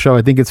love the show.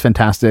 I think it's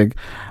fantastic,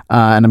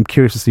 and I'm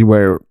curious to see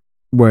where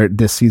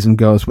this season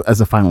goes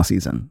as a final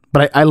season.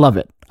 But I love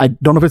it. I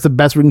don't know if it's the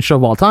best written show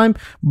of all time,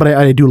 but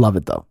I do love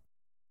it though.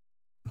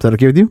 Is that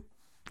okay with you?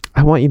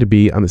 I want you to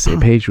be on the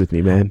same page with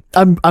me, man.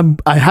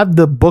 I have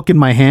the book in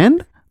my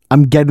hand.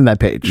 I'm getting that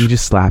page. You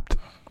just slapped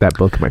that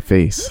book in my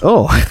face.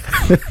 Oh,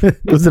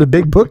 was it a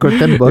big book or a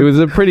thin book? It was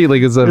a pretty,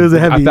 like, it was a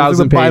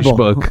 1,000-page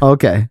book.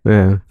 Okay.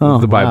 Yeah. Oh,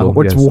 the Bible. wow.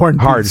 What's worn?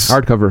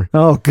 Hardcover.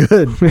 Oh,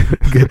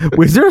 good.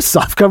 Was there a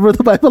soft cover of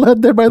the Bible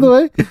out there, by the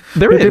way?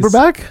 There is.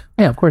 Paperback?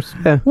 Yeah, of course.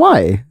 Yeah.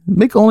 Why?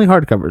 Make only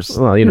hardcovers.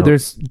 Well, you know,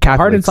 there's Catholics.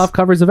 hard and soft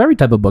covers of every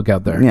type of book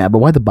out there. Yeah, but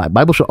why the Bible?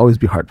 Bible should always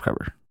be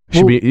hardcover.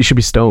 It should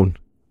be stone.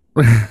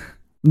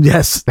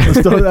 Yes.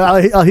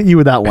 I'll hit you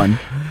with that one.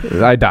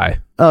 I die.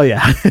 Oh,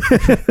 yeah.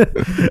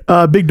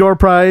 Big Door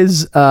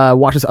Prize.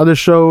 Watch this other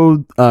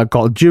show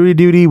called Jury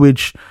Duty,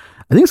 which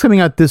I think it's coming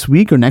out this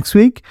week or next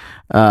week.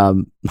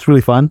 It's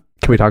really fun.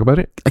 Can we talk about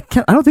it?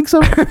 I don't think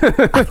so.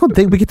 I don't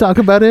think we can talk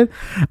about it.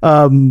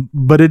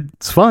 But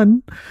it's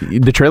fun.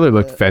 The trailer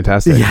looked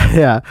fantastic.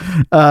 Yeah.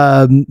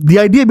 The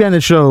idea behind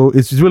the show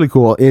is really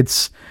cool.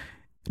 It's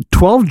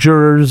 12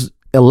 jurors,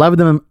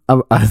 11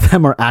 of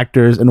them are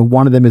actors, and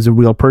one of them is a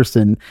real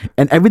person.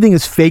 And everything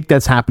is fake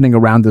that's happening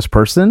around this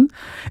person.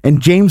 And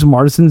James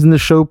Marsden's in the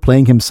show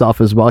playing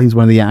himself as well. He's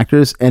one of the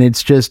actors. And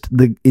it's just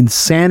the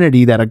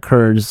insanity that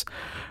occurs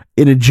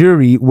in a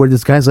jury where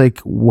this guy's like,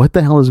 what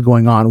the hell is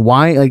going on?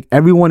 Why? Like,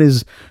 everyone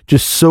is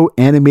just so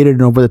animated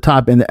and over the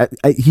top, and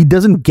he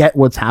doesn't get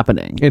what's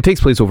happening. It takes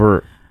place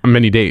over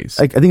many days.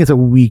 Like, I think it's a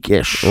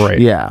week-ish. Right.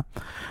 Yeah.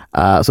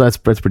 So that's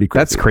pretty crazy.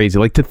 That's crazy.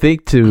 Like, to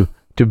think to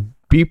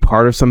be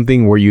part of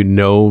something where you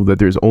know that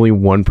there's only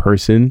one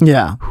person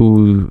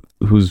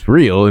who's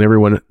real, and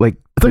everyone, like,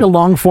 it's like a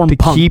long form to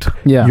punked. keep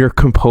your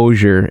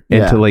composure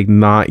and to like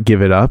not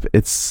give it up.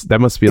 That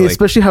must be like,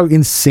 especially how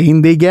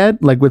insane they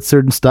get, like with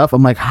certain stuff.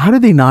 I'm like, how do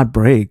they not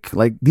break?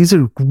 Like, these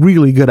are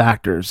really good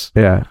actors.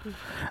 Yeah.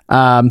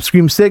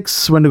 Scream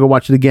 6, when to go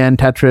watch it again,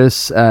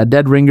 Tetris,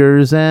 Dead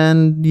Ringers,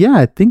 and yeah,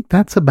 I think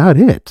that's about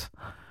it.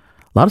 A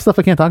lot of stuff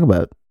I can't talk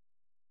about.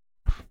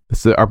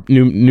 It's our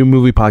new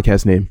movie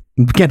podcast name.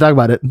 Can't talk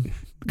about it.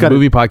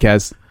 Movie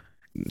podcast.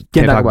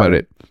 Can't talk about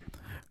it.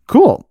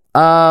 Cool.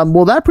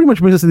 Well, that pretty much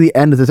brings us to the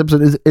end of this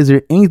episode. Is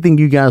there anything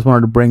you guys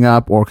wanted to bring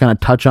up or kind of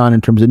touch on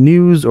in terms of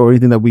news or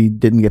anything that we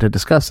didn't get to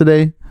discuss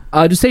today?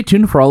 Just stay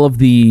tuned for all of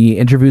the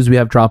interviews we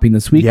have dropping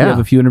this week. Yeah. We have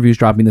a few interviews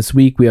dropping this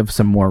week. We have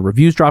some more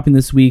reviews dropping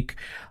this week.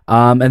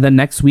 And then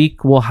next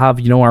week we'll have,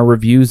 our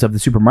reviews of the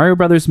Super Mario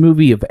Brothers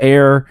movie, of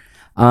Air,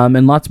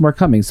 and lots more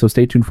coming. So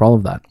stay tuned for all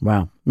of that.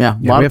 Wow. Yeah.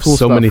 We have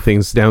so many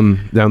things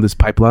down this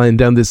pipeline,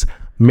 down this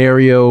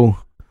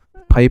Mario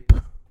pipe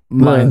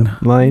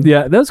line.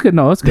 Yeah, that was good.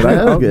 No, that's good.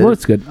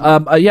 That's good.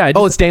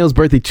 It's Daniel's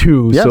birthday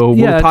too. Yep. So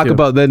we'll talk too.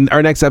 about then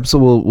our next episode.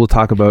 We'll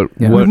talk about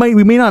what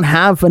we may not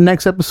have a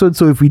next episode.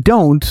 So if we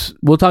don't,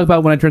 we'll talk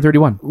about when I turn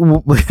 31.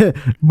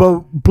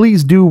 but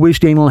please do wish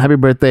Daniel a happy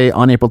birthday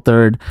on April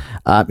 3rd.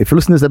 If you're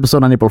listening to this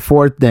episode on April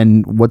 4th,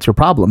 then what's your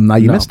problem? Now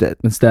you missed it.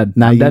 Instead,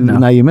 now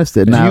you missed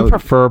it. Do you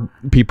prefer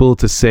people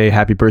to say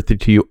happy birthday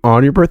to you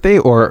on your birthday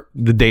or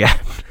the day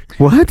after?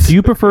 What? Do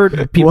you prefer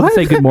people to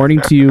say good morning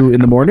to you in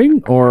the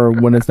morning or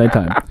when it's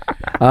nighttime?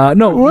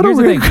 No, here's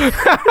the thing.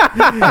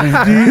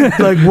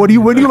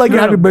 When do you like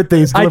your happy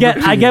birthdays? I get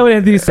what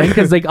Anthony's saying,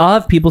 because like I'll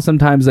have people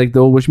sometimes like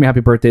they'll wish me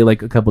happy birthday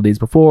like a couple days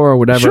before or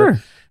whatever. Sure.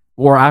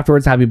 Or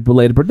afterwards, happy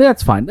belated birthday.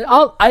 That's fine.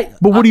 But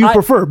what do you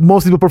prefer?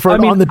 Most people prefer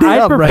it on the day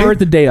of, right? I prefer it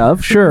the day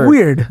of. Sure.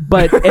 Weird.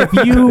 But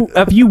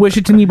if you wish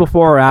it to me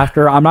before or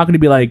after, I'm not going to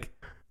be like,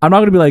 I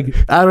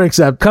don't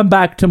accept. Come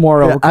back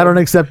tomorrow. Yeah, I don't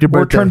accept your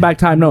birthday. Or turn back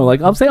time. No, like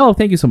I'll say, oh,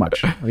 thank you so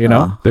much.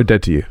 They're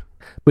dead to you.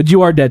 But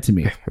you are dead to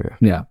me.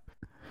 Yeah.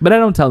 But I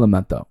don't tell them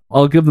that though.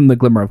 I'll give them the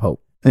glimmer of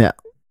hope. Yeah.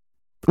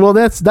 Well,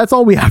 that's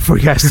all we have for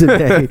you guys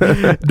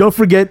today. Don't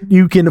forget,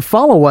 you can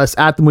follow us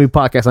at The Movie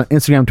Podcast on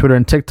Instagram, Twitter,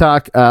 and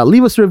TikTok.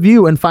 Leave us a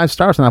review and 5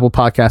 stars on Apple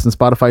Podcasts and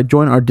Spotify.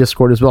 Join our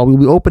Discord as well. We'll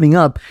be opening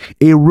up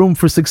a room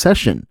for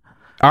Succession.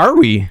 Are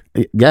we?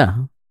 Yeah.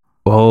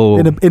 Oh.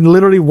 In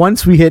literally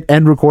once we hit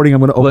end recording, I'm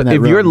going to open that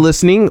room. If you're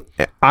listening,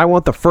 I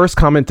want the first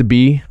comment to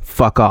be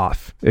 "fuck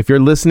off." If you're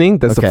listening,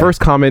 that's the first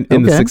comment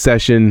in the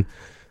Succession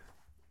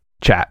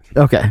chat.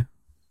 Okay.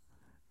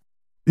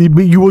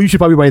 You should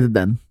probably write it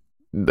then.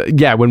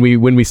 Yeah, when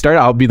we start,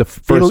 I'll be the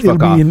first. It'll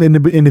be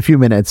in a few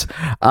minutes.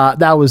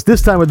 That was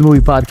This Time with the Movie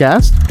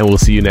Podcast, and we'll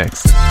see you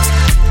next.